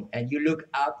glass dome and you look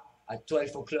up at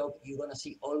 12 o'clock, you're gonna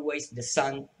see always the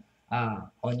sun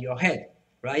on your head,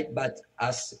 right? But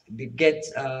as we get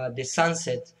the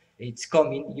sunset, it's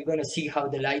coming, you're gonna see how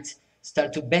the lights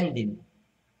start to bending,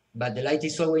 but the light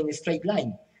is always in a straight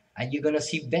line. And you're gonna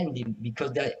see bending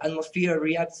because the atmosphere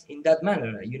reacts in that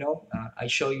manner. You know, I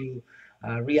show you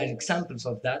real examples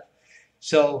of that.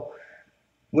 So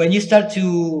when you start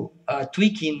to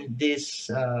tweaking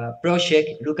this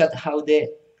project, look at how the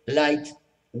light,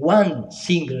 one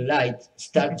single light,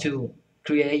 start to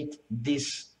create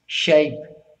this shape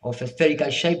of a spherical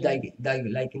shape, like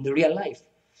in the real life,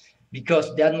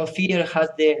 because the atmosphere has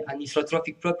the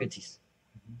anisotropic properties.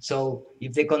 So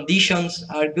if the conditions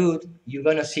are good, you're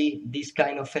gonna see this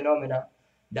kind of phenomena.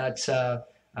 That's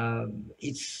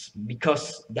it's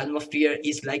because the atmosphere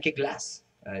is like a glass.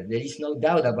 There is no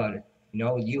doubt about it. You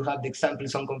know, you have the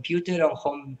examples on computer, on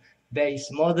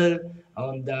home-based model,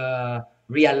 on the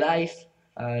real life,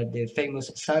 the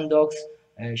famous sun dogs,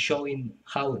 showing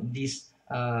how these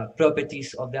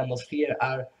properties of the atmosphere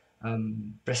are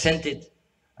presented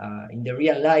in the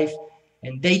real life.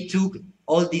 And they took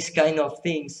all these kind of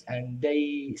things and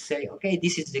they say, okay,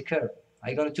 this is the curve.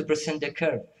 I'm going to present the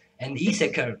curve. And it's a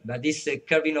curve, but it's the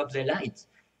curving of the light.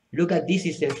 Look at this,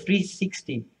 is a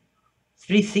 360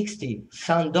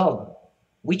 sun dog.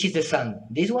 Which is the sun?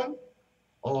 This one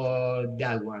or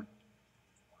that one?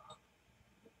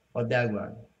 Or that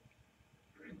one?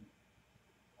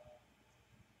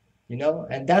 You know,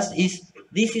 and this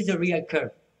is the real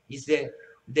curve. Is the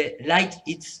light,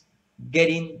 it's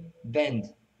getting bent.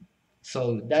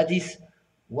 So that is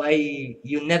why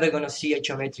you're never gonna see a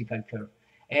geometrical curve.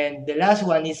 And the last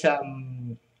one is,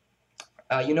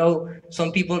 you know,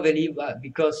 some people believe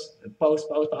because pause.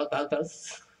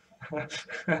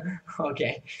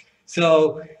 Okay,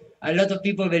 so a lot of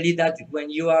people believe that when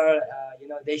you are, you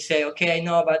know, they say, okay, I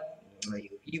know, but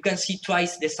you can see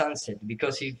twice the sunset,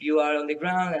 because if you are on the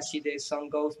ground and see the sun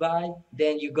goes by,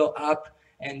 then you go up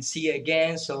and see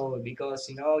again. So because,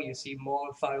 you know, you see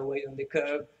more far away on the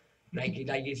curve, like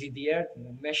you see the earth,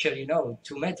 measure, you know,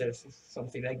 2 meters,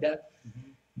 something like that. Mm-hmm.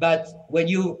 But when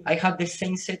I have the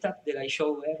same setup that I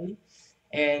showed earlier,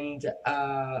 and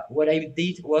what I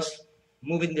did was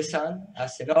moving the sun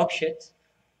as an object.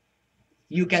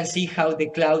 You can see how the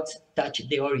clouds touch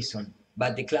the horizon,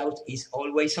 but the cloud is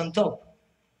always on top.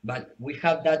 But we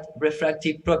have that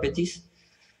refractive properties.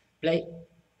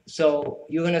 So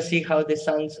you're gonna see how the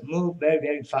suns move very,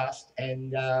 very fast,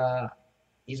 and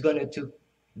it's gonna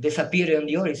disappear on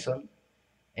the horizon,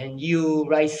 and you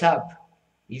rise up,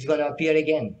 it's gonna appear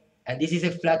again. And this is a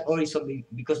flat horizon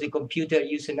because the computer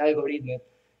uses an algorithm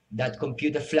that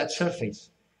computes a flat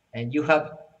surface, and you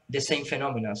have the same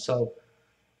phenomena. So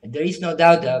there is no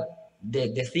doubt that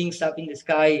the things up in the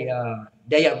sky,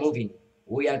 they are moving.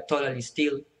 We are totally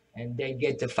still, and they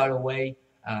get far away,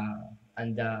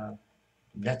 and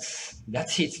that's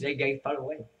it. They get far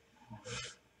away.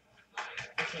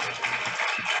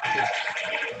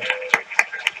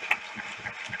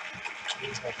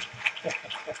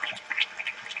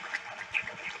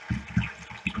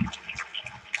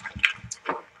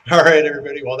 All right,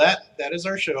 everybody. Well, that is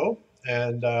our show,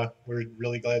 and we're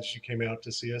really glad you came out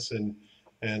to see us, and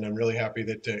I'm really happy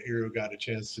that Iru got a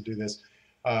chance to do this.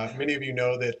 Many of you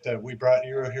know that we brought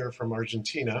Iru here from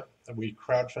Argentina. We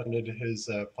crowdfunded his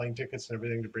plane tickets and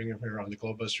everything to bring him here on the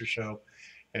GLOBEBUSTERS show,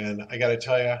 and I got to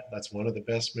tell you, that's one of the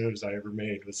best moves I ever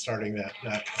made, was starting that.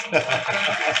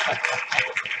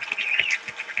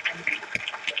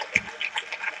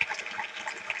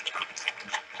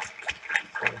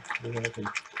 You're welcome.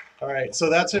 All right, so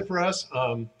that's it for us.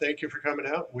 Thank you for coming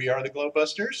out. We are the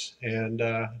GLOBEBUSTERS, and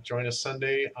join us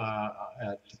Sunday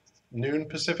at noon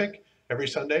Pacific every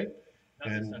Sunday.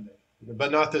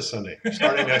 But not this Sunday.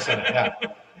 Starting next Sunday.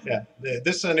 Yeah.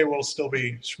 This Sunday we'll still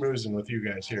be schmoozing with you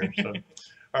guys here. So,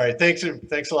 all right, thanks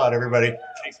a lot, everybody.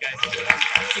 Thanks, guys.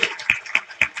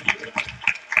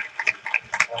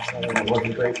 That was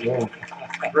a great move.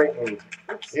 Great move.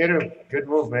 Iru, good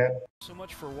move, man. So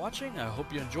much for watching. I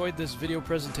hope you enjoyed this video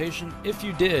presentation. If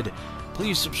you did,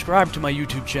 please subscribe to my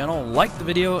YouTube channel, like the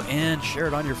video, and share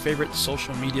it on your favorite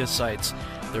social media sites.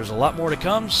 There's a lot more to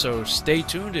come, so stay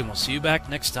tuned and we'll see you back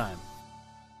next time.